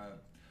 7,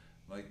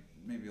 like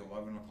maybe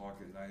 11 o'clock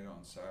at night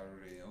on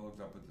Saturday. I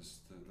looked up at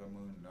the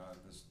moon,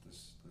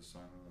 the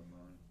sun of the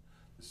moon,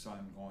 the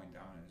sun going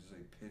down. It's just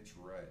like pitch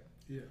red.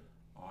 Yeah.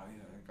 Oh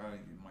yeah, I gotta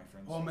get my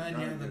friends. Oh man,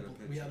 gotta yeah, get a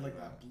picture we had like of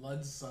that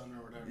blood sun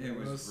or whatever. Yeah,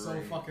 it was so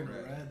very fucking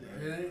red. red,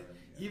 And red,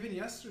 yeah. even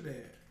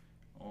yesterday.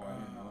 Oh, I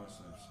didn't notice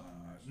the sun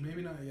yesterday.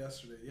 Maybe not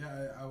yesterday.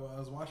 Yeah, I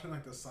was watching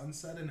like the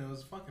sunset and it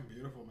was fucking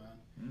beautiful, man.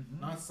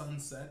 Mm-hmm. Not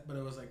sunset, but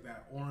it was like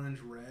that orange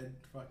red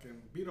fucking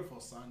beautiful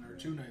sun. Or Yeah.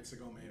 2 nights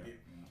ago maybe.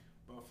 Yeah,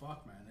 But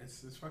fuck, man,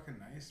 it's fucking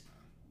nice,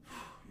 man.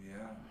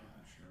 yeah.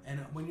 Sure.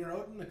 And when you're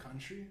out in the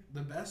country,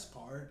 the best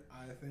part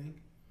I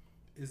think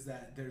is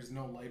that there's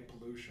no light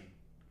pollution.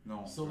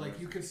 No. So there like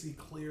you isn't. can see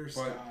clear But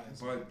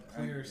skies,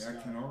 clear at sky.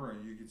 Kenora,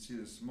 you could see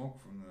the smoke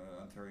from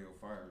the Ontario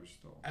fires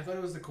still. I thought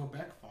it was the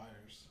Quebec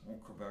fires. Oh,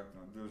 Quebec,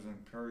 no. There's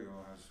Ontario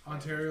has fires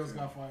Ontario's too.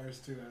 got fires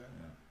too.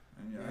 Yeah.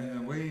 And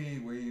Yeah.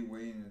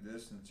 way in the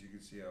distance, you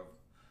could see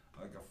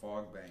like a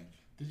fog bank.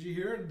 Did you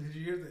hear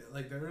that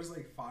like there was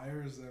like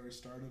fires that were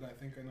started I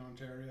think in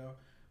Ontario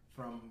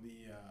from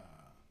the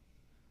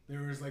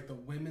there was like the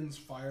women's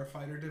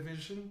firefighter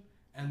division,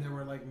 and they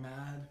were like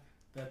mad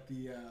that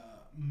the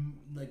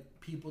like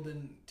people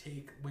didn't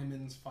take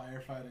women's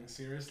firefighting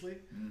seriously.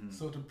 Mm-hmm.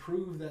 So to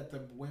prove that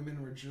the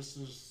women were just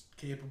as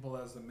capable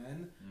as the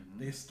men,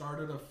 Mm-hmm. they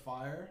started a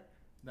fire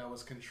that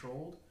was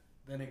controlled.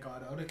 Then it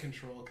got out of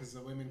control because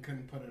the women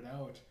couldn't put it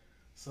out.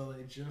 So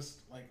they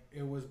just like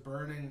it was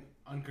burning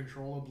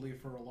uncontrollably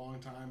for a long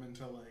time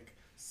until like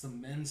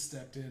some men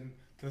stepped in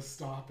to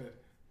stop it.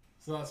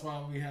 So that's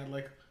why we had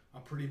like a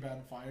pretty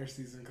bad fire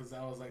season, because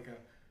that was like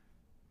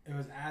it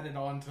was added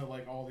on to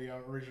like all the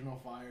original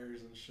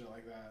fires and shit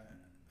like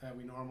that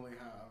we normally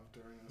have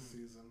during the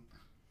season.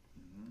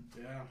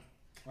 Mm-hmm. Yeah,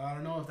 well, I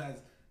don't know if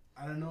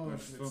There's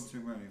if still it's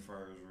too many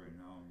fires right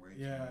now. Way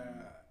too yeah,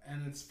 many.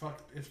 and it's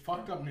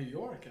fucked up New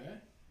York, eh?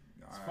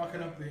 It's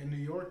fucking up the New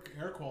York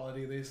air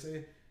quality. They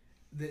say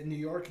that New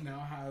York now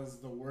has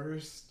the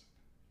worst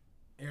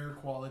air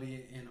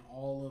quality in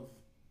all of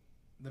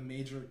the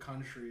major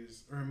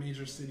countries or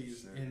major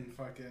cities in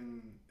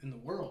the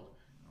world.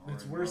 Or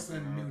It's in worse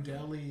North than New America.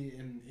 Delhi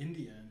in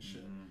India and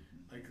shit.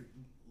 Mhm. Like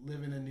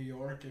living in New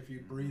York, if you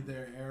breathe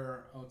their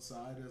air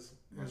outside is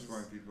That's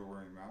why people are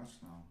wearing masks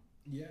now.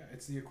 yeah,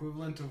 it's the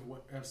equivalent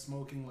of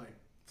smoking like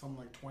something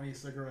like 20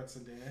 cigarettes a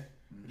day,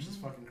 which is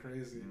fucking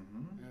crazy.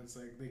 Mm-hmm. And it's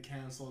like they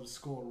canceled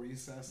school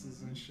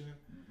recesses and shit.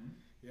 Mm-hmm.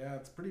 Yeah,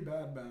 it's pretty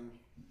bad, man.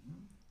 Mm-hmm.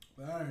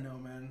 But I don't know,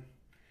 man.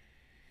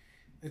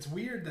 It's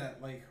weird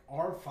that like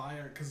our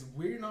fire, because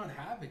we're not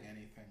having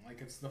anything.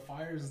 Like it's the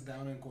fires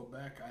down in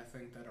Quebec, I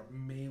think, that are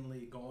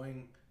mainly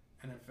going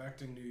and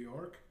affecting New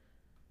York.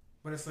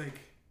 But it's like,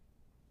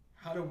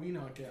 how do we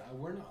not get?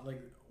 We're not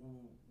like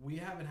we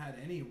haven't had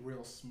any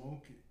real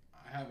smoke.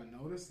 I haven't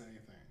noticed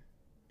anything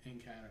in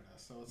Canada,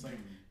 so it's like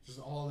just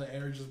all the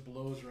air just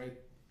blows right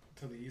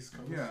to the East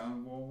Coast. Yeah,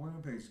 well,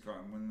 Winnipeg's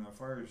gotten when the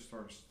fires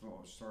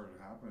started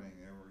happening.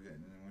 They were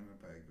getting in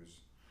Winnipeg.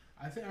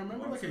 I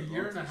remember Lots like a of-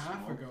 year and a lots of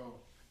half smoke. ago,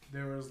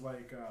 there was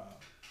like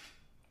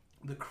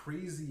the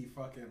crazy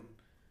fucking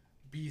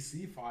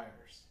BC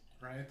fires,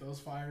 right? Those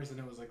fires, and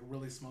it was like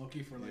really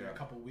smoky for like Yeah. a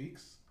couple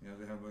weeks. Yeah,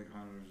 they have like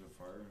hundreds of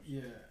fires.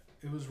 Yeah,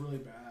 it was really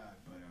bad.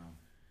 But Yeah.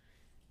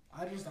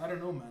 I don't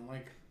know, man.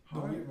 Like,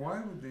 Why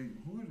would they?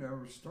 Who would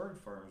ever start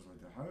fires like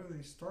that? How do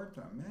they start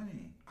that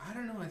many? I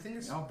don't know. I think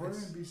it's Alberta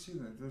it's- and BC,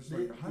 there's they-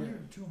 like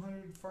 100,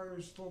 200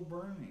 fires still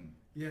burning.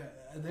 Yeah,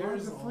 Why did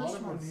there's the a lot first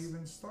of one it's-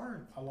 even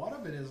start? a lot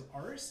of it is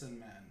arson,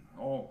 man.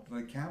 Oh,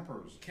 like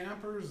campers.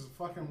 Campers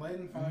fucking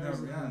lighting And fires.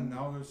 and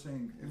now they're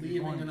saying if leaving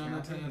you're going an camping,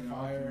 unattended you're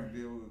not fire. going to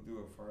be able to do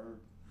a fire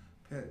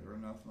pit or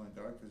nothing like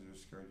that because you're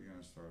scared you're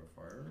going to start a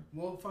fire.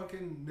 Well,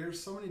 fucking,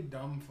 there's so many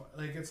dumb,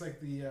 like, it's like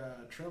the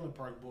Trailer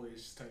Park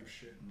Boys type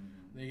shit.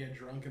 Mm-hmm. They get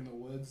drunk in the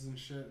woods and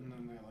shit, and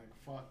then they're like,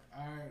 fuck,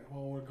 alright,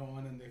 well, we're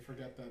going, and they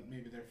forget that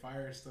maybe their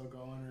fire is still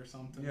going or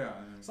something. Yeah.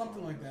 and it's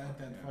Something going like to that,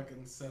 fire, that yeah.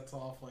 fucking sets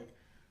off, like,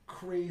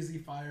 crazy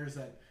fires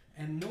that,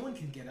 and no one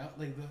can get out,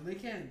 like, they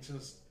can't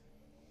just,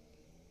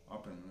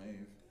 Up and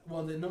leave.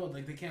 well,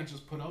 they can't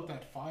just put out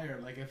that fire,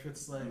 like, if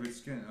it's like, If it's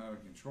getting out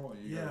of control,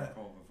 you Yeah. gotta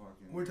call the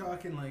fucking. we're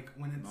talking, like,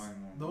 when it's,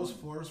 911. those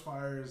forest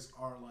fires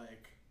are,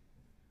 like,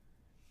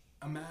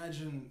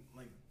 imagine,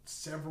 like,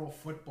 several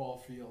football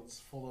fields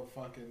full of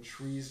fucking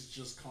trees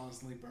just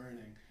constantly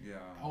burning Yeah.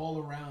 all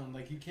around.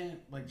 Like, you can't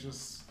like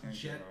just Can't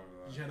get jet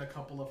out of that. jet a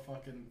couple of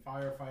fucking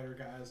firefighter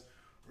guys,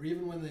 or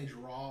even when they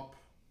drop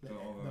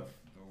All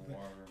the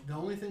water. the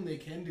only thing they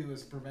can do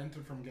is prevent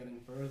it from getting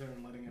further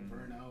and letting it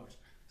burn out.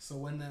 So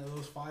when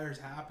those fires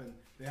happen,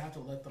 they have to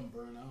let them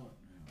burn out.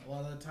 A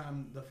lot of the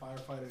time, the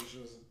firefighters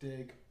just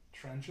dig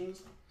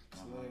trenches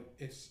so that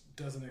it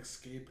doesn't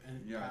escape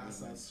and pass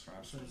that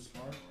certain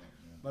spark.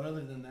 But other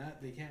than that,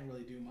 they can't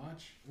really do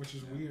much, which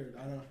is weird.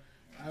 I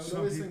would some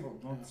always people,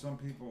 think. Some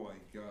people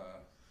like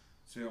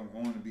say I'm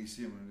going to BC,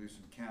 I'm going to do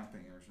some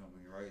camping or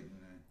something, right? And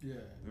then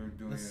they're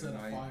doing it at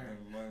night,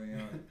 and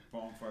lighting a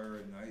bonfire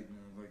at night, and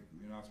they're like,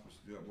 you're not supposed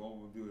to do it. Well,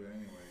 we'll do it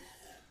anyways.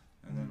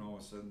 And then all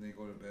of a sudden they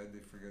go to bed,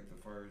 they forget the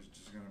fire is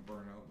just going to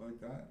burn out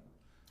like that.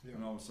 Yeah.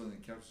 And all of a sudden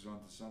it catches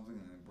onto something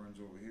and it burns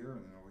over here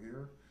and then over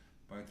here.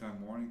 By the time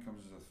morning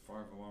comes, there's a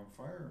 5-alarm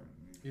fire and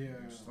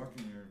you're stuck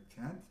in your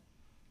tent.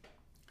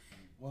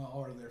 Well,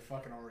 or they're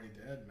fucking already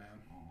dead,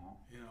 man.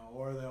 You know,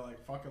 or they're like,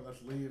 fuck it,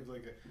 let's leave.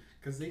 Like,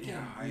 because they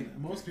can't,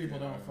 most people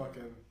don't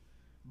fucking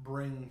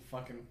bring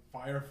fucking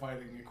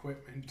firefighting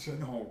equipment to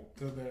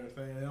their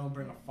thing. They don't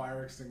bring a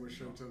fire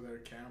extinguisher to their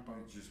camp.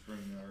 They just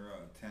bring their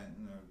tent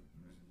and their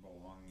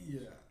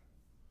belongings.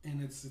 Yeah.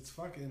 And it's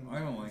fucking. I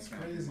don't like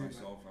camping crazy,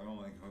 myself. I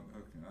don't like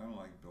hooking. I don't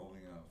like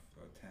building a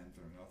tent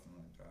or nothing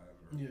like that.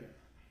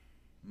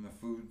 And the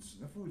food's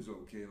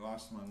okay.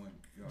 Last time I went.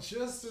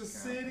 Just a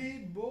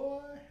city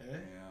boy.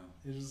 Hey? Yeah.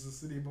 You're just a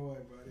city boy,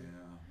 buddy.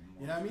 Yeah.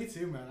 Yeah, me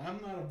too, man. I'm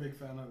not a big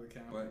fan of the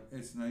camping. But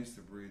it's nice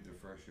to breathe the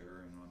fresh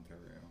air in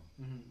Ontario.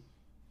 Mm-hmm.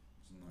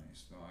 It's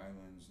nice. The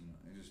islands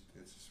and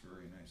it's just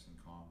very nice and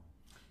calm.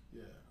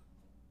 Yeah.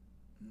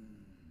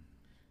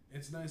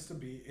 It's nice to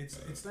be.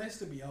 It's nice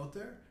to be out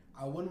there.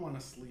 I wouldn't want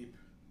to sleep.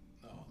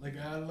 No, like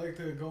I'd like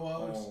to go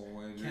out.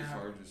 It is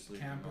hard to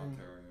sleep camping. in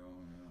Ontario.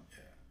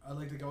 Yeah, I'd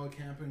like to go out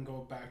camping and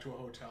go back to a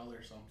hotel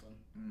or something.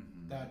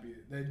 Mm-hmm.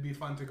 That'd be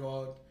fun to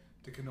go out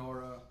to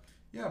Kenora.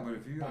 Yeah, but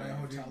if you buy a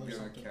hotel can or get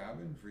something. a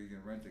cabin, you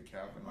can rent a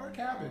cabin. Or a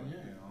cabin,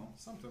 you know,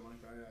 something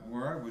like that. Yeah.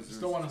 Where I was,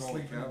 still want to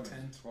sleep cabins, in a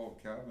tent.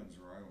 12 cabins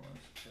where I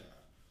was. Yeah.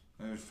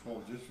 And there's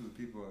 12 just for the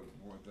people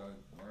that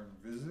aren't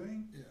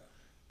visiting. Yeah.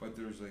 But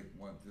there's the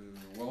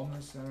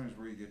wellness centers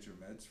where you get your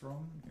meds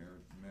from,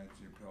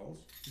 your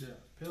pills. Yeah,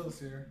 pills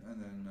here. And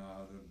then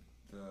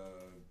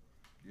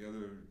the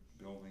other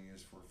building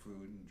is for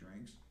food and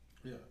drinks.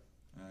 Yeah.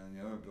 And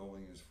the other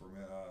building is for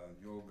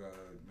yoga,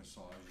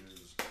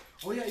 massages.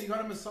 Oh yeah, you got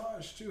a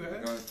massage too, hey?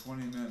 I got a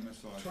 20-minute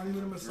massage.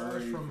 20-minute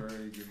massage from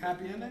very good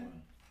Happy Ending?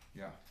 Woman.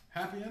 Yeah.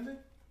 Happy Ending?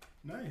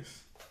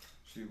 Nice.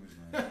 She was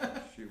nice.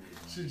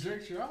 She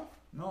jerked you off?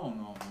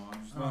 No.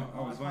 I'm just not. I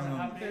was lying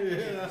on.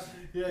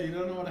 Yeah, you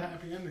don't know what a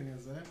happy ending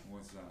is, eh?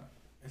 What's that?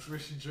 It's where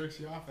she jerks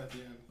you off at the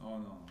end. Oh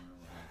no,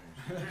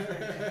 never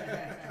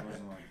happened. It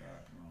wasn't like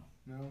that.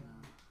 No.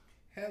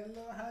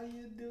 Hello, how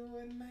you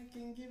doing? I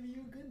can give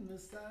you a good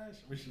massage.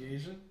 Was she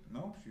Asian?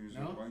 No, she was a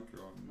white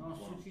girl. No,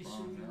 Suki.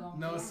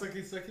 No,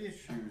 Suki.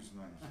 She was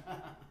nice.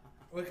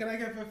 What can I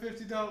get for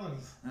 $50?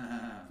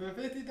 For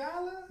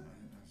 $50?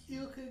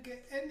 You could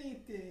get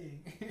anything.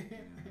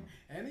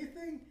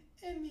 Anything?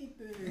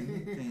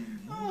 Anything.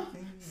 Oh,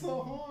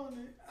 so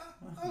horny.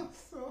 Oh,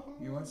 so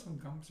horny. You want some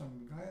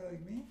guy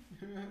like me?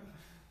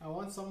 I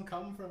want some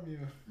cum from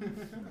you.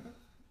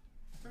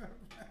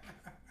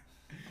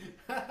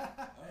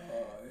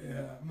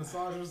 Yeah.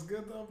 Massage was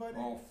good though, buddy.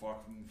 Oh,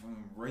 fucking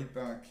from right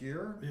back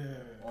here.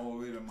 Yeah. All the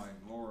way to my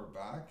lower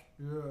back.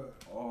 Yeah.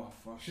 Oh,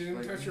 fuck. She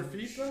didn't touch your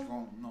feet though?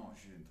 No,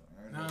 she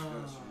didn't. No. She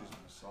was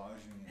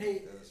massaging me. Hey,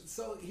 like this.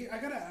 so here, I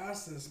gotta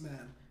ask this,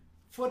 man.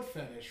 Foot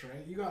fetish,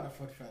 right? You got a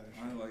foot fetish.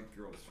 I like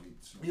girls'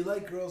 feet. So. You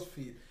like girls'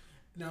 feet.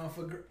 Now, if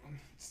a girl,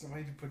 why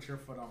did you put your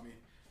foot on me?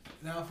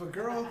 Now, if a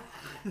girl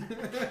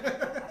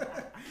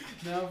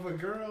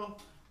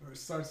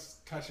starts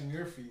touching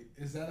your feet,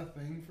 is that a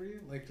thing for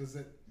you? Like, does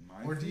it,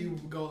 or do you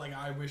go like,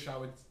 I wish I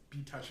would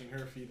be touching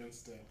her feet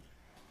instead?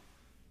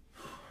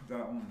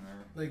 That one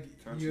there. Like,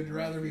 you'd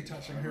rather be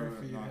touching her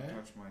feet, not eh?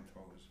 touch my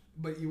toes.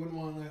 But you wouldn't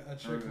want a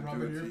chick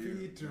rubbing your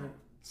feet or no.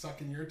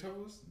 sucking your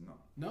toes? No.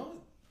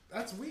 No?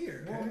 That's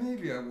weird. Well, eh?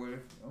 maybe I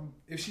would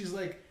if she's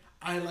like,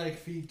 I like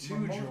feet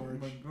too, George.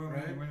 But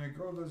right? when a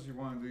girl does you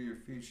want to do your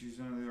feet, she's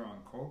either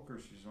on coke or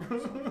she's on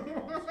something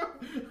else.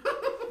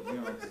 You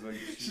know, 'cause like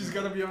she's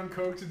got to be on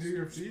coke to do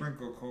your feet.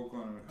 Sprinkle coke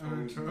on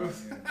her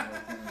toes.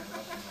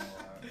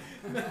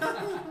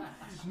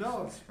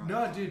 No,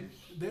 dude.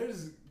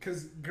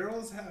 Because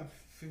girls have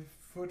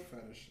foot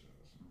fetishes,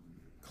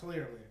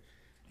 clearly,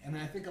 and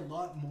I think a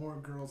lot more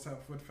girls have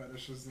foot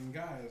fetishes than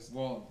guys.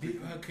 Well,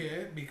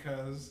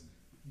 because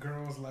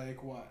girls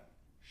like what?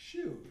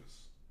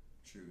 Shoes.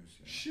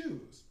 Yeah.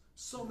 Shoes.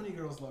 So many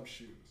girls love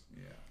shoes.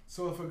 Yeah.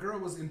 So if a girl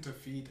was into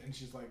feet and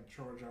she's like,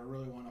 George, I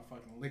really want to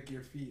fucking lick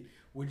your feet,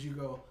 would you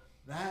go,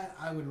 that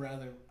I would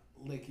rather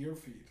lick your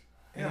feet?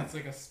 And it's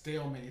like a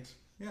stalemate.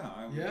 Yeah,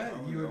 I would.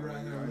 You would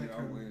rather lick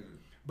her. Would.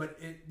 But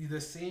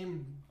the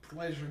same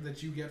pleasure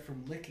that you get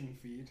from licking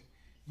feet,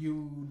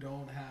 you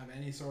don't have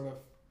any sort of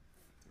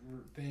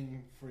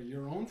thing for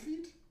your own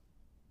feet?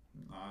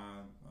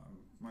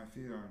 My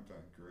feet aren't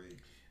that great.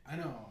 I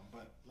know,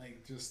 but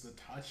like just the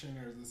touching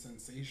or the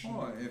sensation.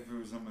 Oh, if it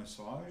was a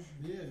massage,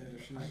 yeah,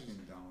 I'd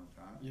be down with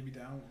that. You'd be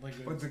down,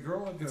 like. But the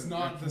girl, it's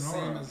not the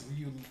same as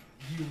you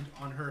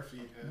on her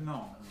feet.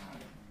 No.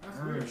 That's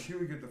Or weird. she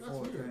would get the That's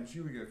full weird. attention. She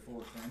would get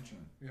full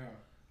attention. Yeah.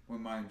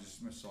 When mine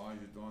just massage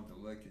it, don't have to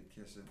lick it,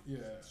 kiss it,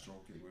 Yeah.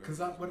 stroke it, whatever. Because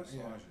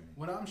Massaging.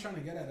 what I'm trying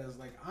to get at is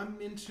like I'm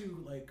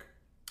into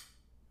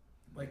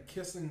like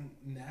kissing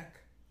neck,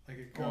 like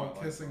a girl Oh, I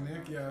like kissing that.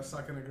 neck, yeah,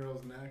 sucking a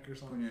girl's neck or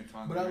something. Putting your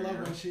tongue But in I your love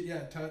ear. when she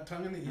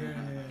tongue in the ear,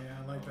 yeah,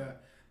 I like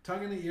that.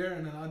 Tongue in the ear,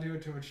 and then I'll do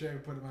it to a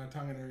chick, put my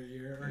tongue in her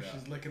ear, or Yeah.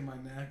 she's licking my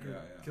neck, or Yeah,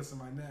 yeah. kissing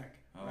my neck,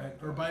 I right?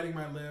 like Or that. biting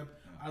my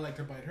lip. Yeah. I like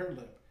to bite her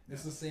lip.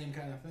 It's the same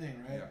kind of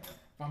thing, right? Yeah,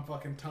 If I'm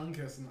fucking tongue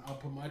kissing, I'll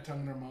put my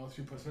tongue in her mouth.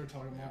 She puts her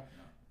tongue in my mouth.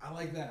 yeah. I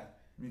like that.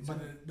 Me too.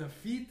 But the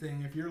feet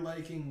thing, if you're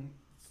liking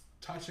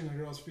touching a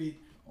girl's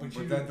feet, But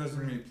you that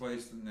doesn't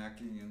replace the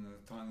necking and the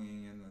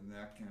tonguing and the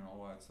neck and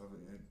all that stuff.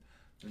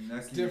 The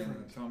necking and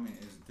different. the tonguing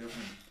is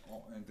different,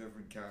 in a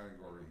different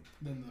category.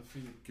 than the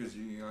feet. Because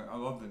I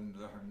love her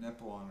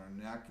nipple on her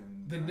neck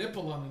and The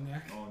nipple on the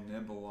neck. Oh,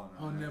 nibble on her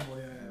Oh, neck. nibble,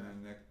 yeah, yeah. And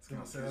then neck,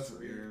 gonna say, that's kiss her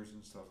weird. ears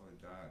and stuff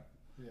like that.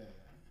 Yeah.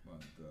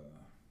 But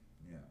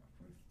yeah,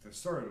 to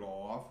start it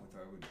all off with,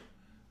 I would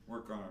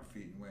work on her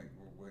feet and make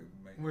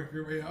Work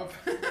your way up.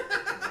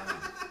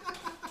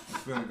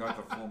 That's when I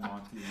got the full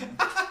Monty in.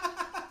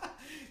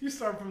 You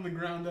start from the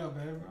ground up,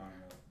 babe. Uh,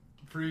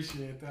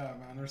 Appreciate that,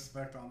 man.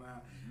 Respect on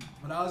that.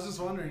 But I was just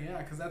wondering, yeah,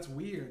 because that's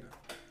weird.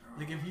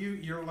 Like if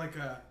you're like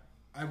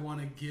I want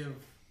to give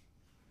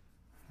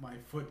my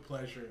foot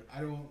pleasure.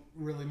 I don't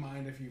really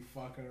mind if you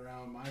fucking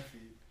around my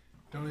feet.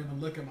 Don't even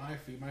look at my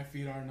feet. My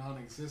feet are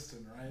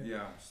non-existent, right?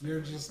 Yeah.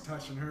 You're just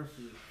touching her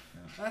feet.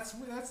 Yeah. That's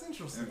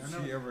interesting. If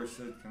I she know. ever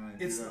said, "Can I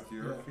do It's- that to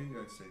your yeah. feet?"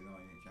 I'd say, "No,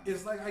 you can't."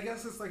 It's like, I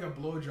guess it's like a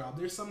blowjob.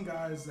 There's some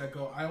guys that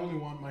go, I only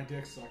want my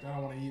dick sucked. I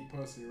don't want to eat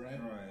pussy,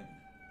 right? Right.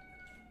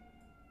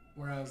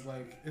 Whereas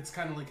like it's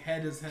kind of like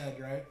head is head,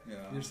 right? Yeah.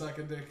 You're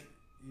sucking dick.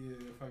 Yeah,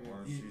 fucking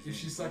Or eat. she's If she's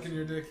eating sucking pussy.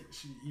 your dick,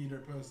 she eat her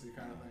pussy,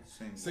 kind of thing.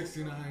 Same.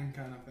 69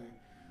 kind of thing.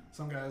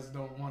 Some guys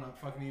don't want to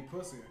fucking eat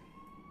pussy. Yeah.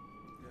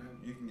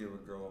 You can give a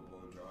girl a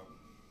blowjob.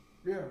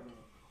 Yeah.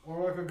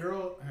 Or like a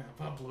girl,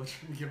 not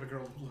blowjob. You give a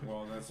girl a blowjob.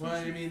 Well, that's Well,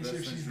 when I she, mean, that's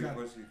if when she's she got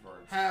pussy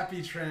farts.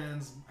 Happy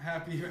trans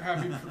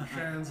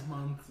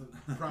month,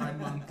 Pride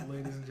month,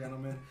 ladies and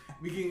gentlemen.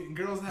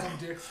 Girls have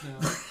dicks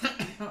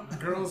now.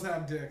 Girls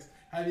have dicks.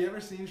 Have you ever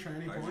seen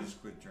tranny I porn?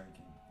 just quit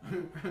drinking.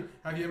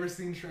 Have you ever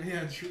seen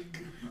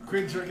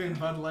quit drinking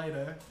Bud Light,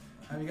 eh?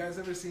 Have you guys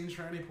ever seen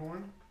tranny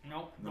porn?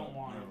 Nope, No, don't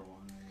want it. never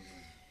wanted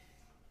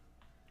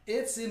it.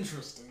 It's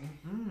interesting.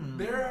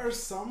 There are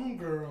some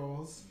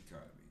girls You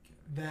gotta be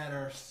kidding. that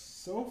are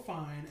so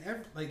fine.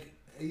 Like,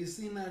 have you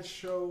seen that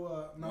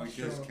show? Not Like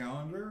show. his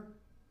calendar?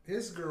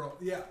 His girl,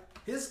 yeah,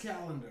 his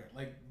calendar,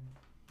 like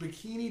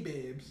bikini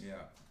babes, Yeah.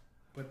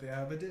 but they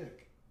have a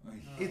dick.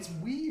 Like, It's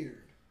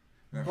weird,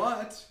 Yeah.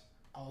 but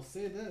I'll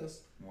say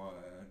this: what?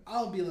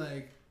 I'll be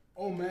like,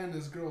 "Oh man,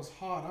 this girl's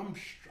hot.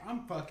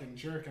 I'm fucking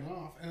jerking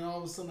off," and all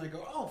of a sudden I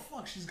go, "Oh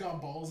fuck, she's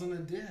got balls and a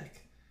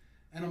dick,"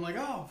 and I'm like,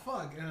 "Oh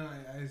fuck," and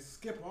I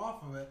skip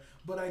off of it.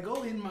 But I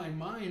go in my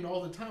mind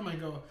all the time. I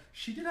go,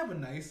 "She did have a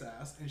nice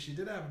ass and she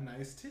did have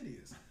nice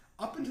titties."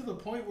 Up until the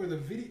point where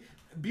the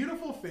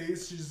beautiful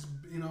face, she's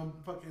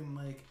fucking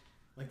like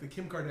the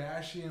Kim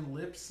Kardashian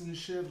lips and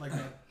shit, like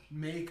that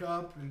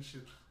makeup and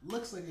shit.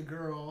 Looks like a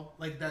girl,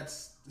 like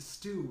that's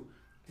Stu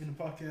in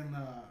fucking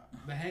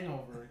The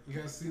Hangover. You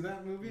guys see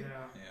that movie? Yeah.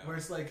 Yeah. Where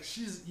it's like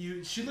she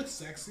looks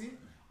sexy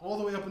all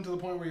the way up until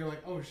the point where you're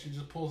like, oh, she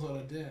just pulls out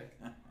a dick.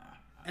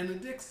 And the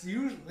dicks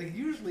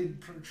usually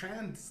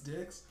trans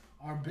dicks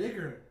are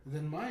bigger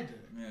than my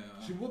dick. Yeah.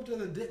 She whooped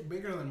out a dick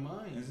bigger than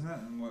mine. Isn't that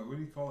what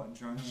do you call it in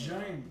China?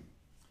 Giant.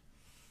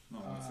 No,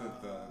 what's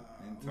that?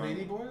 In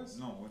Lady Thailand? boys?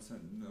 No, what's that?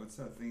 What's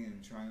that thing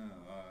in China?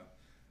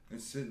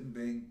 It's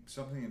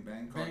something in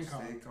Bangkok.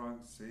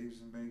 Bangkok.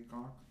 Stays in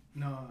Bangkok.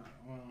 No,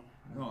 well,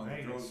 No, the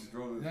Vegas.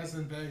 girl. that's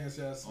in Vegas.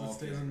 Yes, what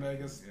stays in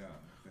Vegas. Yeah.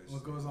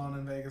 What goes on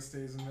in Vegas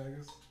stays in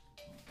Vegas.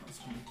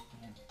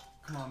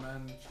 Come on,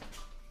 man.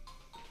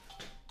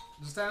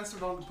 Just answer.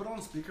 Don't put on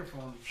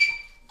speakerphone.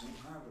 Don't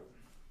have it.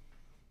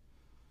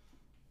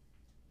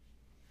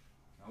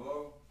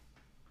 Hello?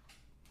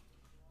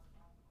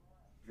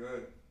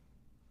 Good.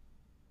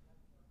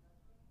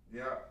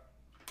 Yeah.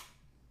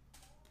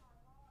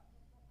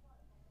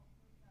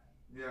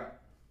 Yeah.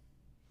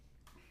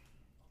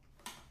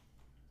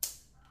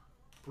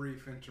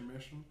 Brief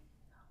intermission.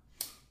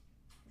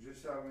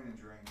 Just having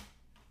a drink.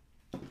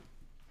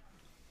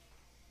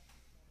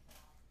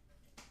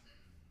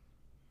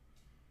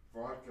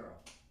 Vodka.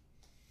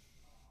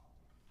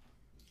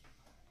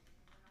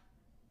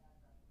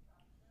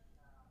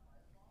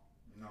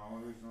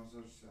 No, there's no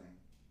such thing.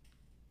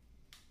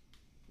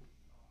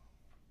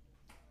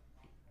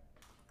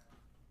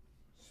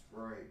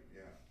 Sprite,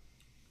 yeah.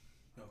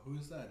 Yo, who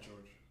is that,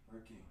 George?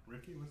 Ricky.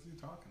 Ricky? What's he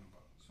talking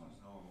about? This one's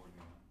no what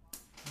you want.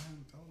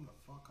 Man, tell him to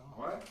fuck off.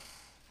 What?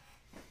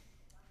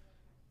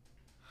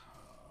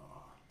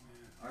 Oh,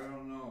 man. I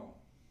don't know.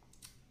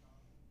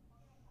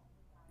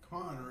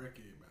 Come on,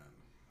 Ricky, man.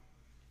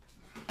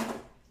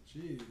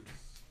 Jeez. You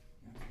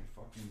have to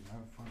fucking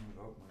have fun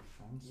without my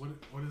phones.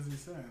 What is he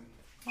saying?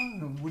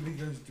 What are you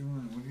guys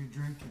doing? What are you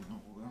drinking?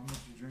 Oh, how much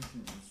you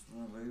drinking? It's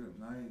late at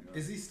night.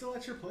 Is he still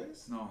at your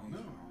place? No, he's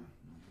No. gone.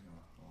 No, he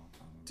left a long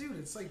time ago. Dude,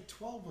 it's like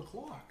 12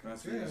 o'clock.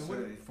 That's what he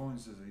said. He phone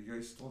says, "Are you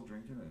guys still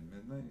drinking at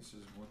midnight?" He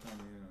says, "What time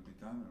are you gonna be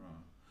done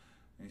around?"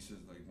 And he says,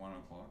 "Like 1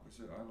 o'clock." I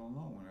said, "I don't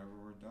know. Whenever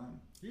we're done."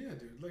 Yeah,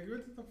 dude. Like,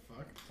 what the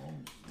fuck?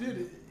 Phone.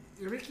 Dude,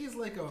 Ricky's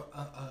like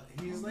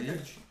he's like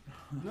a,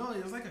 no,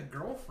 he's like a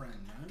girlfriend,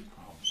 man.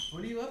 Oh,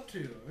 What are you up to?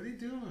 What are you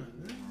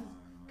doing?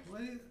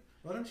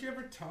 Why don't you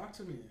ever talk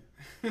to me?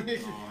 no,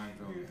 I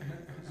don't.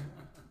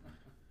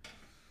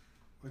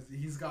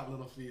 He's got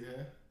little feet,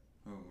 eh?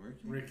 Oh,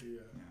 Ricky? Ricky,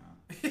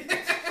 Yeah.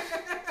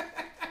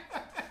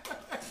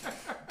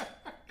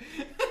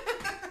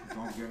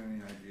 Don't get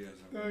any ideas.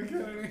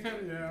 Okay,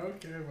 yeah,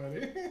 okay,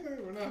 buddy.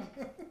 We're not.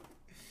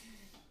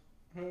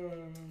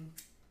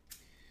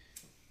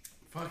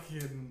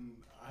 Fucking.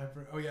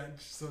 Oh, yeah,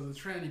 so the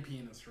tranny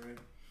penis, right?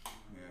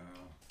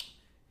 Yeah.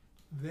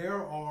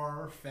 There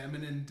are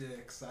feminine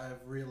dicks,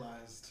 I've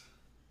realized,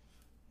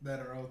 that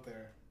are out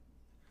there.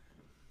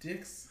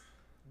 Dicks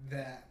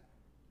that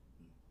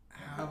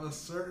have a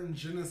certain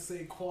je ne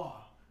sais quoi,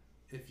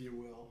 if you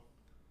will.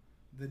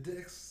 The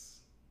dicks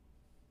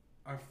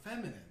are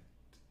feminine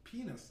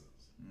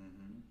penises.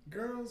 Mm-hmm.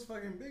 Girls,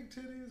 fucking big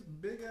titties,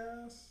 big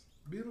ass,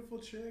 beautiful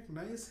chick,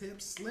 nice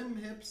hips, slim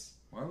hips,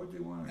 Why would they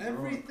want to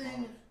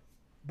everything,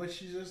 but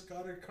she just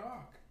got her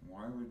cock.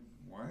 Why on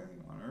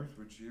earth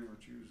would she ever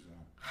choose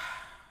that?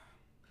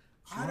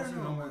 She I wants don't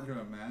to know, what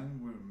a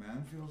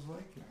man feels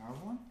like to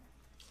have one.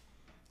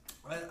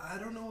 I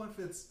don't know if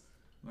it's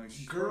Like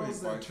she's girls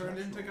probably that turn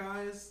into bisexual.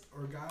 guys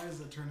or guys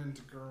that turn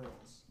into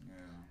girls.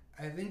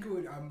 Yeah. I think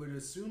I would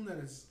assume that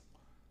it's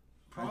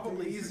I think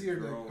probably it's easier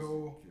to girls,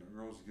 go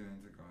Girls get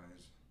into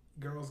guys.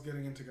 girls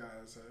getting into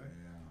guys, eh?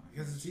 Yeah.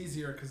 Because it's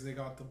easier because they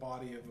got the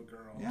body of a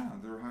girl. Yeah,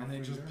 they're halfway And they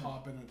just there.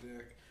 pop in a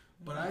dick.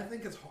 But Yeah. I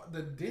think it's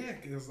the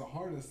dick is the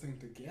hardest thing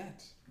to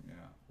get, Yeah.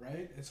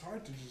 right? It's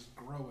hard to just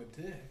grow a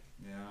dick.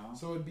 Yeah.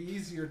 So it'd be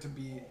easier to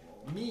be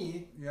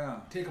me,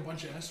 Yeah. take a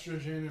bunch of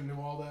estrogen and do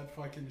all that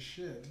fucking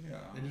shit, Yeah.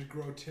 and just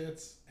grow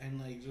tits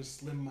and like just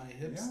slim my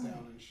hips Yeah.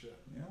 down and shit,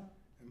 Yeah.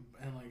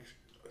 and like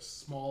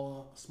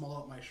small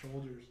up my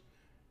shoulders.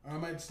 Or I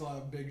might still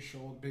have big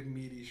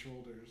meaty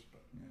shoulders,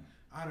 but Yeah.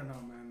 I don't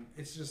know, man.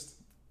 It's just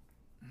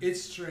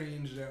it's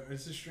strange.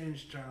 It's a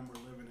strange time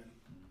we're living in.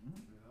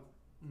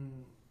 Mm-hmm.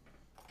 Mm.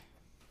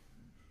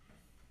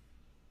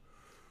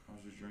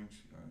 How's your drinks,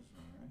 you guys?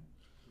 All right.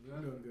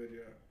 I'm doing good,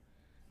 yeah.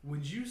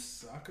 Would you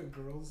suck a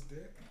girl's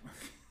dick?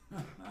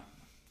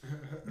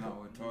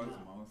 Not with Todd's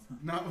mouth.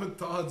 Not with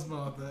Todd's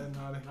mouth,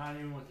 not. Not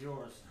even with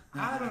yours.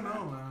 I don't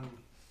know, man.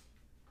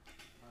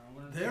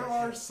 There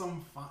are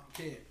some fine.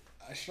 Okay,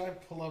 should I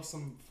pull up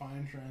some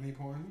fine tranny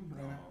porn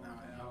right now?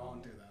 No, I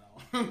won't do that.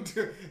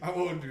 I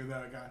won't do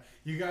that, guy.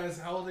 You guys,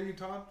 how old are you,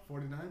 Todd?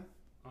 49?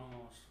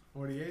 Almost.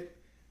 48?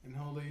 And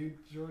how old are you,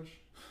 George?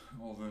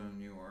 Older than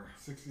you are.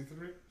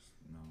 63?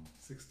 No.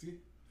 60?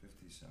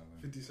 57.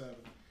 57.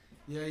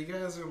 Yeah, you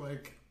guys are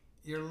like,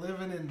 you're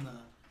living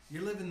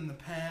in the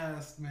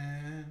past,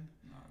 man.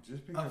 No,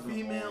 just because A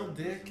female old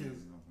dick doesn't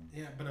is, mean nothing.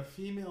 yeah, but a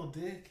female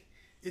dick,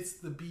 it's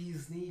the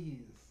bee's knees,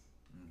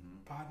 Mm-hmm.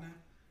 partner.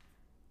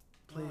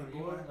 You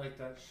Playboy. would like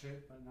that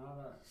shit, but not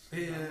us.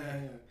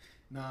 Yeah.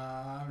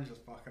 Nah, I'm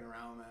just fucking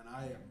around, man.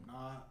 I am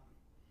not.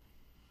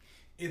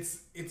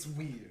 It's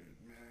weird,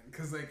 man,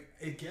 because like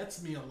it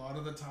gets me a lot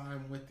of the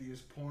time with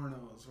these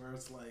pornos where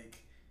it's like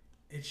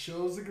it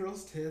shows the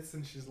girl's tits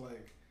and she's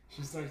like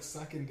she starts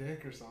sucking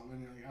dick or something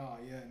and you're like, oh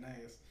yeah,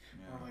 nice.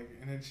 Yeah. Or like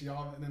and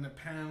then it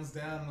pans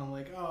down and I'm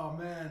like, oh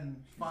man,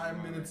 She's 5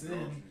 not a minutes girl,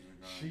 in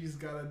she's she's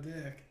got a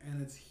dick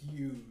and it's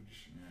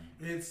huge.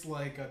 Yeah. It's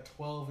like a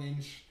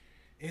 12-inch.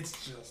 It's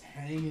just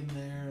hanging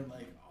there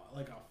like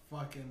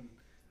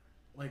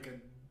a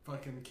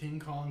fucking King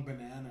Kong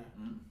banana,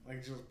 Mm. like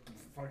just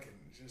fucking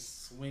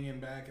just swinging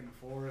back and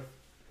forth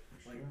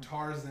For like sure.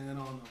 Tarzan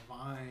on the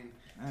vine.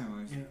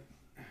 Anyways. You know,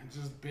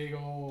 just big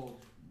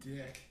old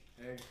dick,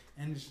 eh?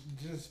 And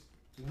just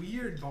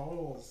weird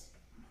balls.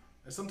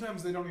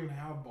 Sometimes they don't even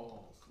have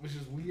balls, which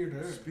is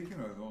weirder. Speaking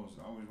of those,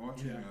 I was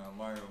watching Yeah.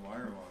 Liar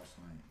Liar last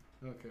night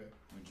Okay.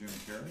 with Jim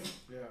Carrey,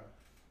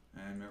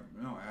 Yeah. and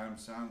no, Adam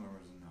Sandler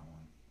was in that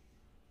one.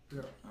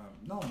 Yeah.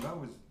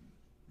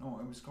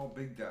 It was called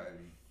Big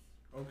Daddy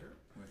Okay.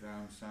 with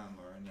Adam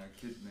Sandler and that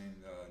kid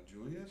named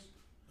Julius.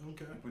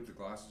 Okay. He put the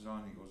glasses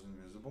on, he goes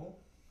invisible,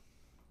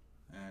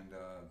 and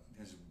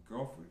his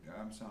girlfriend,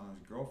 Adam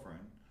Sandler's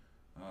girlfriend,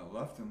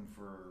 left him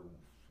for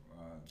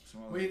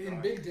some other Wait, guy.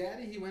 in Big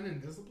Daddy, he went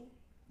invisible?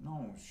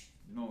 No,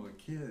 the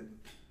kid.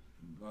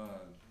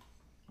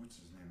 What's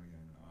his name again?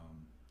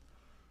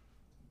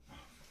 I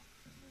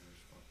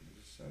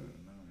just said it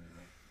a minute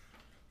ago.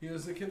 He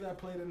was the kid that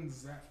played in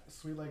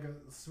Sweet Life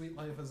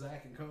of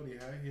Zach and Cody,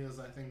 huh? He was,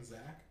 I think,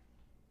 Zach,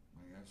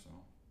 I guess so.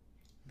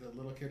 the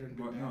little kid in Big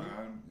But Daddy. no,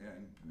 Adam, yeah,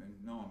 in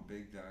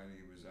Big Daddy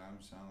it was Adam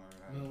Sandler.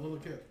 The little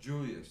kid,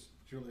 Julius,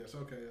 Julius.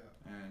 Okay,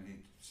 yeah. and he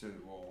said,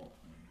 well,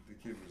 the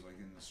kid was like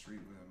in the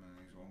street with him, and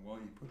he's going, well,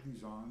 you put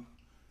these on,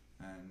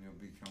 and you'll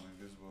become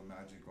invisible with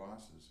magic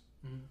glasses.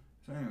 Mm-hmm.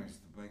 So anyways,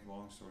 to make a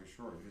long story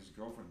short, his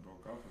girlfriend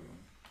broke up with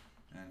him,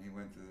 and he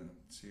went to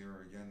see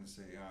her again to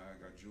say, yeah, I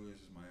got Julius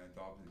as my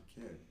adopted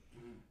kid.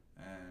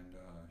 And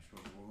she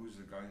goes, well,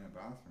 who's the guy in the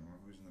bathroom? Or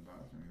who's in the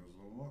bathroom? He goes,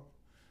 well, look.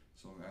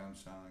 So Adam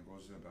Sandler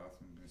goes to the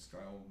bathroom, this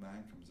guy, old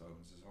man, comes out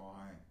and says, oh,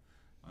 hi,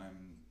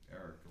 I'm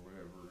Eric, or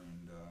whatever,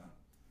 and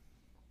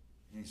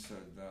he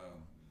said,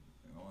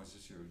 oh, is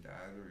this your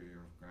dad or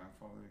your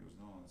grandfather? He goes,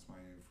 no, that's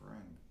my new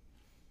friend.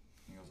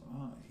 He goes,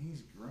 oh,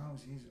 he's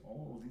gross, he's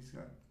old, he's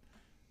got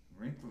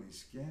wrinkly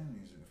skin,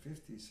 he's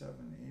 57,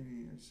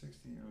 80, or 60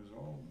 years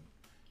old.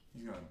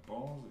 He's got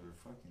balls that are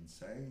fucking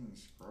sagging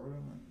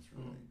scrotum, and it's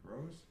really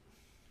gross.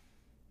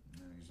 And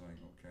then he's like,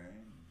 okay.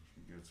 And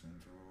she gets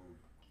into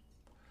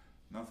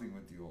nothing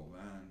with the old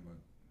man, but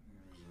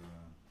it was a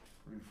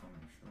pretty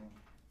funny show.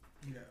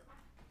 Yeah.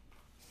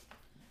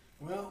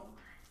 Well,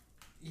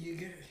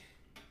 you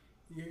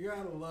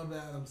gotta love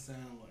Adam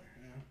Sandler.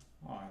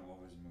 Yeah. Oh, I love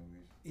his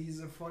movies. He's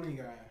a funny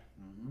guy.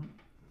 Mm-hmm.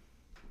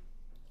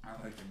 I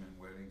like him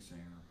in Wedding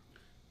Singer.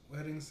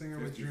 Wedding Singer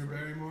with Drew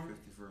Barrymore.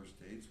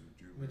 51st Dates with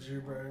Drew Barrymore. With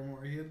Drew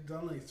Barrymore. He had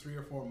done like 3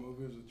 or 4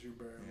 movies with Drew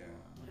Barrymore.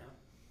 Yeah.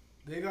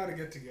 They gotta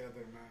get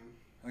together,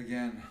 man.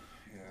 Again,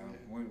 yeah.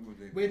 When would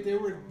they? Wait, they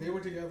were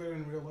together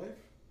in real life?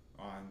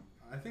 On.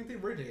 I think they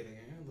were dating,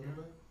 a little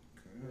bit.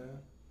 Okay. Yeah.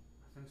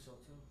 I think so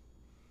too.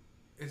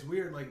 It's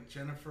weird, like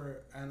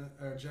Jennifer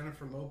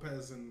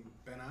Lopez and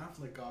Ben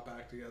Affleck got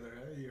back together.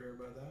 Hey, you heard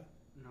about that?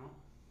 No.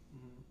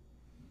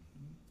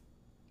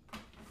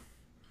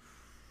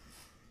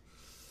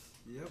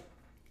 Yep.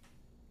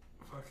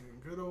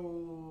 Fucking good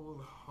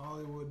old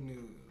Hollywood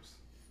news.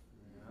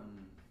 Yeah.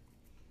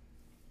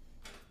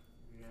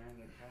 Yeah, and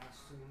the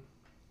casting.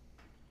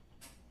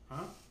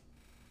 Huh?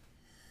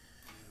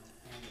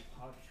 And the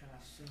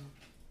podcasting.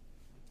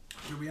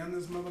 Should we end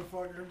this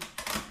motherfucker?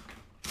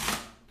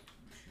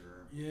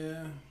 Sure.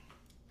 Yeah.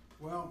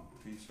 Well,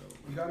 Peace out.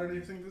 you got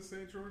anything to say,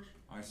 George?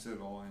 I said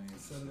all I need to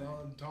Said say. it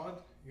all.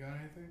 Todd, you got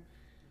anything?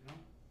 No.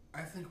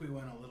 I think we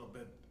went a little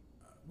bit.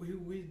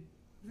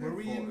 It's Were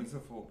we in- It's a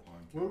full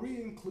podcast. Were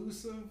we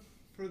inclusive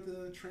for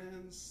the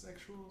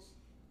transsexuals?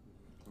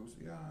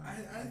 Yeah,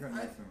 I got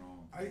nothing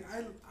wrong.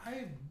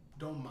 I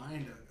don't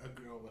mind a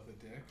girl with a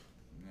dick.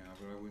 Yeah,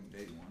 but I wouldn't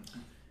date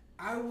one.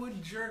 I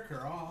would jerk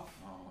her off.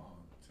 Oh,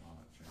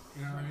 Todd.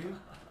 You know what I mean?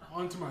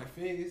 Onto my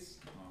face.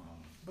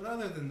 But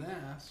other than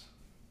that,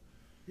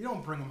 you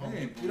don't bring them home.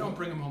 Hey, You don't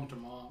bring them home to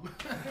mom.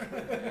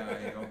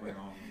 Yeah, you don't bring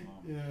home the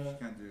mom. Yeah. She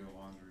can't do the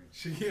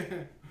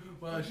laundry.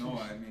 Well, But no,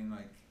 I mean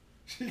like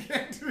she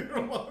can't do her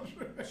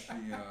laundry.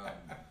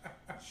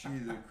 she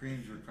the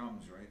creams or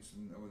comes right. So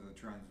with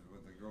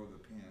the girl with the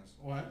penis.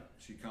 What?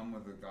 She come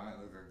with a guy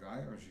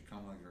or she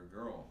come like a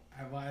girl.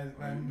 Have I?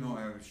 No,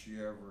 has she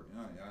ever?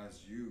 No, as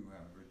you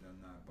have ever done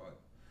that. But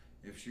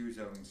if she was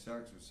having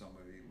sex with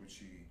somebody, would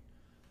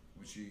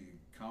she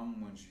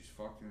come when she's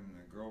fucking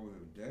a girl with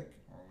a dick,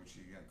 or would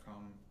she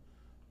come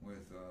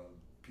with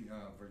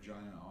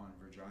vagina on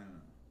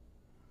vagina?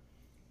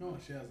 No,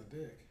 she has a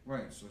dick.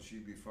 Right, so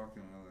she'd be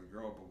fucking another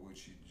girl, but would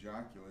she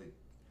ejaculate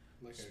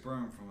Like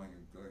sperm from like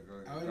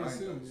a I would guy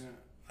assume, does?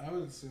 yeah. I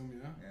would assume,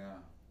 yeah. Yeah.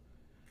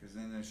 Because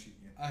then if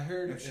I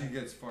heard if she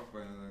gets fucked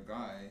by another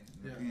guy,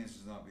 and the Yeah. penis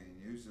is not being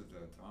used at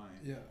that time,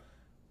 Yeah.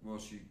 will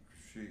she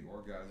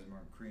orgasm or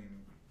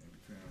cream in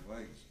between her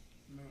legs?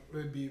 No,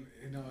 it'd be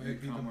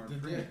it'd be Cum or the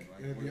cream, dick. like,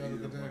 It'd be either out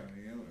of the one dick.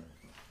 or the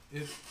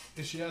other.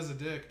 If she has a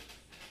dick,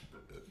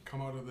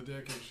 come out of the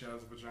dick. If she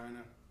has a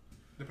vagina,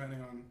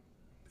 depending on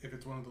if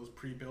it's one of those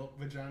pre-built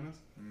vaginas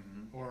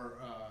Mm-hmm. or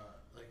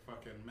like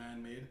fucking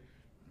man-made.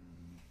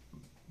 Mm-hmm.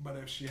 But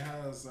if she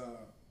has, No,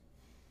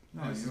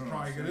 this you is know what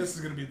probably I'm good. saying. This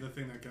is gonna be the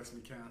thing that gets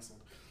me canceled.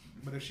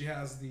 But if she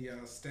has the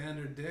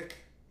standard dick,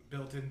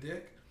 built-in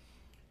dick,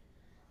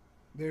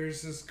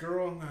 there's this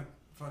girl that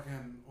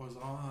fucking was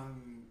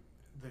on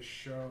the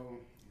show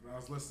I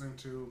was listening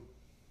to.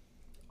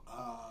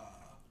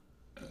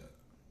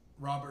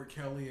 Robert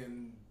Kelly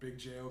and Big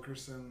J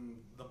Okerson,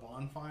 The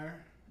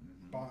Bonfire.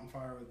 Mm-hmm.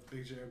 Bonfire with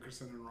Big J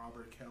Okerson and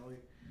Robert Kelly.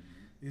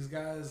 Mm-hmm. These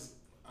guys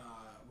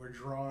were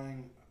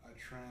drawing a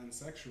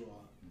transsexual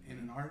in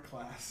an art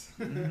class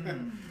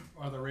Mhm.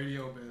 or the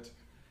radio bit,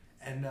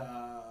 and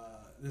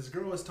this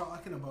girl was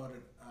talking about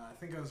it. I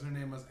think her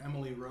name was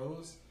Emily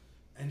Rose,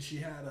 and she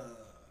had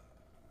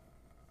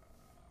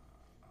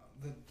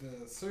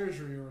the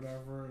surgery or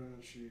whatever,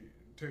 and she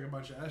took a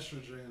bunch of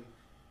estrogen,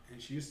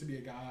 and she used to be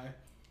a guy,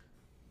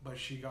 but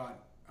she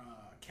got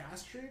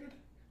castrated.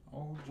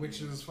 Oh, Which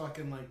Jesus. is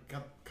fucking like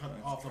cut That's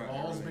off the cut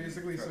balls everything-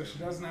 basically, cut so she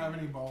doesn't have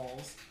everything any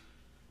balls.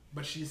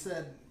 But she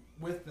said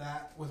with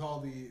all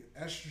the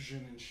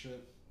estrogen and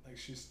shit, like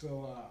she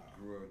still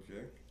grew a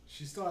dick.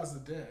 she still has the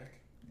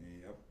dick.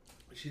 Yep.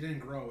 She didn't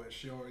grow it;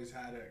 she always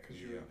had it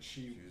because Yeah,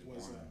 she she was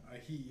was born. a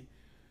he.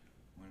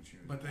 When she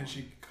was But then born.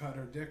 she cut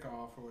her dick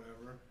off or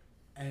whatever,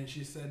 and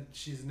she said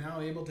she's now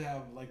able to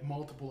have like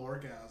multiple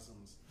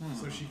orgasms,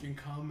 so she can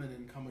come and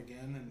then come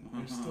again, and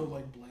there's still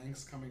like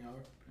blanks coming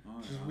out. Oh,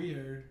 Which yeah. is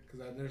weird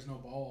because there's no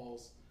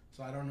balls,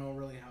 so I don't know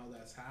really how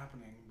that's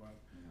happening, but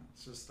Yeah.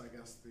 it's just I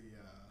guess the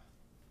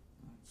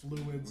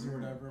fluids or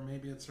Weird. whatever.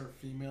 Maybe it's her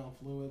female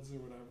fluids or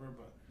whatever.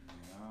 But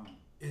Yeah.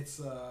 it's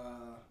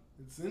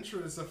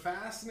interesting. It's a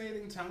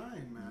fascinating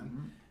time,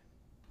 man.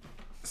 Mhm.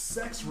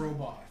 Sex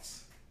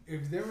robots.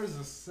 If there was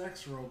a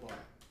sex robot,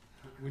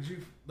 would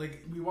you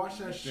like? We watched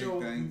that Big show.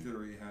 Bang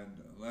Theory had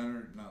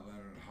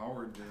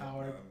Howard did,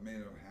 Howard.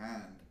 made of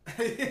hand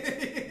Then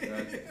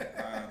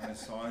that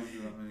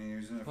massaged them, and he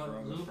using it for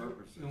other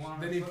purposes. You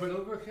want Then to he put-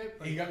 lubricant?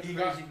 But he got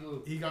crazy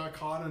glue. he got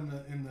caught in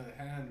the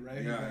hand,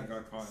 right? Yeah, he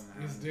got caught in the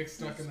hand. His dick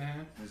stuck in the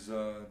hand. His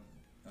the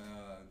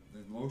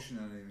lotion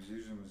that he was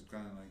using was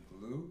kind of like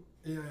glue,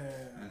 Yeah.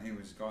 and he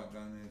was got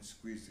done and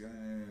squeezed together,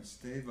 and it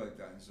stayed like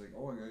that. And he's like,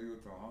 "Oh, I gotta go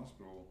to the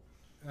hospital."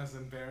 That's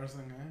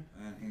embarrassing,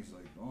 eh? And he's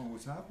like, "Oh,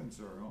 what's happened,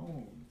 sir?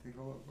 Oh, take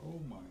a look. Oh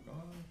my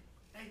God."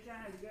 Hey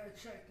Dad, you gotta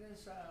check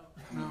this out.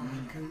 No,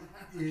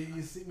 'cause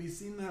you see, we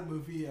seen that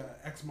movie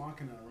Ex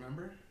Machina,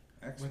 remember?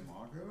 Ex With-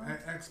 Machina?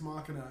 Ex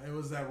Machina. It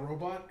was that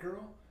robot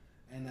girl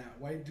and that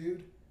white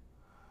dude.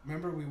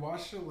 Remember, we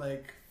watched it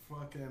like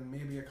fucking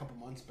maybe a couple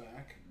months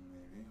back.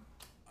 Maybe.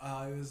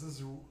 It was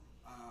this.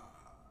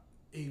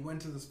 He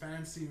went to this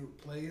fancy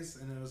place,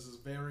 and it was this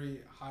very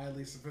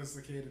highly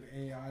sophisticated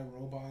AI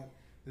robot.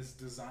 This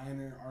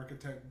designer,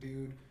 architect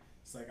dude.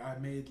 It's like, I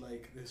made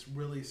like this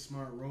really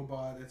smart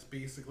robot. It's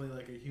basically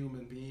like a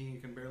human being. You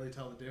can barely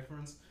tell the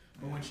difference.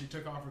 But when she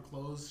took off her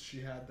clothes, she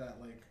had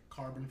that like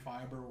carbon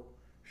fiber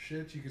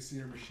shit. You could see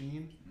her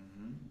machine.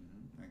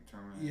 Like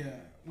Terminator. Yeah,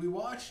 we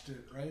watched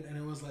it, right? And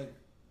it was like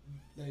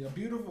a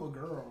beautiful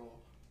girl,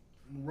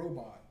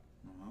 robot.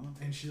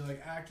 And she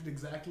like acted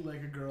exactly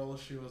like a girl.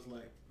 She was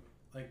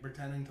like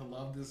pretending to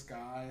love this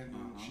guy, and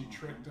then she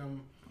tricked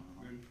him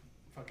and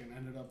fucking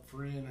ended up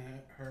freeing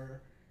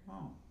her.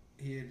 Oh.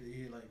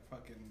 He like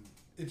fucking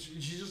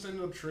she just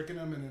ended up tricking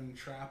him and then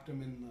trapped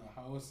him in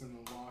the house in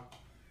the locked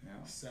Yeah.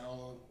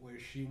 cell where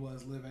she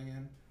was living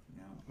in.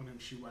 Yeah. And then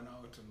she went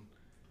out and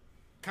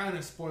kind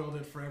of spoiled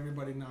it for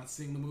everybody not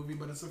seeing the movie,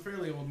 but it's a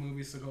fairly old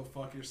movie, so go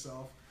fuck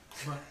yourself.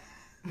 But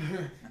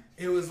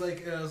it was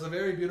a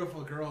very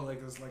beautiful girl,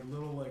 like this like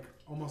little like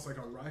almost like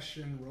a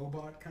Russian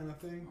robot kind of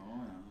thing.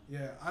 Oh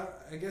yeah. Yeah,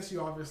 I guess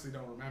you obviously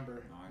don't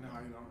remember. No, I No,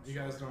 don't. you don't. You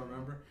guys don't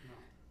remember. No.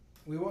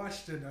 We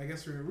watched it. I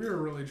guess we were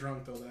really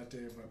drunk though that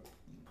day. But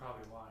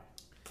Probably why.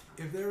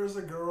 if there was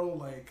a girl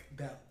like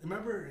that,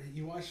 remember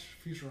you watched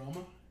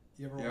Futurama?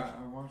 You ever Yeah, watched?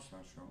 I watched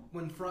that show.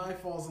 When Fry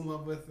falls in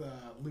love with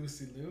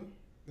Lucy Liu,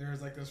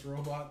 there's like this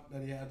robot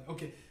that he had.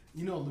 Okay,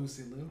 you know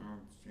Lucy Liu,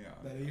 Yeah.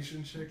 that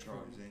Asian chick from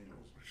Charlie's Angels.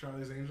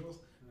 Charlie's Angels.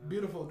 Yeah.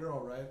 Beautiful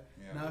girl, right?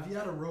 Yeah. Now, if you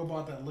had a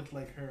robot that looked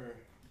like her,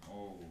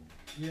 Oh.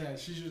 yeah,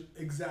 she's just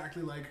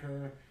exactly like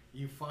her.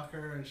 You fuck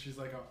her, and she's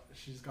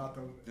got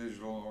the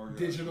Digital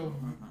orgasm. digital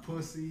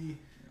pussy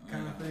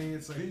kind of Yeah. thing.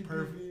 It's like Beep,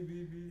 perfect. beep,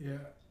 beep, beep, beep. Yeah,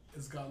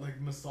 it's got like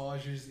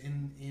massages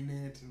in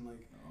it, and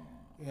like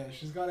Oh, yeah,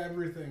 she's got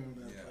everything.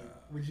 That, Yeah.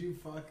 like, would you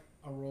fuck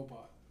a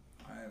robot?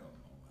 I don't know.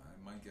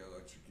 I might get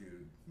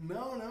electrocuted.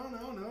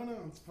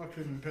 No. It's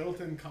fucking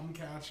built-in cum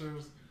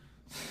catchers.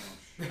 Oh,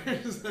 shit.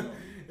 There's No.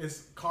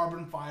 it's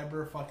carbon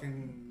fiber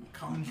fucking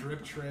cum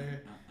drip tray,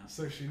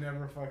 so she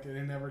never fucking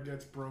it never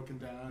gets broken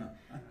down.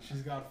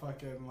 She's got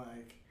fucking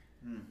like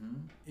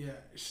yeah,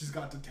 she's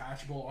got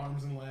detachable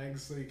arms and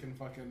legs, so you can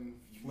fucking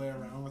play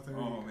around with her.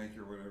 Oh, make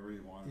her whatever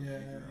you want. Yeah,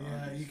 Make her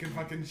yeah. honest. You can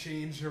fucking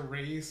change her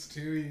race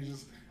too. You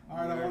just all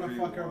right. I want Whatever to you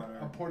fuck want her.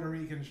 a Puerto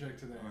Rican chick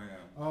today. Oh yeah.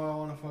 Oh, I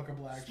want to fuck a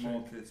black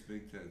Small chick. tits,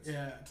 big tits.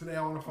 Yeah, today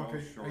I want to fuck Oh,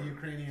 a sure.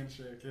 Ukrainian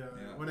chick. Yeah,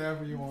 Yeah.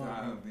 whatever you That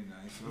want. would be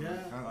nice.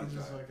 Yeah, I like you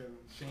just that. fucking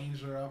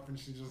change her up, and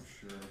she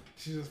For sure.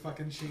 just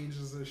fucking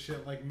changes her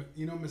shit. Like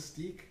you know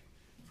Mystique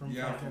from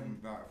Yeah, fucking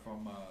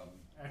from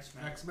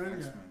X-Men. X-Men. X-Men.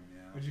 Yeah.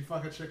 Yeah. Would you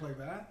fuck a chick like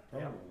that?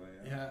 Probably.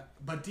 Yeah,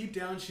 but deep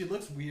down she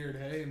looks weird.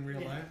 Hey, in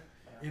real Yeah. life,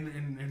 in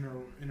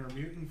her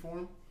mutant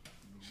form,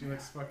 she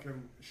looks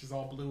fucking. She's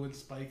all blue and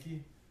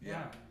spiky.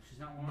 Yeah. She's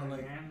not But wearing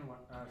like-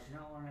 she's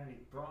not wearing any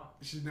bra.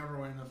 She's never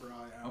wearing a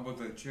bra. Yeah. How about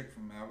the chick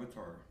from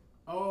Avatar?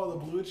 Oh,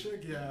 the blue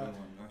chick. Yeah. The one,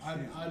 that I'd,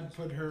 she's I'd nice.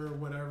 put her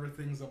whatever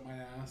things up my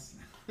ass.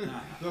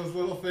 Those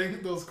little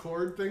things, those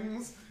cord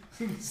things,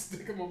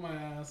 stick them up my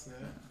ass.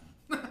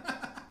 Yeah.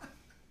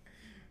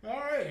 All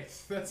right,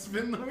 that's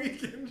been the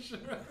weekend show.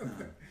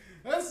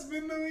 That's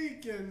been the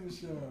weekend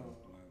show.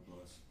 God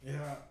bless.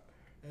 Yeah.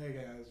 Hey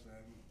guys,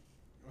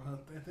 man. Well,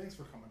 thanks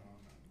for coming on,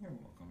 man. You're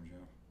welcome,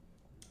 Joe.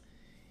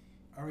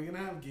 Are we gonna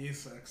have gay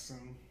sex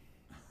soon?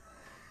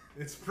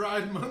 It's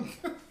Pride Month.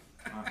 No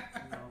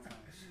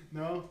thanks.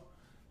 No.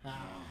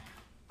 Ah.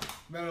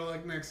 Better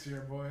luck next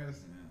year, boys.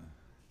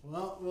 Yeah.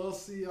 Well, we'll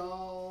see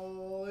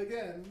y'all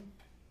again.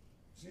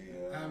 See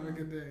ya. Have a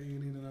good day. You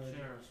need another.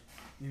 Cheers.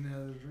 You need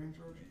another drink,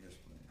 George? Yes,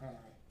 please. All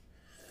right.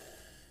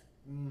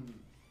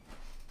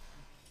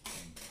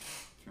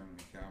 Turn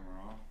the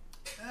camera off.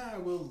 I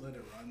will let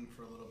it run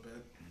for a little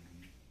bit.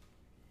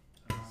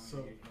 I want So-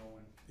 to get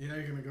going. Yeah,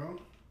 you're gonna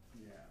go.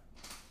 Yeah.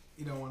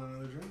 You don't want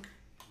another drink?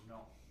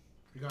 No.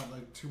 You got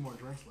like 2 more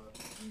drinks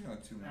left. We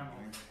got 2 more Yeah.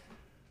 things.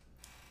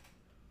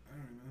 All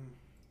right, man.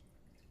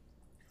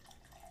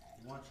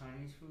 You want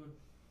Chinese food?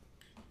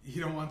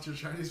 You don't want your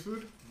Chinese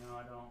food? No,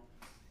 I don't.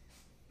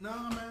 No,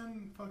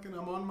 man. Fucking,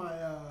 I'm on my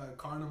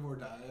carnivore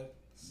diet.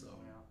 So.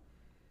 Yeah.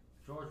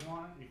 George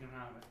want it? You can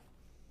have it.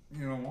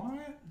 You don't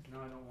want it? No,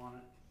 I don't want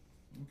it.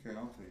 Okay,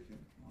 I'll take it.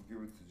 I'll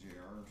give it to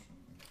JR or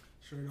something.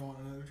 Sure you don't want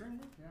another drink?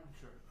 Man? Yeah, I'm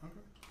sure.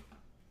 Okay.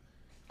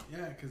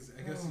 Yeah, because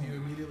I guess you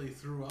immediately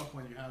threw up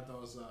when you had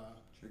those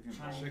Chicken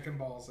balls. chicken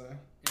balls, eh?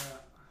 Yeah.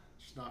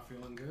 Just not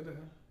feeling good, eh?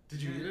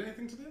 Did you eat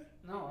anything today?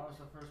 No, that was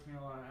the first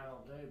meal I had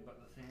all day, but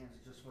the thing is,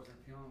 it just wasn't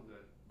feeling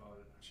good about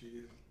it.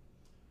 Jeez.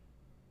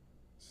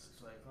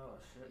 It's like, oh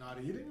shit. Not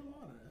eating a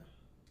lot, eh?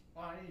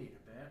 Well, I ate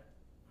a bit.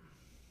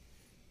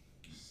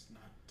 Just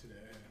not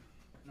today.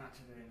 Not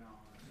today, no.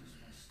 It's just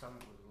my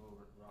stomach was a little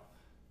bit rough.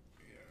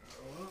 Yeah.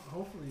 Well,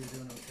 hopefully you're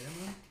doing okay,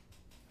 man.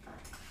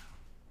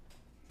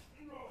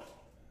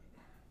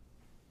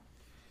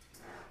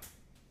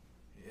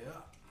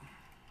 Yeah.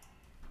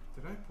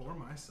 Did I pour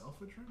myself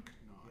a drink?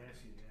 No. Yes,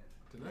 you did.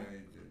 Did Yeah, I? you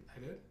did. I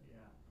did?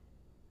 Yeah.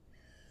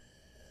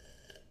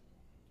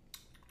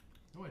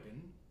 No, I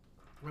didn't.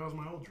 That was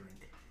my old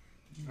drink.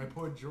 I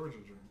poured George a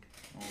drink.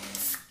 Oh, Yeah.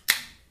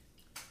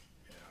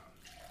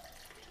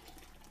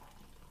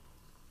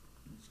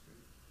 that's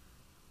good.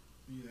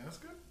 Yeah, that's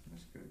good?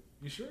 That's good.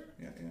 You sure?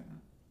 Yeah.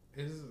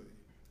 It is.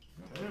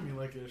 Damn, you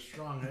like it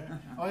strong, eh?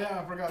 Oh yeah,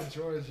 I forgot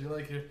George. You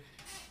like it,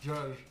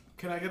 George?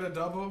 Can I get a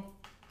double?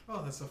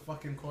 Oh, that's a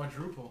fucking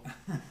quadruple.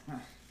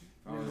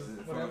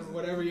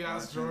 Whatever you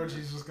ask George,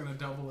 he's just gonna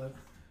double it.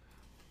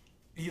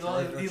 He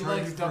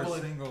likes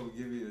doubling. Single,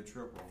 give you a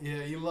triple.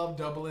 Yeah, you love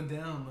doubling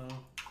down though.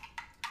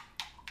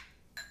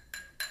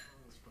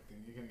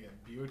 You're gonna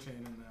get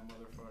butane in that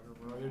motherfucker,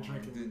 bro. You're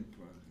drinking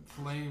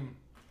flame.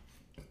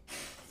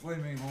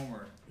 Flaming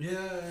Homer. Yeah,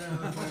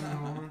 the Flaming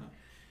Homer.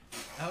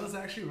 That was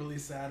actually really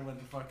sad when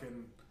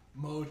fucking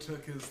Mo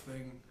took his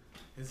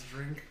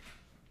drink.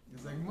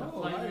 He's like, Mo,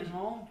 The Flaming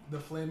Home? The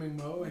Flaming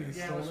Mo, and he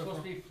Yeah, it stole was it supposed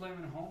from to be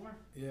Flaming Homer.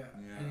 Yeah,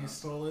 and he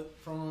stole it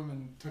from him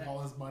and took all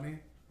his money.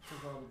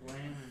 Took all the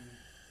blame and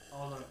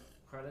all the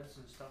credits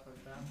and stuff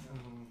like that.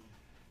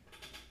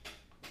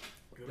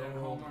 Good Then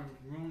old- Homer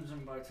ruins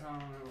him by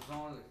telling him it was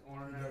only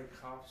ordinary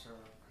cough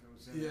syrup. It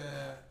was in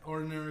Yeah,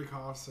 ordinary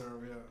cough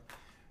syrup, yeah.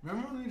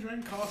 Remember when we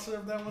drank cough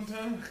syrup that one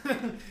time?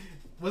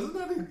 Wasn't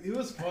that it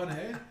was fun,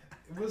 eh?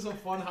 It was a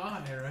fun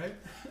high, right?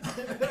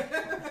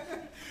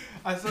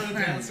 I started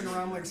dancing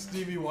around like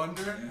Stevie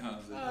Wonder.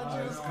 Yeah,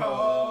 I just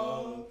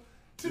called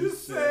to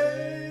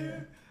say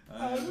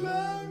I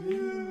love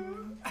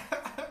you.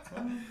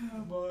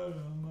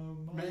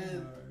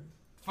 Man,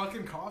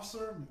 fucking cough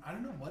syrup, I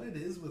don't know what it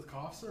is with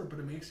cough syrup, but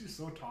it makes you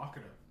so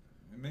talkative.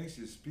 It makes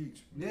you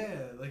speak.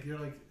 Yeah, like you're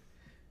like,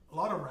 a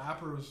lot of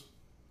rappers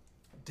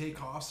take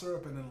cough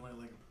syrup and then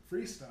like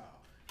freestyle.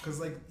 Cause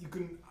like you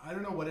can, I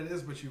don't know what it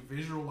is, but you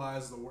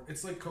visualize the word.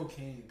 It's like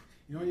cocaine.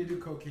 You know when you do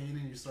cocaine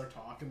and you start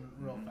talking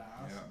real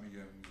fast? Yeah, me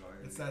get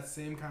anxiety. It's that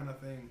same kind of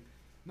thing.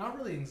 Not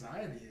really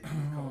anxiety.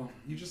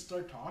 You just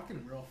start talking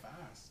real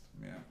fast.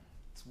 Yeah.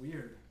 It's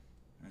weird.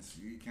 And so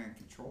you can't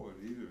control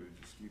it either.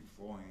 It just keeps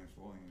flowing and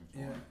flowing and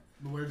flowing.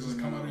 Yeah. The words just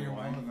come out of your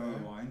mouth. Another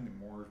line, the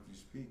more you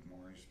speak,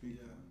 Yeah.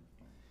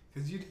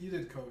 Cause you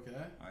did coke, eh?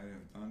 I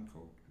have done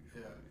coke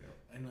before. Yeah.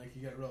 Yeah. And like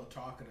you get real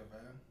talkative,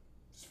 eh?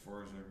 As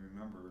far as I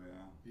remember,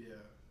 yeah.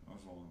 Yeah. That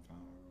was a long time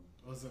ago.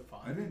 Was it fun?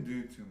 I didn't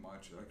do too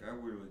much. Like I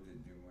really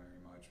didn't do very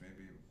much.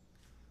 Maybe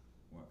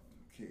what?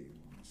 Okay,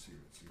 let's see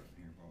what's got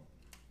here. About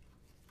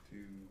 2,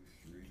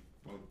 3.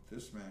 Well,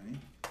 this many.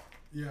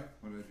 Yeah.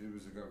 What I did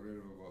was I got rid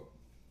of about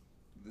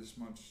this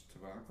much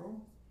tobacco.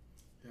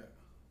 Yeah.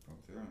 Up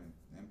there, and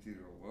I emptied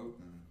it all out,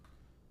 and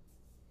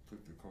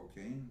took the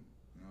cocaine,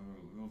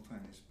 little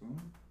tiny spoon,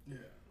 Yeah.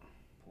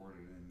 poured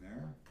it in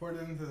there, Poured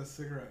it into the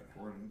cigarette.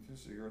 poured it into a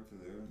cigarette to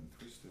there, and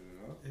twisted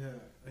it up. Yeah.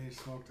 And you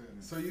smoked it.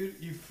 So you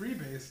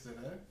freebased it,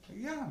 eh?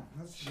 Yeah,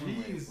 that's one way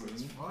to put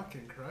Jesus it.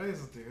 fucking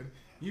Christ, dude.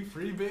 You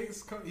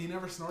freebased coke? You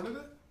never snorted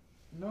it?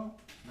 No,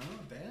 No,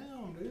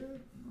 damn,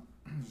 dude.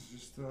 it's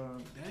just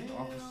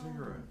off a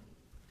cigarette.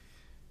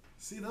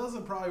 See, those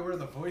are probably where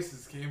the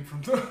voices came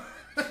from. Too.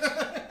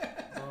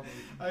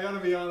 I gotta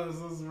be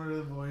honest, this is where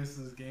the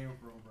voices came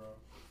from, bro.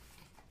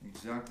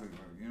 Exactly,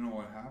 but you know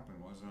what happened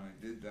was when I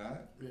did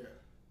that, Yeah.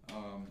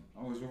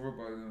 I was over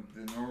by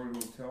the Norwood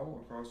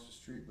Hotel across the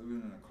street,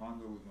 living in a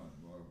condo with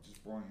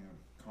just borrowing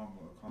a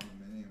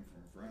condominium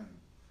from a friend.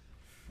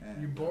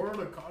 And You borrowed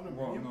a condominium?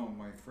 Well, no,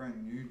 my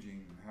friend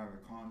Eugene had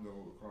a condo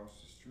across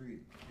the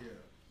street.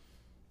 Yeah.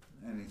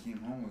 And he came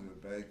home with a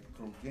bag of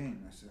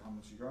cocaine. I said, how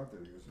much you got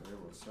there? He goes, I got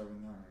about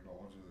 $700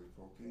 worth of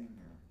cocaine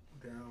here.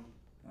 Damn.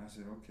 And I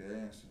said,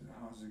 okay. I said,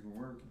 how's it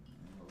working?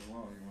 And he goes,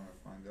 well, you want to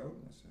find out?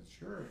 And I said,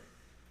 sure.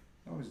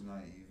 I was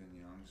naive and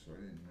young, so I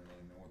didn't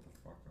really know what the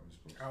fuck I was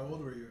supposed to do. How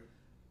old were you?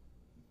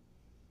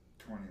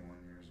 21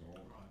 years old.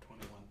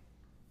 21.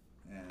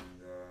 And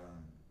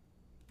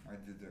I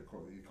did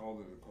he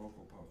called it a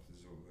Cocoa Puff,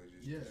 is what I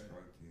just Yeah.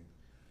 described to you.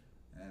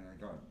 And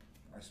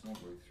I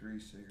smoked like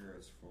 3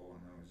 cigarettes full,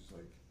 and I was just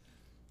like,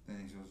 then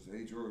he goes,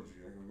 hey George,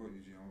 I go, what,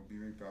 I'll be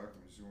right back,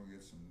 I'm just gonna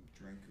get some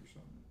drink or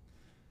something.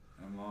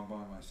 And I'm all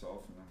by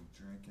myself, and I'm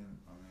drinking,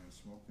 I'm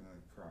smoking the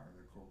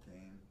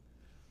cocaine.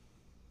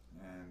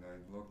 And I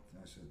looked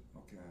and I said,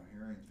 okay, I'm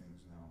hearing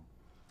things now.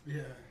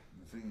 Yeah.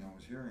 The thing I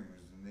was hearing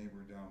was the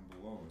neighbor down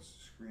below was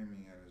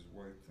screaming at his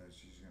wife that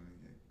she's gonna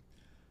get,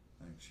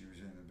 like she was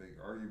in a big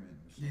argument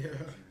or something. Yeah.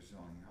 She was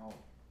yelling help.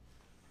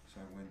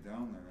 So I went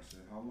down there. I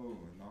said,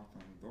 hello, and knocked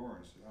on the door.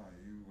 I said, are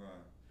you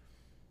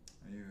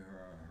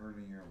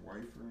hurting your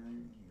wife or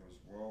anything? He goes,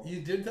 well.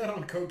 You did that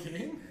on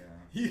cocaine?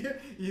 Yeah.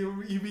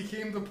 You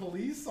became the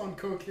police on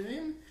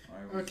cocaine?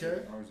 I was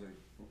Okay. I was like,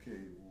 okay,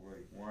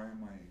 like, why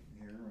am I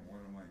here and what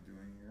am I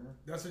doing here?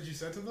 That's what you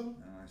said to them?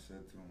 And I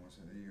said to him, I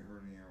said, are you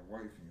hurting your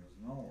wife? He goes,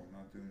 no, we're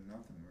not doing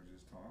nothing. We're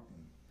just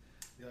talking.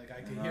 You're like,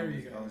 I And can hear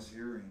you I was guys.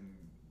 hearing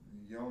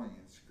yelling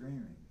and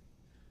screaming.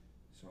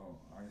 So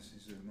he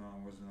said, no,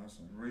 it wasn't us.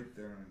 And right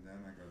there and then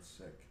I got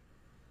sick.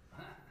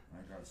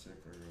 I got sick.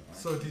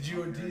 So do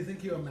you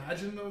think you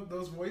imagined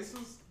those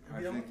voices?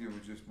 I think it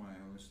was just my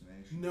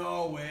hallucination.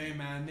 No way,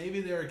 man.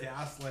 Maybe they were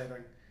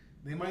gaslighting.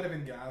 They might have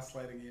been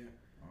gaslighting you.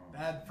 Oh,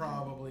 That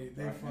probably,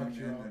 they fucked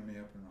you up. Ended me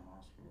up in the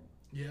hospital.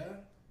 Yeah?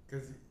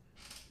 Because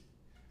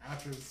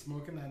after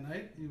smoking that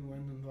night, you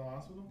went into the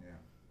hospital? Yeah.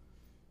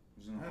 I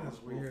was in the That is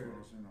hospital. weird. I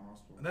was in the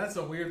hospital. That's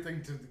a weird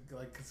thing to,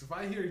 like, because if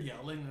I hear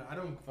yelling, I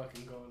don't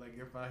fucking go, like,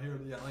 if I hear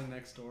yelling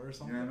next door or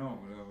something. Yeah, I know,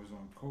 but I was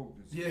on coke.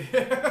 It's Yeah.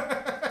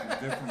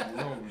 a different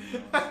world when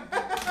you're on something like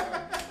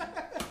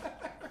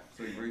that. It's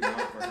like right now,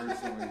 if I heard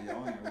somebody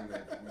yelling, I would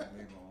leave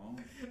it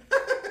alone.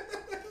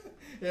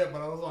 Yeah,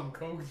 but I was on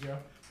coke, Jeff.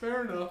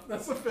 Fair enough.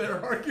 That's a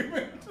fair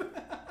argument.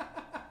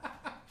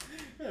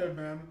 Yeah,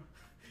 man.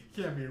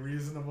 You can't be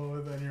reasonable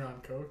when you're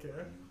on coke,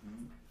 yeah.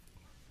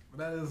 Mm-hmm.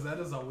 That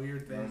is a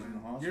weird I was thing. in the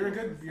hospital You're a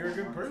for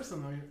good 4 months.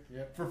 person though.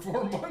 Yeah, for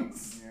 4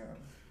 months. Yeah.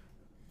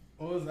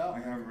 What was that? I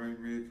have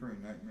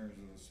recurring nightmares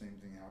of the same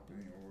thing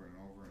happening over and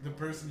over. And The over.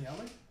 person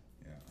yelling?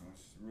 Yeah, I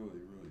was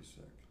really, really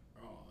sick.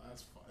 Oh,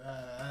 that's fun.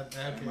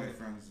 And my Okay.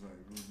 friends like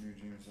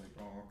Eugene was like,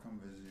 "Oh, I'll come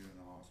visit you in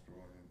the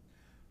hospital." And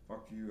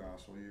fuck you,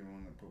 asshole! You don't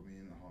want to put me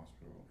in the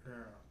hospital.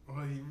 Yeah.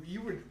 Well,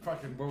 you were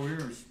fucking. But we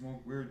were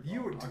smoke. We were.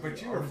 You were, I but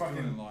was- you I were was fucking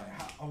doing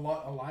lines.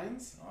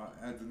 alliance.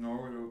 At the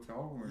Norwood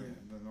Hotel. We're Yeah.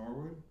 in the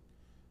Norwood.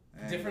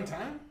 And, Different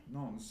time.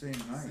 No, the same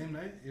night. Same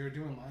night. You were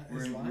doing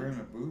We're lines.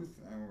 in a booth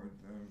and we're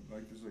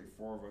like there's like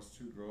 4 of us,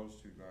 2 girls,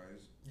 2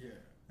 guys. Yeah.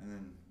 And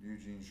then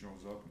Eugene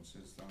shows up and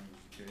sits down. Goes,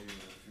 okay, you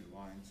have 2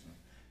 lines. And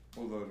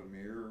pulled out a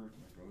mirror,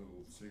 like a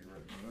little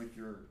cigarette, like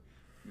your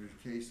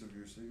case of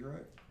your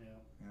cigarette. Yeah.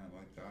 Yeah,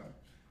 like that.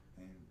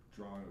 And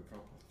draw out a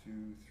couple,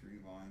 2,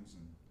 3 lines,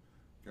 and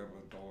got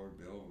a dollar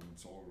bill, and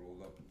it's all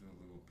rolled up into a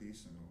little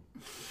piece.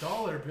 And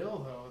Dollar bill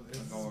though. This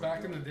is dollar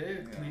back in bill. the day,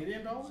 Yeah, Canadian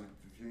it dollar. was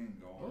a Canadian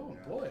dollar. Oh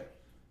yeah. boy,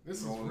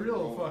 this Rolled is it- real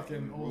rolled-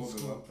 fucking we old rolled it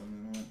school. up, and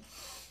then went.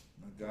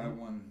 My dad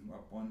one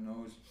up one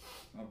nose,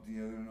 up the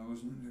other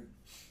nose, and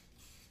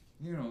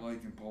you know,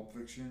 like in Pulp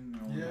Fiction, you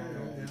know, Yeah, when they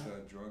yeah, did yeah.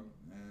 that drug,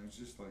 and it's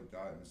just like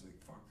that. And it's like,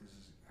 fuck, this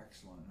is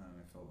excellent, and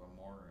I felt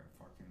more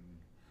fucking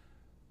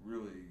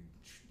really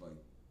like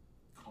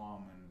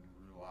calm and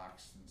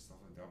relaxed and stuff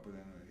like that. But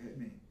then it hit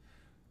me.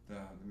 The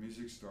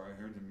music started.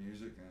 I heard the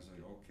music, and I was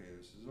like, okay,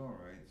 this is all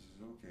right. This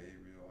is okay.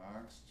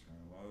 Relax, turn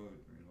loud,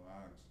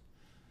 relax.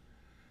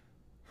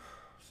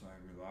 So I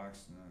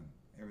relaxed, and then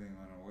everything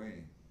went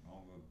away.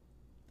 All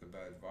the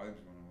bad vibes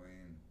went away,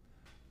 and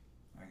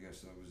I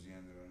guess that was the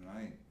end of the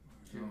night.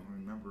 I don't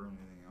remember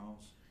anything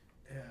else.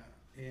 Yeah,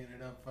 he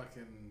ended up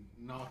fucking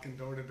knocking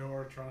door to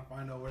door trying to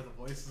find out where the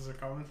voices are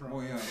coming from.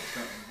 Oh yeah,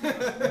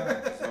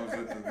 yeah. So I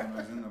was when I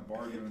was in the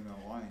bar doing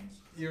the lines.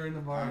 You're in the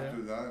bar. After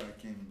Yeah. that,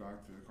 I came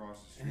back to across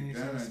the And street. you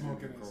Then started I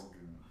smoking did the this. coke.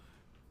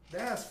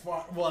 That's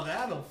fuck. Well,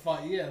 that'll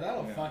fuck. Yeah,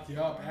 that'll Yeah, fuck you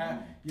up. I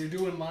know. You're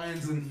doing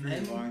lines 2 or and 3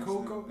 then lines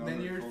Coco, and then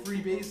another you're Coco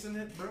freebasing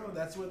it, bro.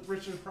 That's what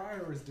Richard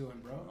Pryor was doing,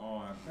 bro.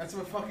 Oh, That's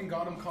what fucking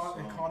got him caught.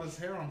 It Song. caught his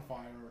hair on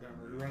fire or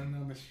whatever. Running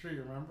down the street,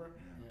 remember?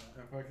 Yeah.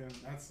 Yeah. And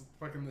fucking, that's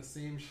fucking the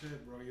same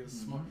shit, bro. He was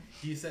Mhm. smoke.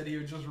 He said he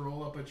would just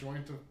roll up a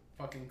joint of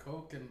fucking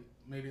coke and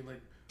maybe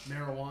like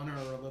marijuana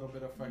or a little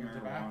bit of fucking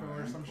tobacco Marijuana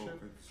or and some coke shit.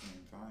 At the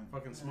same time.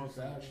 Fucking smoke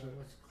that shit.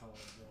 What's it called?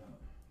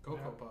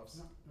 Cocoa Puffs.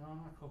 No,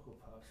 not Cocoa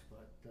Puffs,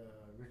 but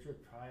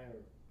Richard Pryor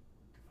and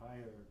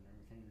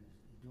everything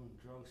is doing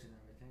drugs and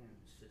everything. And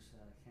it's just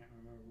I can't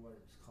remember what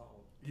it's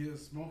called. He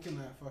was smoking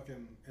that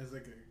fucking as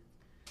like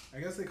a, I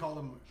guess they called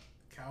them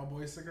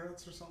cowboy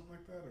cigarettes or something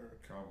like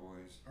that,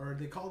 Cowboys. or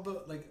they called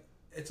the like.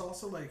 It's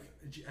also like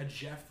a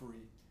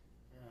Jeffrey.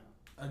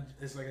 Yeah.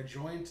 It's like a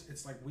joint.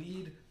 It's like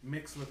weed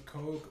mixed with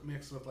coke,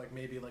 mixed with like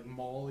maybe like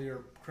Molly or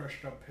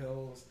crushed up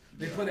pills.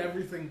 They Yeah. put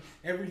everything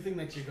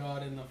that you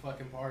got in the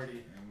fucking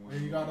party. And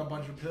And you got a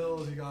bunch of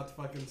pills. You got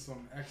fucking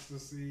some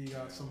ecstasy. You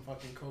got Yeah. some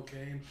fucking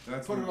cocaine.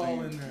 That's put one it all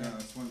thing- in there. Yeah,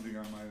 that's one thing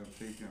I might have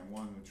taken. I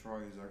wanted to try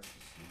is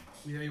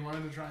ecstasy. Yeah, you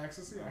wanted to try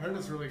ecstasy? I heard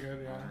it's really good.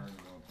 I Yeah. heard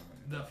about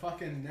that. The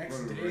fucking next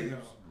What are day raves?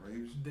 though.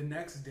 Raves? The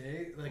next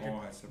day, like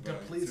Oh, it it's a bad-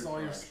 depletes it's a all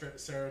your crash.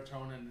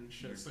 serotonin and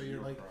shit. So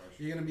you're like, crash.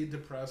 you're gonna be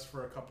depressed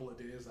for a couple of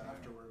days Yeah.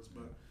 afterwards.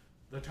 But Yeah.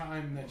 the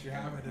time that you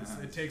have it,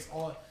 it takes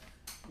all.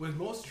 With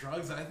most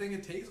drugs, I think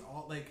it takes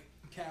all. Like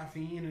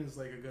caffeine is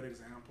like a good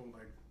example.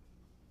 Like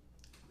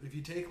if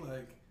you take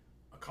like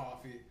a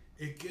coffee,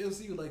 it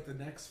gives you like the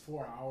next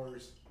 4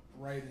 hours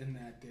right in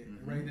that day,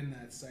 right in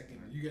that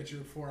second. You get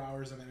your 4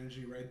 hours of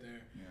energy right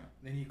there. Yeah.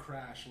 Then you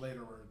crash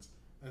laterwards.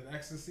 With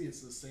ecstasy,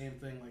 it's the same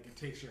thing. Like it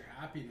takes your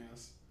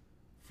happiness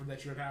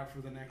that you'd have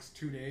for the next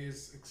 2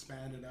 days,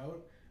 expand it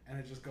out, and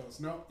it just goes,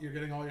 nope, you're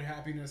getting all your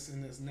happiness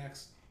in this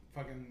next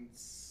fucking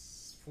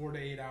 4 to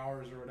 8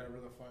 hours or whatever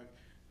the fuck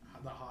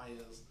the high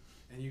is.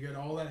 And you get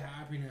all that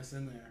happiness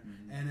in there.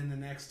 And in the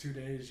next 2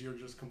 days, you're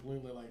just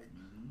completely like,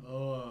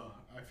 oh,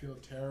 I feel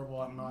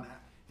terrible. I'm not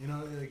you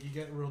know, like you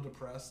get real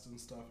depressed and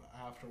stuff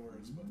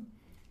afterwards. But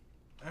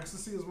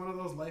ecstasy is one of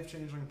those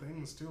life-changing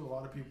things, too. A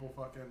lot of people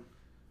fucking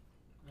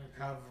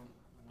have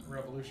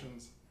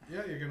revolutions.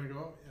 Yeah, you're gonna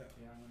go? Yeah.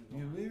 Yeah, I'm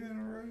gonna go. You leaving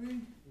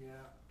already?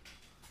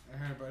 Yeah.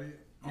 Alright, buddy.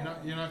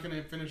 You're not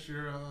gonna finish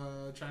your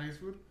Chinese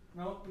food?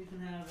 Nope, you can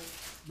have it.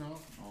 No?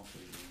 I'll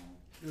take it home.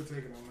 You'll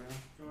take it home, man.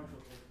 George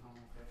will take it home,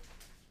 okay?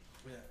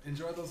 Yeah.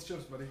 Enjoy those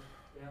chips, buddy.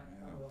 Yeah,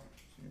 Yeah. I will.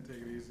 See you.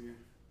 Take it easy.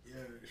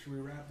 Yeah, should we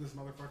wrap this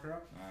motherfucker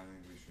up? I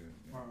think we should.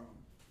 Yeah. Wow.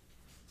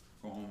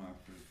 Go home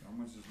after. How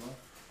much is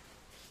left?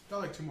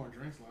 Got like 2 more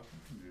drinks left. We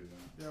can do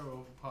that. Yeah,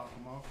 we'll pop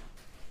them off.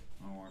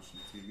 I'll watch some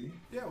TV.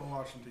 Yeah, we'll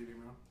watch some TV,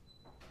 man.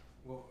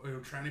 Well,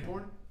 tranny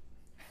porn?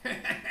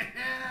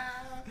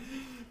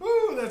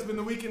 Woo, that's been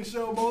the weekend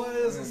show,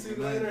 boys. We'll see you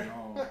Good night. later.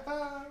 Oh.